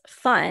it's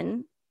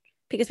fun,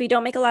 because we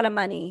don't make a lot of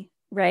money,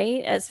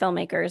 right, as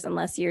filmmakers,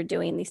 unless you're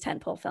doing these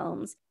tentpole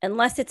films,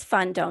 unless it's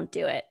fun, don't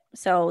do it.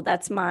 So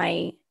that's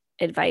my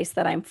advice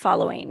that I'm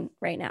following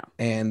right now.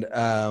 And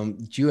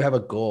do you have a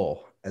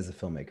goal as a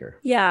filmmaker?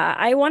 Yeah,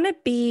 I want to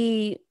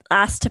be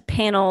asked to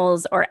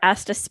panels or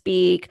asked to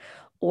speak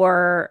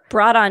or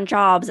brought on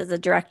jobs as a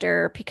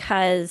director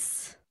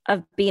because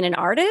of being an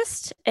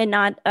artist and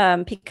not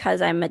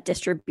because I'm a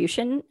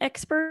distribution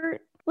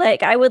expert.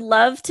 Like, I would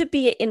love to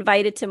be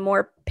invited to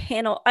more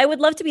panel. I would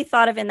love to be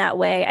thought of in that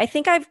way. I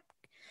think I've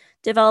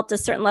developed a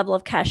certain level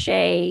of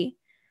cachet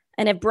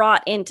and have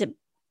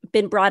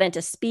been brought in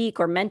to speak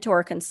or mentor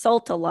or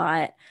consult a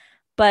lot.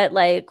 But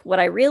like, what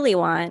I really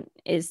want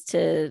is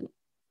to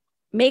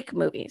make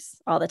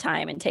movies all the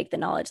time and take the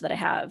knowledge that I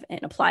have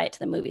and apply it to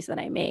the movies that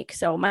I make.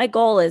 So my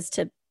goal is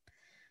to,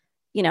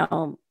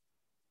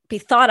 be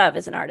thought of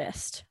as an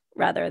artist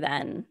rather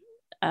than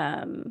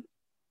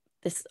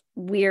this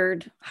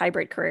weird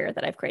hybrid career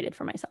that I've created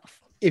for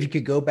myself. If you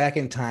could go back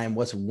in time,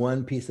 what's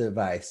one piece of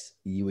advice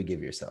you would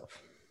give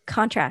yourself?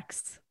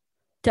 Contracts.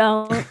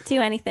 Don't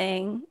do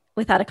anything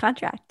without a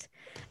contract.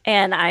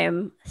 And I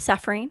am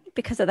suffering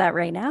because of that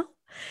right now.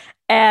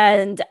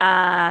 And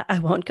I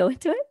won't go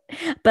into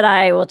it, but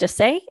I will just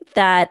say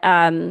that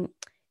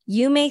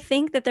you may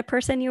think that the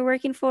person you're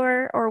working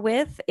for or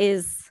with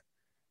is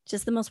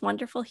just the most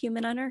wonderful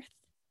human on earth,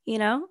 you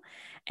know?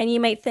 And you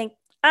might think,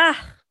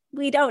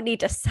 we don't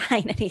need to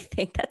sign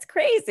anything. That's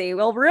crazy.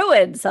 We'll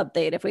ruin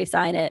something if we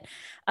sign it.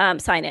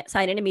 Sign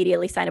it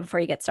immediately. Sign it before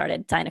you get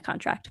started. Sign a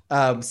contract.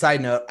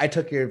 Side note, I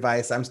took your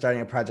advice. I'm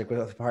starting a project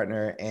with a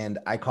partner, and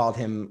I called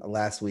him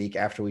last week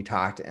after we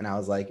talked, and I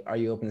was like, are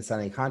you open to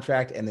signing a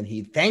contract? And then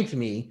he thanked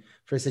me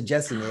for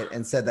suggesting it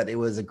and said that it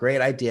was a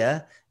great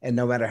idea. And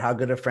no matter how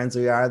good of friends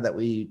we are, that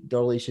we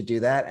totally should do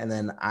that. And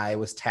then I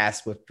was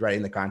tasked with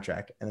writing the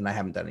contract, and then I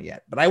haven't done it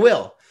yet, but I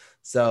will.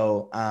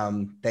 So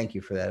thank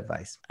you for that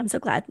advice. I'm so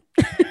glad.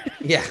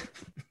 Yeah,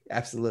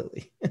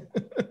 absolutely.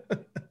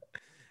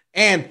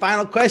 And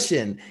final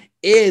question,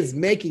 is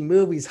making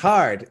movies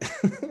hard?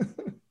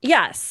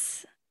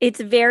 Yes, it's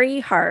very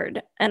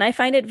hard. And I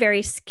find it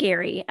very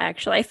scary,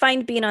 actually. I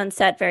find being on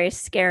set very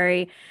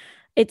scary.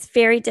 It's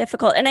very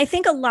difficult. And I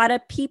think a lot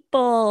of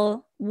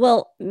people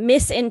will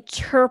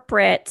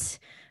misinterpret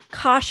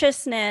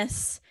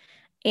cautiousness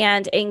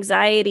and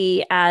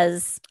anxiety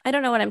as, I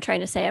don't know what I'm trying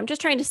to say. I'm just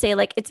trying to say,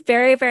 like, it's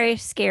very, very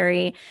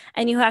scary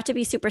and you have to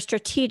be super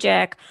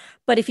strategic.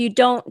 But if you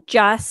don't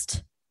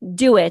just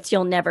do it,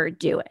 you'll never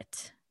do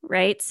it.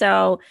 Right.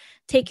 So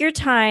take your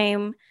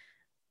time,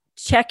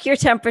 check your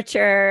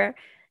temperature.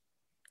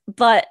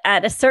 But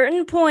at a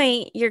certain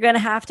point, you're going to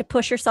have to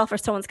push yourself or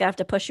someone's going to have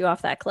to push you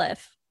off that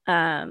cliff.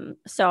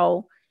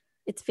 So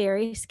it's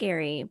very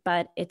scary,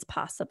 but it's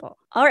possible.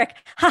 Alrik,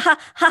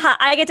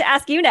 I get to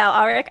ask you now,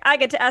 Alrik. I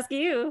get to ask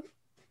you.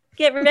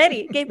 Get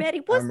ready. Get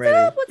ready. What's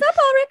up? What's up,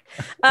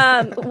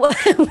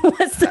 Alrik?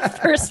 What's the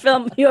first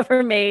film you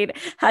ever made?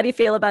 How do you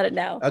feel about it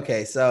now?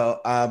 Okay, so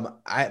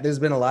there's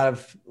been a lot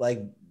of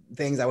like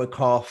things I would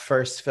call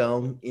first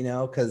film, you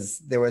know, because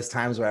there was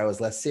times where I was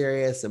less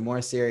serious and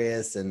more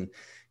serious, and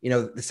you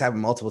know, this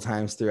happened multiple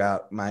times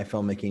throughout my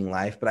filmmaking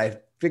life. But I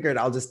figured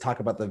I'll just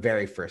talk about the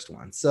very first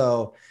one.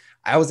 So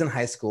I was in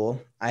high school.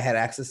 I had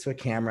access to a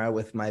camera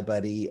with my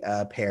buddy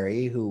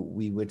Perry, who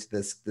we went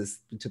to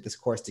we took this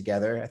course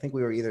together. I think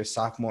we were either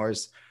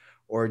sophomores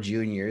or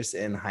juniors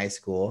in high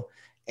school.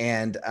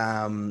 And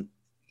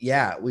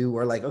yeah, we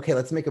were like, okay,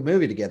 let's make a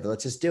movie together.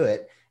 Let's just do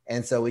it.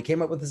 And so we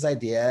came up with this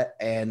idea,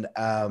 and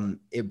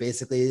it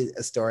basically is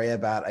a story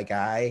about a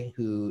guy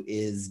who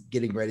is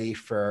getting ready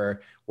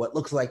for what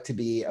looks like to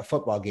be a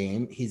football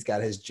game. He's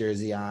got his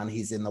jersey on.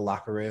 He's in the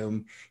locker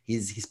room.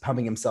 He's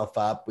pumping himself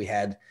up.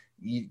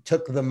 You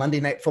took the Monday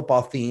Night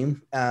Football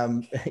theme,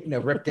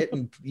 ripped it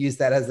and used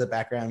that as the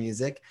background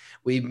music.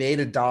 We made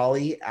a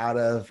dolly out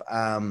of,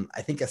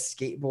 I think, a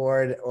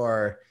skateboard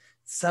or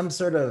some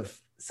sort of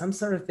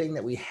thing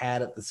that we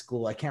had at the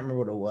school. I can't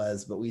remember what it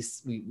was, but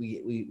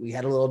we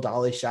had a little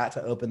dolly shot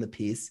to open the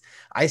piece.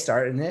 I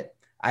started in it.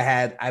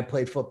 I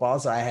played football,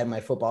 so I had my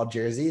football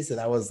jersey. So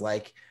that was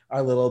like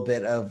our little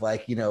bit of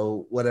like, you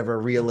know, whatever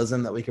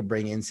realism that we could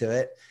bring into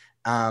it.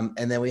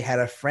 And then we had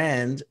a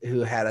friend who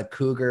had a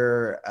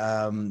Cougar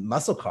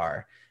muscle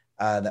car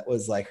that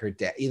was like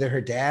either her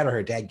dad or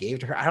her dad gave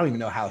to her. I don't even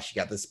know how she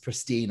got this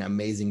pristine,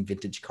 amazing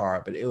vintage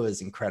car, but it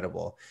was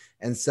incredible.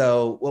 And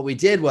so what we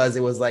did was,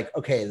 it was like,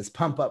 okay, this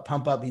pump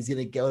up. He's going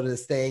to go to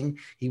this thing.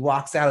 He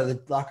walks out of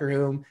the locker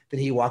room, then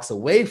he walks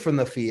away from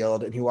the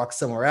field and he walks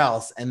somewhere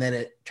else. And then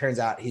it turns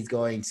out he's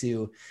going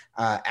to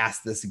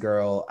ask this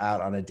girl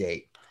out on a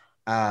date.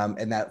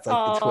 And that's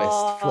like the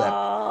twist flip.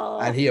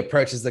 And he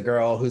approaches the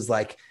girl who's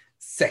like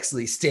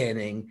sexily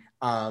standing,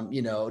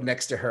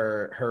 next to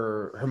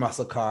her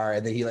muscle car.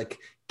 And then he like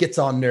gets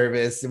all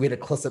nervous. And we had a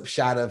close-up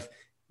shot of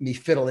me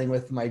fiddling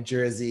with my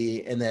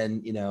jersey, and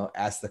then,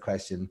 asked the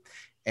question.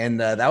 And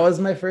that was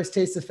my first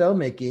taste of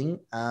filmmaking.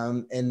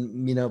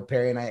 And,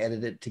 Perry and I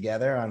edited it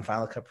together on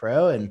Final Cut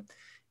Pro, and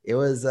it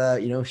was,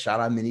 shot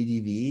on mini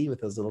DV with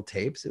those little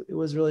tapes. It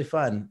was really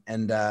fun.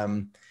 And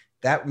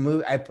that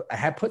movie, I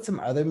had put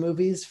some other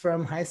movies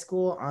from high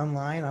school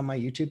online on my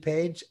YouTube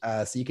page.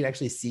 So you can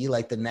actually see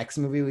like the next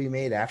movie we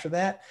made after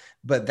that,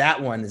 but that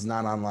one is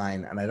not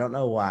online. And I don't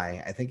know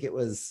why. I think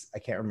I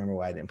can't remember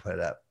why I didn't put it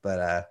up,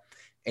 but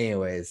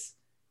anyways.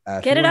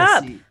 Get it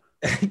up.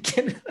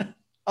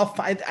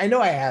 I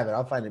know I have it.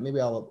 I'll find it. Maybe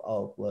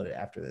I'll upload it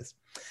after this.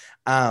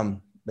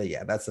 But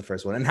yeah, that's the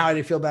first one. And how do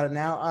you feel about it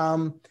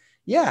now?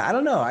 Yeah, I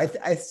don't know.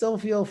 I still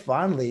feel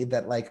fondly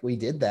that like we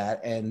did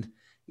that. And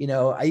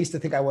I used to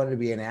think I wanted to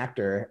be an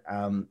actor.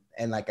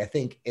 And like, I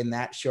think in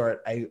that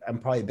short, I'm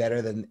probably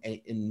better than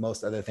in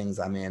most other things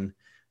I'm in.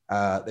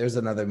 There's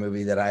another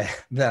movie that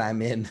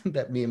I'm in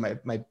that me and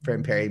my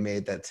friend Perry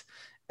made that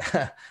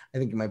I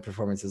think my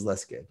performance is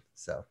less good.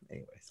 So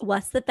anyways.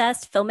 What's the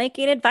best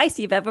filmmaking advice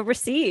you've ever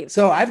received?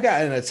 So I've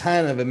gotten a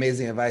ton of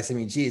amazing advice. I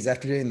mean, geez,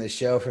 after doing this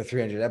show for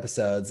 300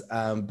 episodes,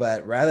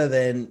 but rather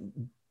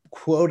than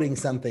quoting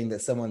something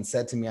that someone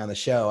said to me on the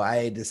show,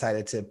 I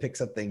decided to pick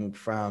something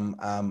from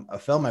a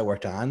film I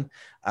worked on.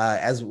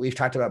 As we've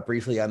talked about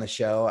briefly on the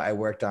show, I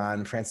worked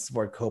on Francis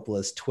Ford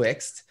Coppola's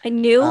Twixt. I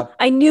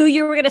knew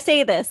you were going to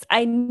say this.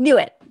 I knew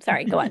it.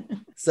 Sorry, go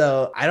on.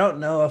 So I don't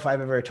know if I've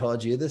ever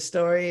told you this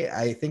story.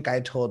 I think I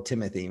told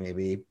Timothy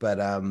maybe, but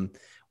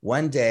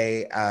one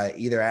day,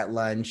 either at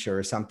lunch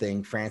or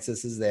something,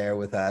 Francis is there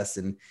with us,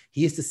 and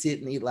he used to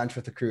sit and eat lunch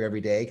with the crew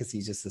every day because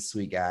he's just a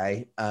sweet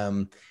guy.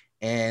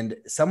 And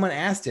someone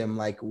asked him,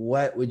 like,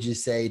 what would you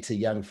say to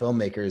young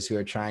filmmakers who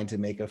are trying to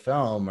make a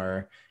film,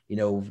 or, you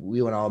know,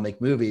 we want to all make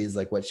movies.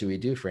 Like, what should we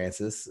do,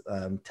 Francis?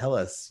 Tell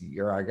us,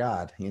 you're our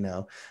God, you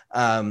know?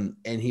 And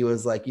he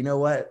was like, you know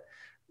what?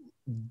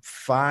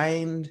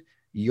 Find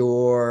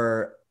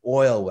your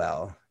oil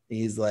well.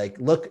 He's like,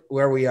 look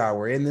where we are.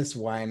 We're in this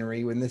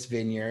winery, we're in this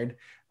vineyard.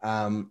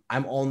 I'm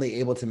only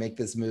able to make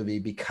this movie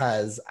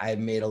because I've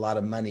made a lot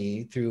of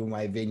money through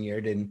my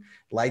vineyard and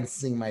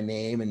licensing my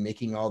name and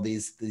making all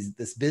this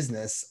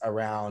business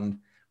around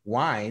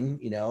wine,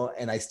 you know.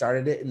 And I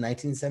started it in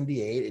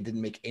 1978. It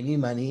didn't make any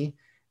money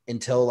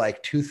until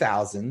like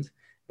 2000,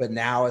 but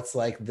now it's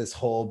like this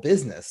whole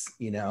business,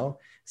 you know.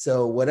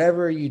 So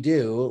whatever you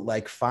do,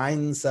 like,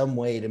 find some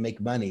way to make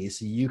money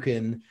so you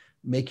can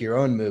make your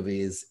own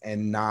movies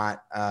and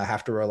not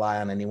have to rely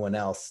on anyone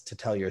else to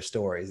tell your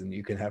stories, and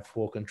you can have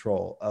full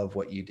control of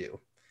what you do.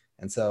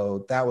 And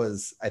so that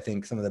was, I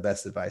think, some of the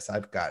best advice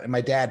I've got. And my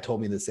dad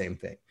told me the same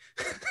thing,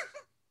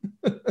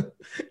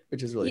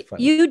 which is really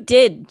funny. You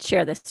did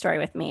share this story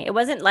with me. It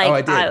wasn't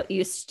like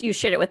you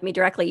shared it with me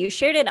directly. You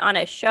shared it on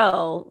a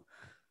show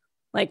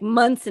like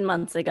months and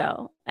months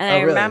ago. And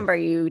I remember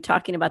you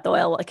talking about the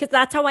oil, because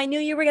that's how I knew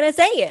you were going to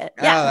say it.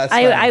 Yeah.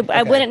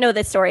 I wouldn't know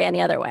this story any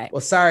other way.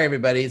 Well, sorry,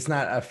 everybody. It's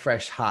not a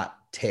fresh, hot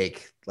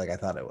take like I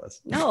thought it was.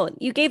 No,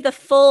 you gave the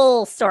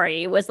full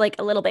story. It was like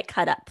a little bit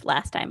cut up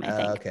last time, I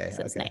think. Okay.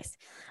 So it's nice.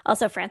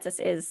 Also, Francis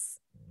is,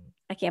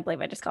 I can't believe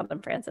I just called him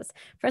Francis.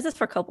 Francis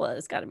Ford Coppola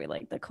has got to be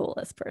like the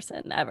coolest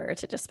person ever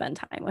to just spend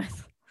time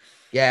with.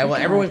 Yeah,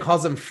 well, everyone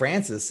calls him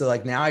Francis. So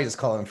like now I just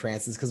call him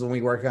Francis, because when we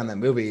worked on that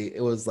movie,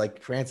 it was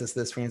like Francis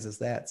this, Francis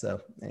that.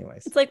 So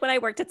anyways. It's like when I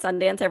worked at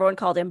Sundance, everyone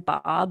called him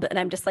Bob. And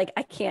I'm just like,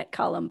 I can't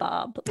call him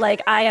Bob.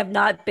 Like, I have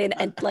not been,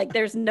 and like,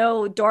 there's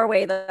no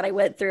doorway that I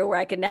went through where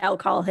I can now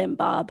call him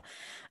Bob.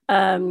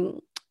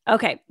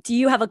 Okay. Do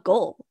you have a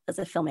goal as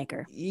a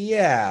filmmaker?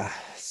 Yeah.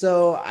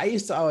 So I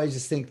used to always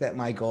just think that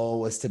my goal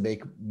was to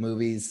make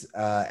movies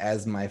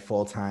as my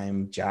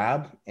full-time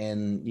job,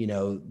 and, you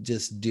know,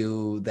 just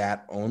do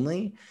that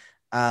only.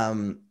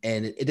 And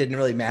it didn't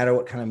really matter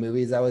what kind of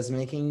movies I was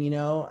making, you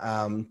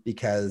know,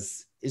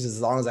 because it's just,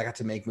 as long as I got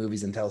to make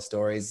movies and tell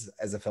stories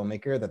as a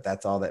filmmaker,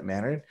 that's all that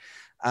mattered.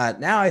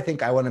 Now I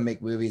think I want to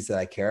make movies that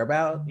I care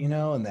about, you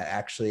know, and that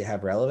actually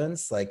have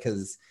relevance, like,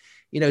 because,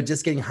 you know,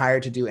 just getting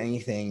hired to do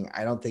anything,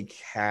 I don't think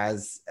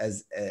has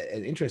as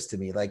an interest to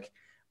me. Like,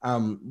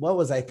 what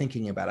was I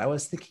thinking about? I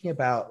was thinking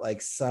about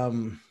like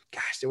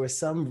there was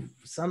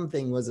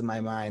something was in my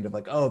mind of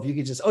like, oh, if you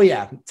could just, so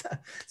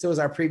it was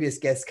our previous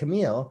guest,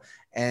 Camille.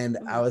 And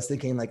I was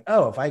thinking like,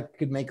 oh, if I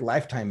could make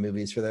Lifetime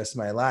movies for the rest of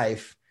my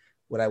life,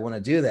 would I want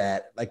to do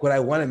that? Like, would I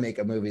want to make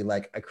a movie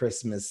like A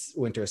Christmas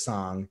Winter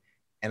Song?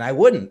 And I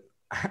wouldn't.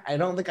 I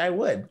don't think I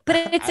would.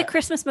 But it's a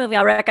Christmas movie,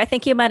 Alrik. I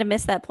think you might have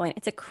missed that point.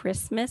 It's a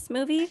Christmas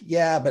movie.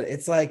 Yeah, but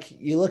it's like,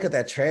 you look at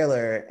that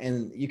trailer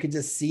and you can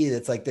just see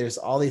it's like there's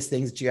all these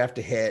things that you have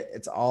to hit.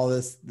 It's all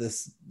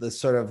this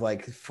sort of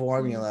like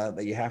formula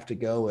that you have to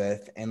go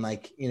with. And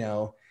like, you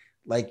know,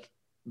 like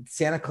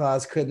Santa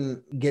Claus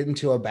couldn't get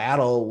into a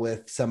battle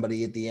with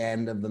somebody at the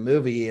end of the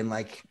movie and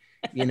like,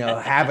 you know,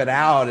 have it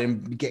out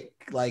and get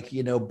like,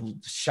 you know,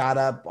 shot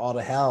up all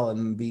to hell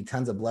and be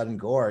tons of blood and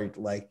gore,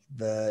 like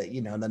the,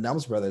 you know, the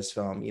Numbs Brothers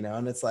film, you know.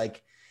 And it's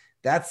like,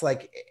 that's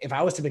like, if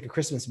I was to make a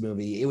Christmas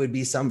movie, it would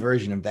be some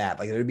version of that.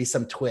 Like, there would be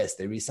some twist,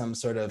 there'd be some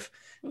sort of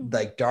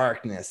like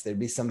darkness, there'd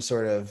be some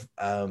sort of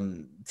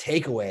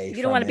takeaway.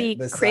 You don't want to be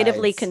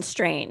creatively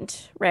constrained,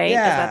 right?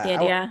 Yeah, is that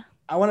the idea?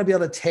 I want to be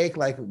able to take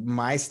like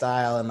my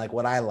style and like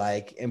what I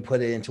like and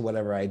put it into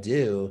whatever I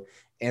do.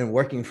 And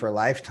working for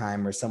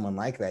Lifetime or someone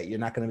like that, you're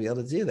not going to be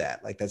able to do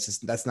that. Like,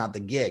 that's not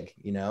the gig,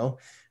 you know?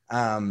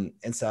 And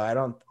so I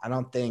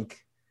don't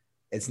think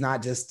it's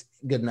not just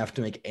good enough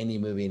to make any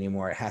movie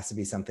anymore. It has to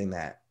be something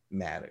that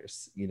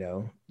matters, you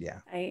know?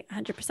 Yeah. I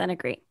 100%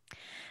 agree.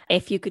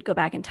 If you could go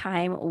back in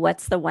time,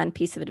 what's the one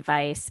piece of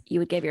advice you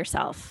would give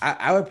yourself?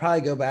 I would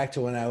probably go back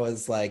to when I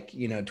was like,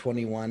 you know,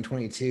 21,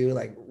 22,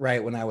 like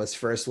right when I was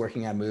first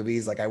working on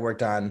movies. Like, I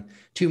worked on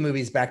 2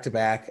 movies back to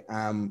back,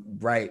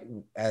 right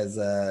as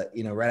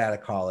you know, right out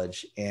of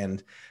college.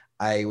 And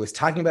I was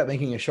talking about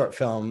making a short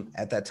film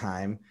at that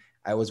time.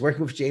 I was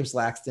working with James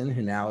Laxton,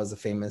 who now is a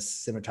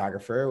famous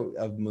cinematographer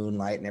of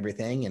Moonlight and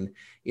everything. And,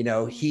 you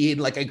know, he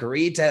like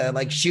agreed to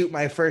like shoot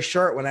my first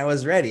short when I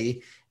was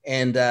ready.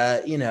 And,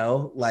 you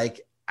know,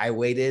 like I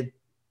waited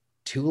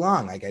too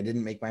long. Like I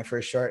didn't make my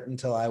first short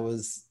until I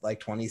was like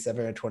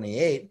 27 or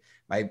 28.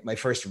 My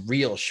first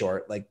real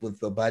short, like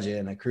with the budget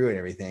and a crew and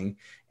everything.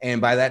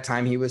 And by that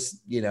time he was,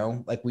 you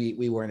know, like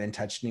we weren't in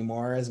touch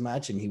anymore as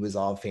much, and he was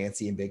all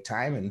fancy and big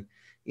time. And,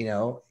 you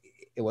know,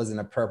 it wasn't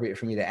appropriate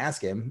for me to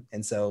ask him.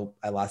 And so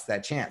I lost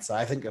that chance. So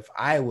I think if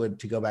I would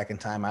to go back in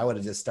time, I would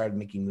have just started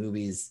making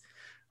movies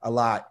a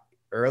lot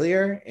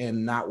earlier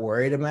and not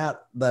worried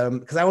about them,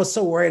 because I was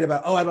so worried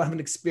about, oh, I don't have an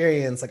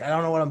experience. Like, I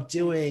don't know what I'm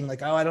doing.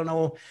 Like, oh, I don't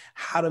know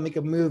how to make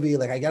a movie.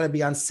 Like, I got to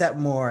be on set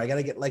more. I got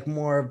to get like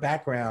more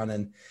background.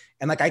 And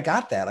like, I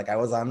got that. Like I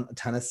was on a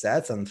ton of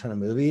sets, on a ton of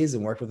movies,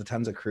 and worked with a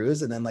tons of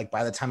crews. And then like,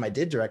 by the time I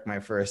did direct my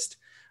first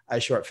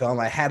short film,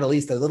 I had at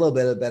least a little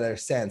bit of better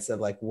sense of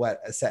like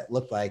what a set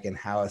looked like and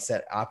how a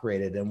set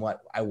operated and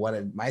what I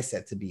wanted my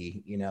set to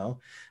be, you know?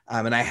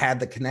 And I had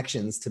the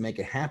connections to make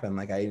it happen.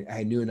 Like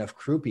I knew enough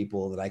crew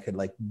people that I could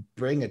like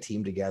bring a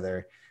team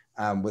together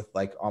with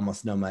like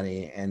almost no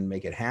money and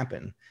make it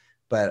happen.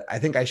 But I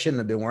think I shouldn't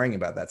have been worrying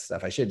about that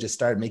stuff. I should have just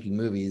started making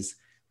movies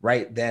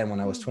right then when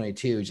I was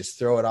 22, just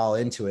throw it all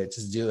into it,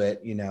 just do it,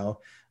 you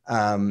know?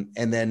 And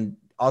then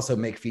also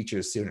make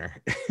features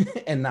sooner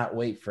and not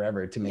wait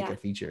forever to make a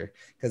feature.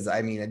 Cause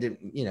I mean, I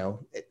didn't, you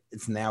know,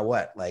 it's now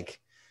what, like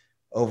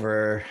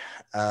over,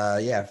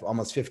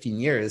 almost 15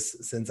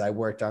 years since I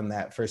worked on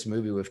that first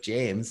movie with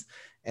James.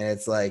 And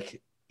it's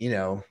like, you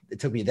know, it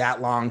took me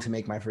that long to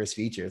make my first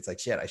feature. It's like,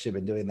 shit, I should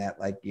have been doing that.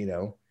 Like, you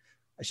know,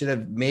 I should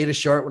have made a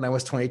short when I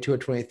was 22 or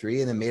 23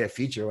 and then made a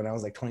feature when I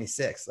was like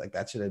 26. Like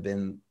that should have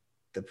been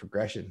the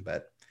progression,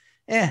 but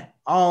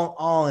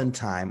all in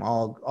time.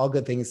 All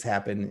good things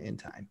happen in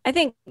time. I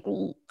think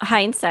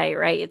hindsight,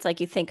 right? It's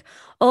like you think,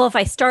 oh, if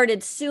I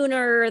started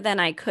sooner, then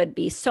I could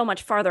be so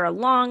much farther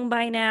along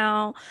by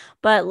now.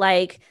 But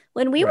like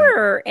when we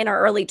were in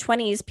our early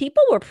 20s,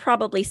 people were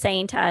probably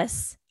saying to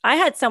us, I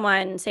had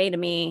someone say to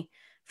me,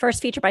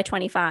 first feature by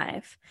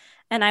 25.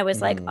 And I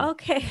was like,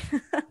 okay,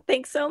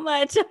 thanks so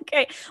much.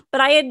 Okay. But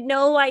I had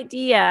no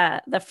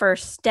idea the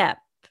first step,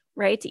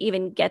 right? To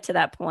even get to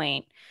that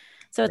point.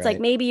 So it's like,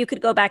 maybe you could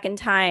go back in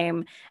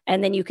time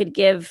and then you could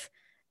give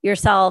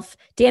yourself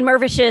Dan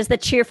Mervish's The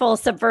Cheerful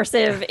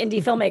Subversive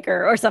Indie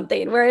Filmmaker or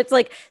something, where it's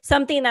like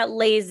something that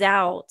lays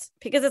out,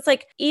 because it's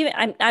like,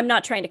 even I'm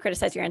not trying to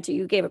criticize your answer.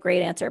 You gave a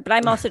great answer, but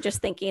I'm also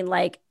just thinking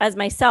like, as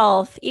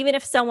myself, even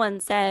if someone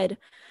said,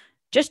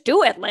 just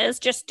do it, Liz,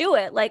 just do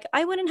it. Like,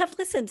 I wouldn't have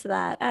listened to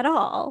that at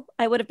all.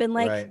 I would have been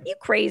like, you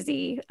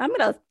crazy. I'm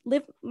going to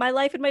live my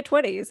life in my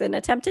 20s and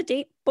attempt to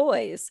date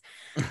boys.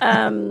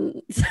 So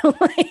it's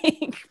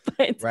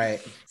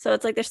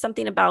like, there's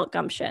something about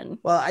gumption.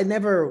 Well, I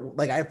never,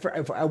 like,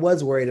 I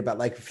was worried about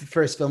like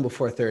first film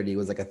before 30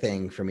 was like a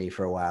thing for me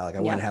for a while. Like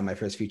I wanted to have my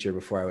first feature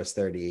before I was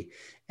 30.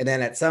 And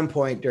then at some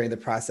point during the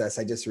process,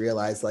 I just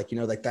realized like, you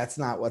know, like that's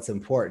not what's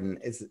important.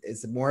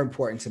 It's more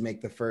important to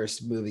make the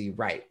first movie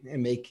right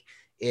and make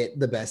it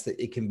the best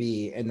that it can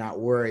be and not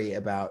worry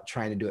about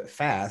trying to do it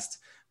fast,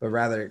 but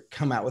rather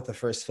come out with the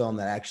first film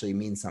that actually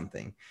means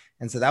something.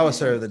 And so that was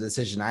sort of the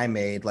decision I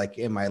made like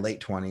in my late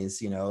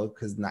 20s, you know,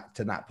 because not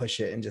to not push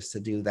it and just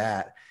to do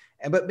that.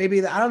 But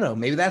maybe, I don't know,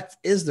 maybe that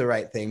is the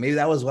right thing. Maybe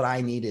that was what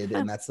I needed.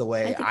 And that's the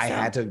way I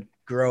had to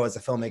grow as a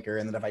filmmaker.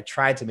 And that if I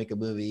tried to make a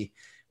movie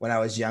when I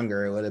was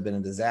younger, it would have been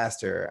a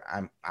disaster.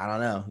 I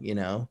don't know, you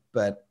know,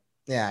 but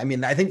yeah, I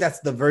mean, I think that's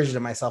the version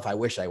of myself I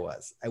wish I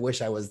was. I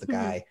wish I was the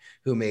guy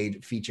who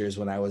made features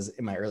when I was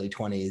in my early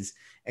 20s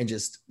and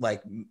just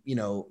like, you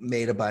know,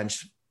 made a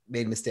bunch,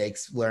 made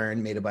mistakes,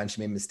 learned, made a bunch,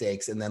 made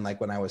mistakes. And then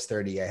like when I was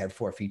 30, I had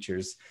 4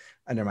 features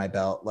under my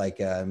belt, like,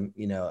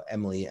 you know,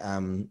 Emily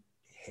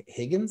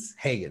Higgins.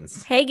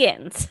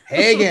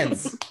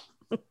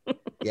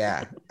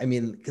 Yeah. I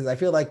mean, because I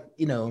feel like,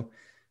 you know,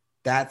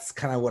 that's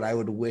kind of what I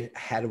would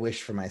had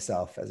wished for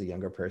myself as a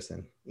younger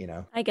person, you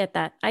know? I get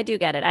that. I do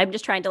get it. I'm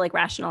just trying to like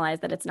rationalize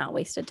that it's not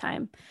wasted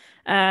time.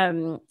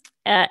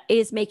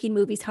 Is making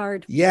movies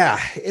hard? Yeah,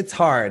 it's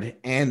hard.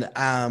 And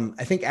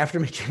I think after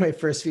making my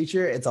first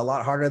feature, it's a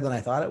lot harder than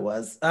I thought it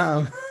was.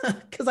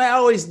 Because I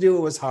always knew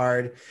it was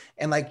hard.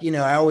 And like, you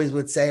know, I always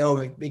would say,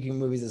 oh, making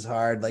movies is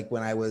hard. Like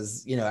when I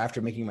was, you know,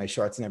 after making my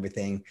shorts and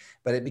everything,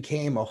 but it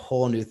became a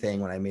whole new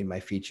thing when I made my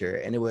feature.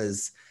 And it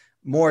was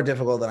more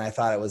difficult than I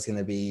thought it was going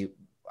to be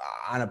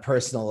on a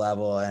personal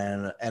level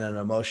and an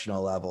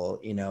emotional level,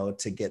 you know,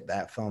 to get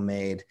that film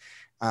made.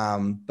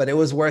 But it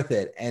was worth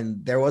it.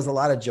 And there was a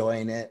lot of joy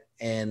in it.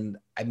 And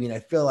I mean, I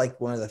feel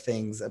like one of the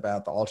things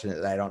about the alternate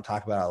that I don't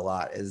talk about a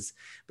lot is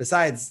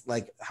besides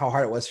like how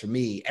hard it was for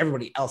me,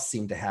 everybody else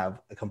seemed to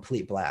have a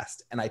complete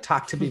blast. And I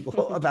talked to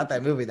people about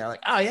that movie. They're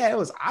like, oh yeah, it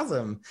was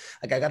awesome.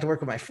 Like I got to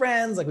work with my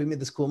friends. Like we made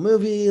this cool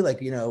movie,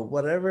 like, you know,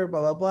 whatever,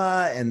 blah, blah,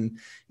 blah. And,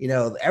 you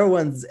know,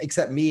 everyone's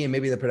except me and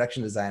maybe the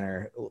production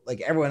designer, like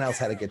everyone else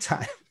had a good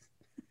time.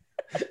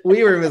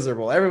 We were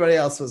miserable. Everybody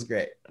else was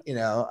great, you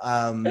know?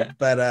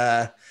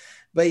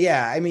 But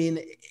yeah, I mean,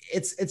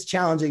 it's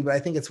challenging, but I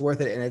think it's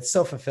worth it. And it's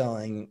so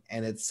fulfilling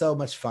and it's so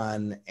much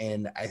fun.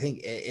 And I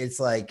think it's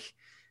like,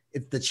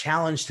 it's the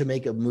challenge to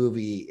make a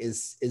movie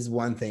is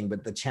one thing,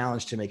 but the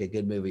challenge to make a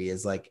good movie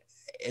is like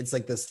it's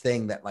like this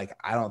thing that like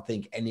I don't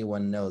think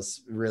anyone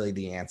knows really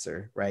the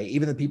answer, right?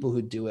 Even the people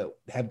who do it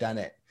have done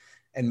it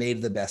and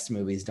made the best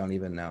movies don't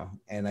even know.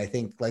 And I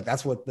think like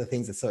that's what the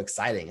things that's so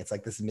exciting. It's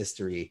like this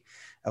mystery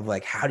of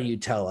like, how do you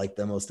tell like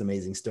the most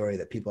amazing story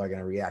that people are going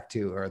to react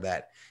to, or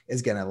that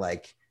is going to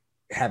like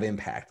have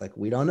impact? Like,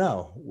 we don't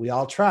know. We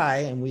all try,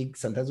 and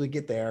sometimes we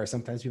get there, or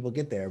sometimes people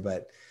get there,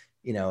 but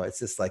you know, it's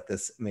just like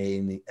this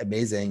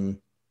amazing,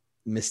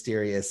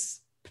 mysterious,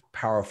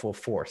 powerful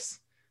force.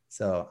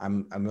 So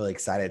I'm really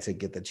excited to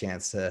get the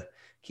chance to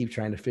keep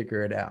trying to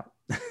figure it out.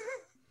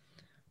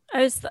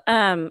 I was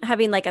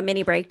having like a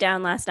mini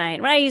breakdown last night.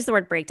 When I use the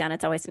word breakdown,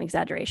 it's always an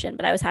exaggeration,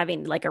 but I was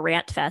having like a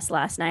rant fest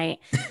last night.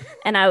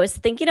 And I was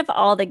thinking of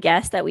all the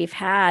guests that we've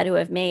had who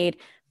have made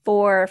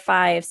 4,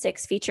 5,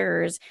 6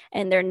 features,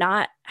 and they're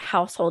not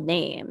household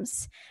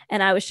names.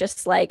 And I was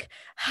just like,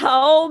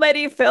 how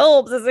many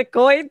films is it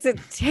going to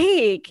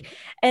take?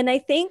 And I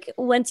think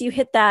once you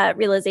hit that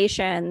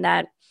realization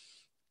that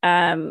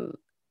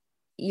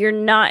you're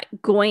not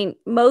going,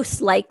 most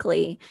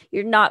likely,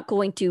 you're not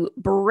going to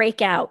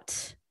break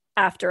out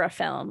after a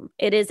film.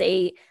 It is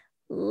a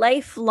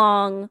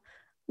lifelong,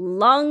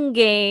 long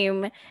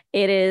game.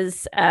 It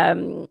is,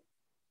 and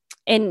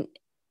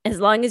as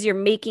long as you're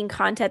making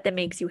content that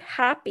makes you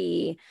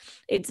happy,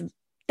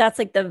 that's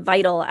like the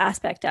vital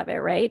aspect of it,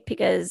 right?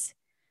 Because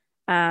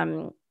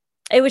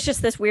it was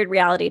just this weird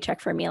reality check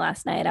for me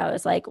last night. I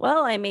was like,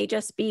 well, I may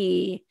just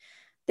be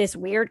this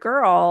weird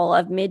girl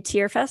of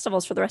mid-tier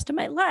festivals for the rest of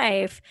my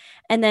life.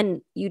 And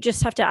then you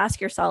just have to ask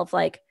yourself,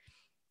 like,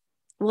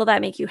 will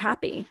that make you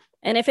happy?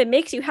 And if it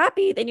makes you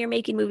happy, then you're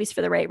making movies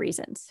for the right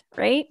reasons,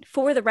 right?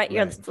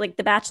 You're like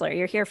The Bachelor,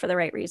 you're here for the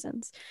right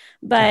reasons.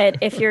 But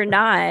if you're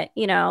not,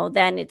 you know,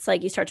 then it's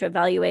like you start to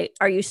evaluate,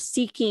 are you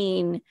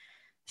seeking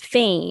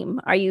fame?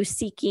 Are you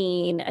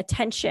seeking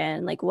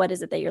attention? Like, what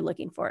is it that you're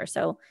looking for?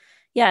 So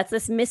yeah, it's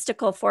this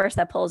mystical force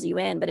that pulls you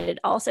in, but it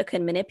also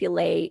can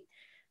manipulate,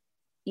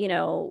 you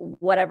know,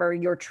 whatever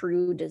your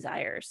true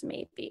desires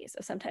may be. So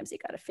sometimes you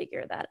got to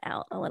figure that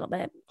out a little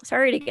bit.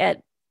 Sorry to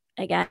get,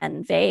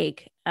 again,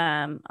 vague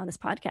on this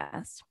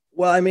podcast.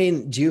 Well, I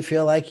mean, do you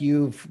feel like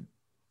you've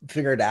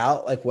figured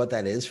out like what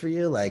that is for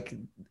you? Like,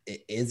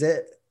 is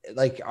it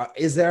like,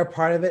 is there a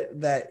part of it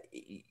that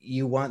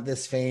you want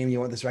this fame, you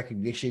want this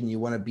recognition, you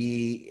want to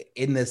be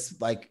in this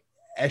like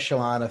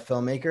echelon of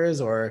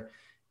filmmakers? Or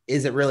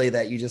is it really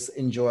that you just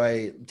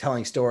enjoy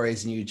telling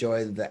stories and you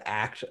enjoy the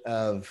act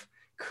of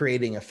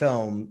creating a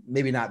film,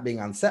 maybe not being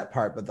on set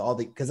part, but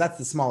because that's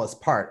the smallest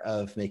part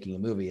of making a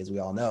movie, as we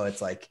all know.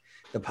 It's like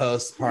the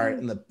post part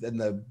and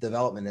the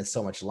development is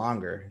so much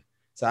longer.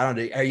 So I don't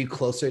know, are you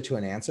closer to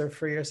an answer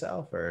for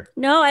yourself, or?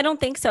 No, I don't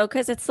think so.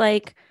 Cause it's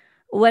like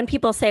when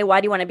people say, why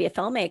do you want to be a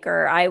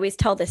filmmaker? I always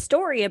tell this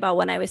story about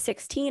when I was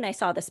 16, I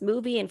saw this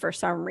movie and for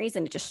some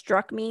reason it just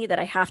struck me that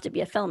I have to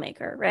be a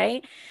filmmaker.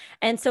 Right.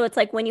 And so it's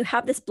like when you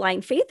have this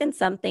blind faith in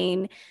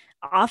something,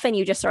 often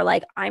you just are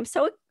like, I'm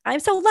so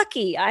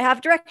lucky. I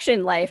have direction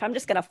in life. I'm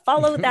just going to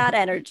follow that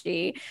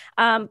energy.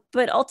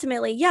 But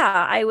ultimately,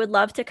 yeah, I would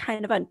love to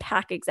kind of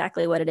unpack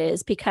exactly what it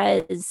is,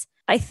 because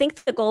I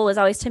think the goal is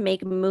always to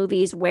make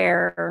movies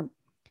where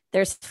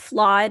there's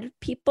flawed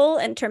people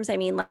in terms, I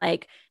mean,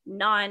 like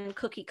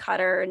non-cookie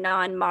cutter,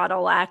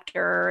 non-model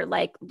actor,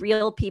 like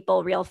real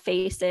people, real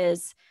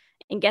faces,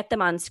 and get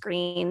them on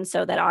screen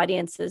so that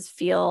audiences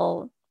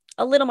feel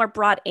a little more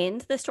brought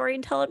into the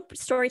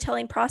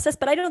storytelling process.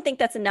 But I don't think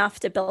that's enough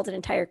to build an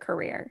entire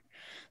career.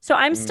 So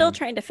I'm still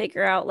trying to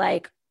figure out,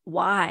 like,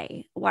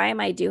 why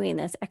am I doing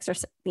this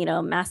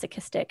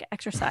masochistic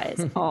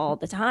exercise all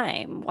the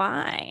time?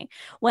 Why?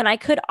 When I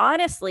could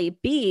honestly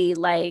be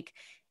like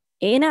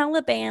in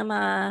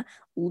Alabama,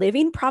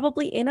 living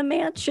probably in a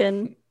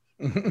mansion,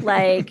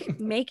 like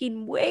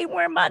making way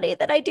more money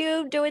than I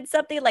do doing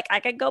something like I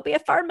could go be a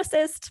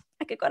pharmacist.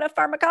 I could go to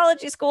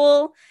pharmacology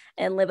school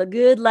and live a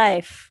good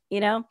life, you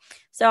know?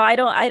 So I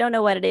don't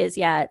know what it is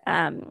yet.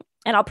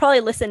 And I'll probably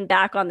listen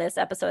back on this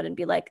episode and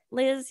be like,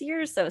 Liz,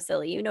 you're so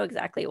silly. You know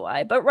exactly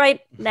why. But right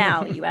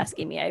now, you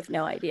asking me, I have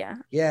no idea.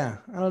 Yeah,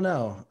 I don't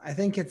know. I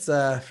think it's,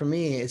 for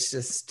me, it's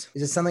just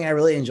something I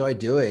really enjoy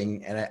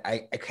doing. And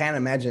I can't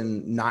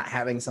imagine not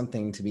having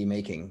something to be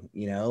making,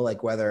 you know,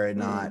 like whether or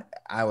not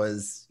I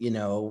was, you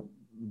know,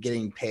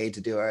 getting paid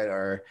to do it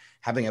or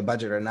having a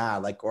budget or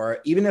not, like, or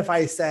even if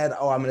I said,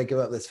 oh, I'm going to give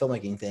up this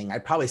filmmaking thing,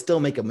 I'd probably still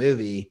make a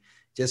movie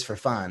just for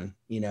fun,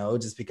 you know,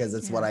 just because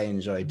it's what I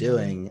enjoy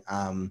doing.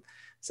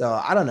 So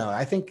I don't know.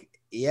 I think,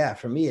 yeah,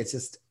 for me, it's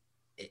just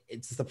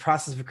the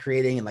process of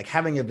creating and like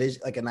having a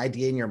vision, like an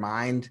idea in your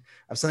mind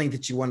of something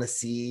that you want to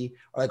see,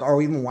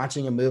 or even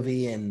watching a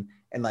movie and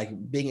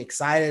like being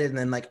excited. And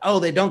then like, oh,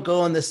 they don't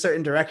go in this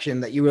certain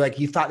direction that you were like,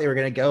 you thought they were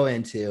going to go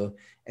into.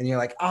 And you're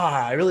like,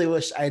 I really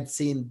wish I'd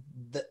seen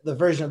the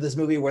version of this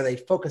movie where they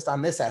focused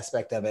on this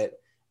aspect of it.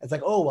 It's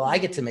like, oh, well, I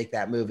get to make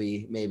that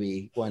movie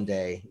maybe one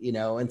day, you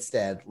know,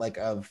 instead like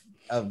of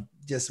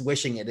just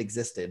wishing it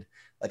existed.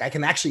 Like I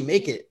can actually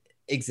make it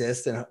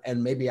exist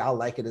and maybe I'll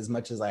like it as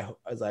much as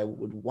I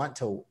would want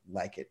to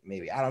like it.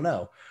 Maybe, I don't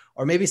know.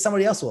 Or maybe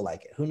somebody else will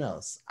like it. Who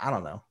knows? I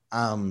don't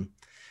know.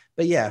 But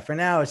but yeah, for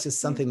now, it's just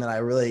something that I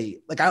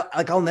really like.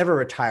 I'll never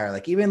retire.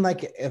 Like even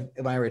like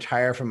if I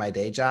retire from my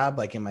day job,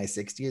 like in my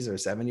 60s or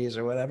 70s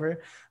or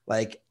whatever,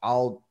 like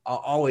I'll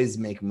always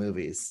make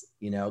movies,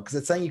 you know, because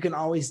it's something you can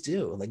always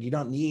do. Like you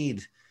don't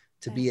need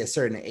to be a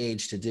certain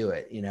age to do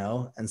it, you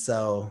know? And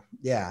so,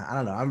 yeah, I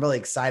don't know. I'm really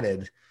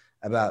excited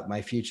about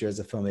my future as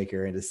a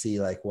filmmaker and to see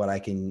like what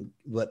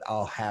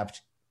I'll have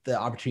the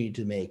opportunity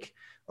to make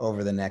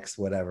over the next,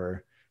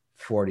 whatever,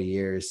 40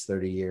 years,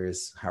 30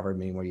 years, however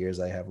many more years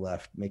I have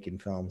left making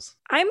films.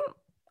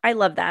 I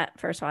love that.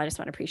 First of all, I just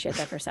want to appreciate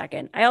that for a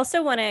second. I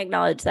also want to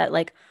acknowledge that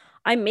like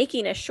I'm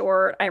making a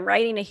short, I'm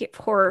writing a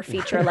horror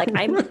feature. Like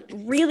I'm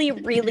really,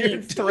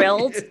 really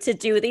thrilled to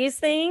do these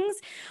things,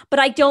 but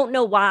I don't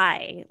know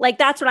why. Like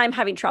that's what I'm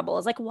having trouble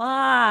is like,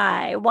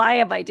 why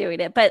am I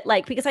doing it? But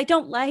like, because I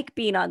don't like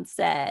being on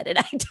set and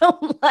I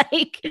don't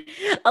like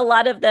a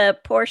lot of the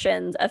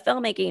portions of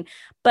filmmaking,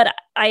 but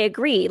I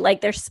agree.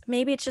 Like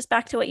maybe it's just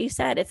back to what you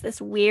said. It's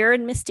this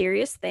weird,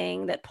 mysterious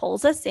thing that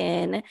pulls us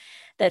in,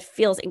 that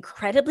feels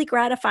incredibly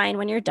gratifying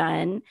when you're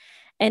done.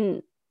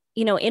 And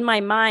you know, in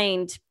my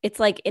mind, it's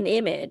like an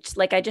image.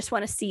 Like, I just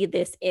want to see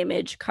this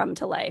image come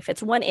to life.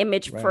 It's one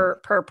image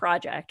per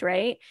project,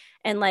 right?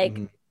 And like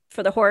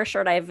for the horror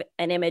short, I have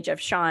an image of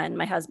Sean,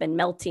 my husband,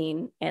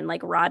 melting and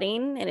like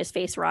rotting and his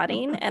face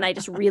rotting. And I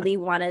just really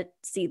want to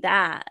see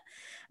that.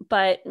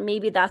 But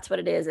maybe that's what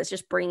it is. It's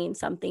just bringing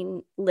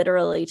something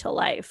literally to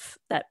life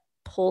that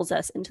pulls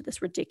us into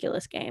this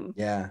ridiculous game.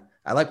 Yeah.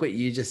 I like what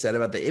you just said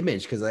about the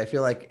image, because I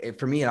feel like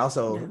for me, it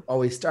also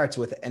always starts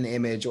with an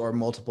image or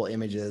multiple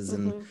images.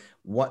 And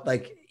what,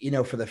 like, you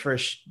know, for the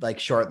first like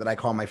short that I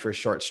call my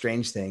first short,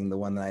 Strange Thing, the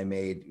one that I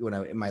made when I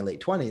was in my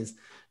late 20s,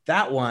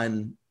 that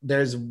one,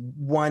 there's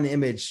one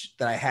image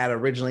that I had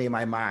originally in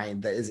my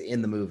mind that is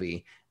in the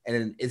movie.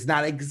 And it's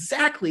not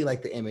exactly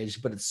like the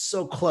image, but it's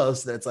so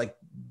close that it's like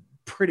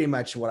pretty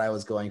much what I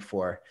was going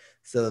for.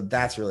 So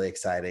that's really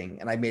exciting.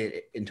 And I made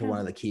it into one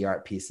of the key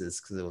art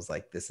pieces because it was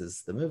like, this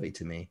is the movie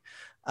to me.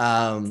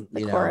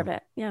 The core of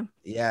it. Yeah.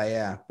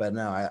 Yeah. But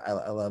no,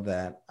 I love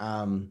that.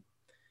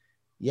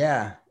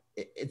 Yeah.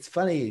 It's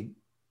funny.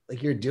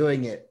 Like you're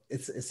doing it.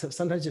 It's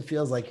sometimes it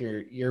feels like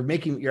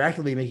you're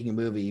actively making a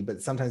movie, but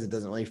sometimes it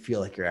doesn't really feel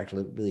like you're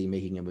actively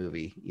making a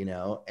movie, you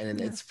know? And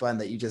it's fun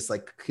that you just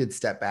like could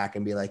step back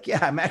and be like, yeah,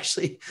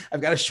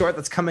 I've got a short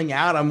that's coming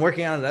out. I'm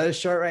working on another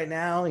short right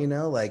now, you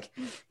know, like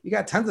you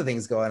got tons of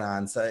things going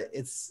on. So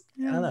it's,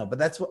 I don't know,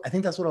 but I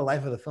think that's what a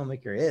life of the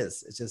filmmaker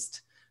is. It's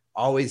just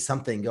always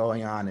something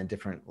going on in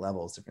different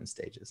levels, different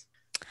stages.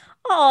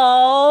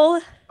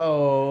 Oh,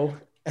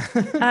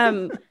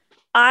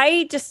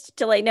 I just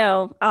to let you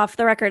know off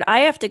the record, I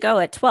have to go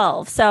at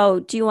 12.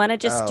 So do you want to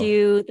just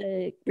do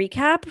the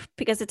recap?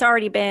 Because it's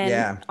already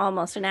been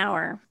almost an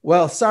hour.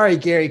 Well, sorry,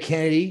 Gary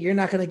Kennedy, you're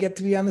not going to get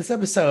to be on this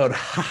episode.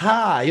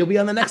 Ha! You'll be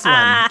on the next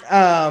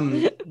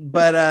one.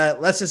 But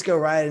let's just go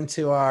right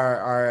into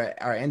our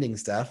ending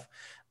stuff.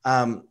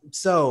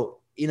 So,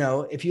 you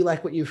know, if you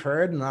like what you've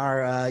heard in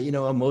our,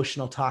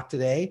 emotional talk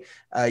today,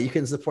 you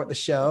can support the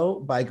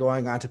show by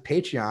going on to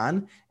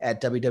Patreon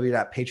at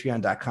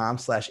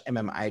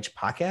www.patreon.com/MMIH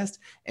podcast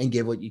and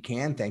give what you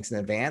can. Thanks in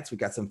advance. We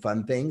got some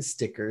fun things,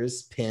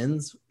 stickers,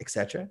 pins,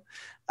 etc.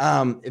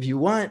 If you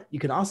want, you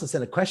can also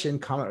send a question,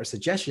 comment, or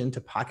suggestion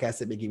to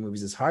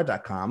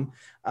podcast@makingmoviesishard.com,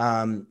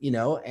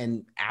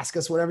 and ask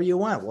us whatever you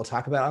want. We'll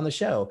talk about it on the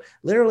show.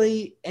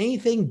 Literally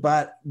anything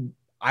but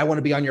I want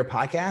to be on your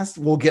podcast,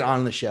 we'll get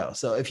on the show.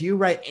 So if you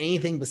write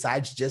anything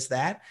besides just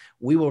that,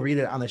 we will read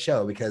it on the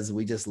show because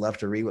we just love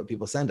to read what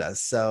people send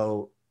us.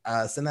 So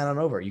send that on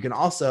over. You can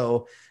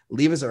also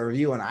leave us a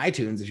review on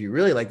iTunes if you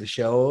really like the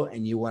show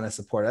and you want to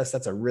support us.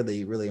 That's a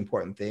really, really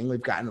important thing. We've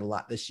gotten a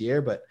lot this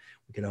year, but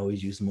we could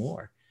always use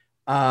more.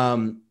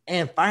 And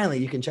finally,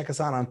 you can check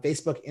us out on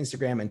Facebook,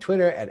 Instagram, and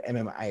Twitter at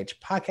MMIH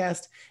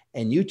Podcast,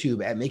 and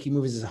YouTube at Making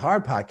Movies is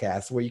Hard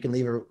Podcast, where you can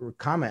leave a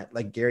comment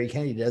like Gary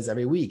Kennedy does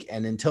every week.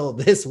 And until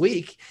this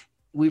week,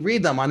 we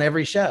read them on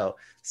every show.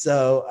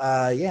 So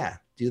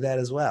do that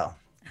as well.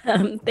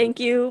 Thank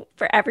you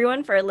for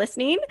everyone for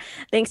listening.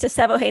 Thanks to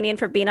Sev Ohanian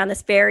for being on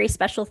this very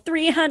special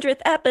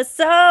 300th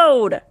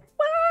episode.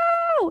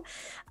 Wow!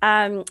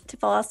 To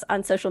follow us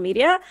on social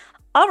media.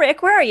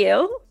 Alrik, where are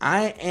you?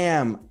 I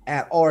am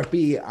at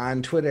Alrik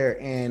on Twitter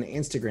and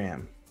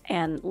Instagram.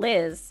 And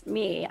Liz,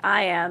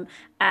 I am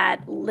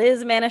at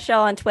Liz Manischel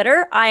on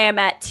Twitter. I am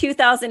at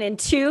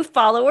 2002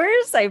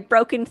 followers. I've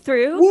broken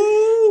through.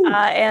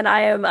 And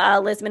I am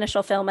Liz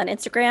Manischel Film on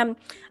Instagram.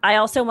 I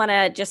also want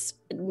to just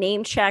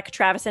name check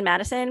Travis and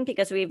Madison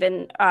because we've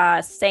been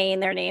saying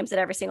their names at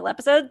every single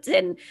episode.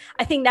 And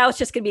I think now it's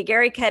just going to be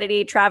Gary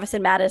Kennedy, Travis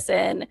and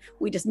Madison.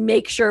 We just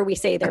make sure we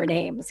say their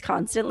names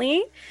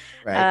constantly.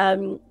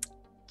 Right.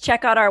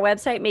 check out our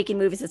website,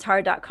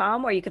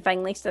 makingmoviesishard.com, where you can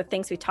find links to the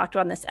things we talked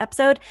about in this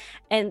episode.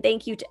 And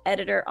thank you to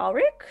editor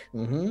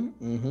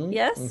Alrik.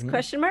 Yes,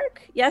 question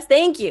mark? Yes,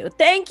 thank you.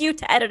 Thank you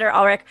to editor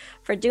Alrik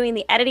for doing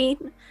the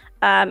editing.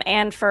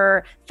 And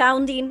for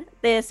founding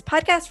this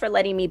podcast, for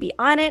letting me be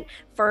on it,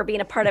 for being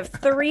a part of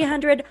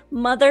 300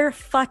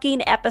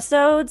 motherfucking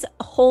episodes.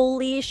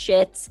 Holy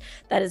shit.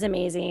 That is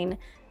amazing.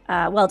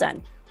 Well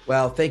done.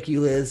 Well, thank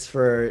you, Liz,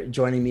 for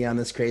joining me on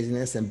this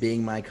craziness and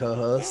being my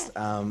co-host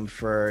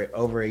for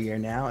over a year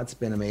now. It's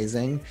been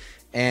amazing.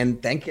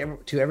 And thank you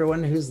to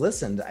everyone who's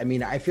listened. I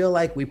mean, I feel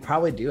like we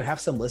probably do have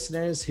some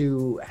listeners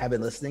who have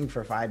been listening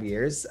for 5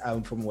 years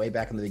from way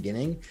back in the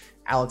beginning.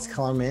 Alex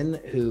Kellerman,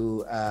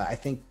 who I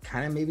think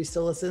kind of maybe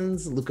still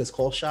listens. Lucas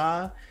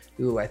Colshaw,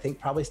 who I think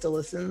probably still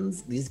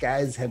listens. These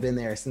guys have been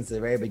there since the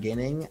very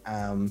beginning.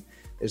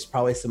 There's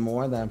probably some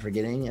more that I'm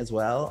forgetting as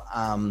well.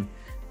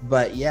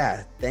 But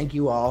yeah, thank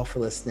you all for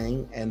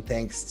listening. And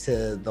thanks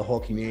to the whole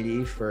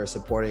community for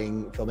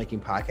supporting filmmaking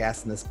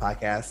podcasts and this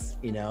podcast,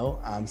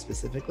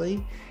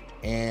 specifically.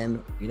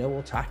 And,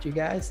 we'll talk to you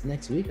guys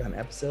next week on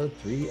episode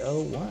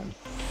 301.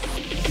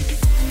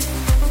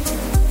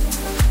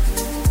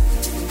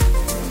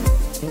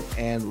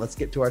 And let's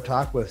get to our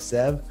talk with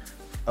Sev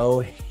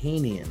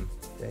Ohanian.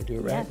 Did I do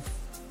it right?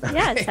 Yes.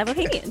 Yeah, Sev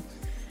Ohanian.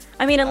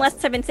 I mean,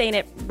 unless I've been saying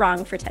it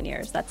wrong for 10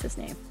 years. That's his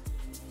name.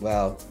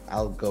 Well,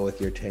 I'll go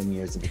with your 10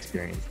 years of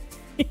experience.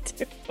 Me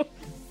too. Oh,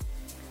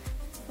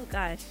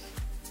 gosh.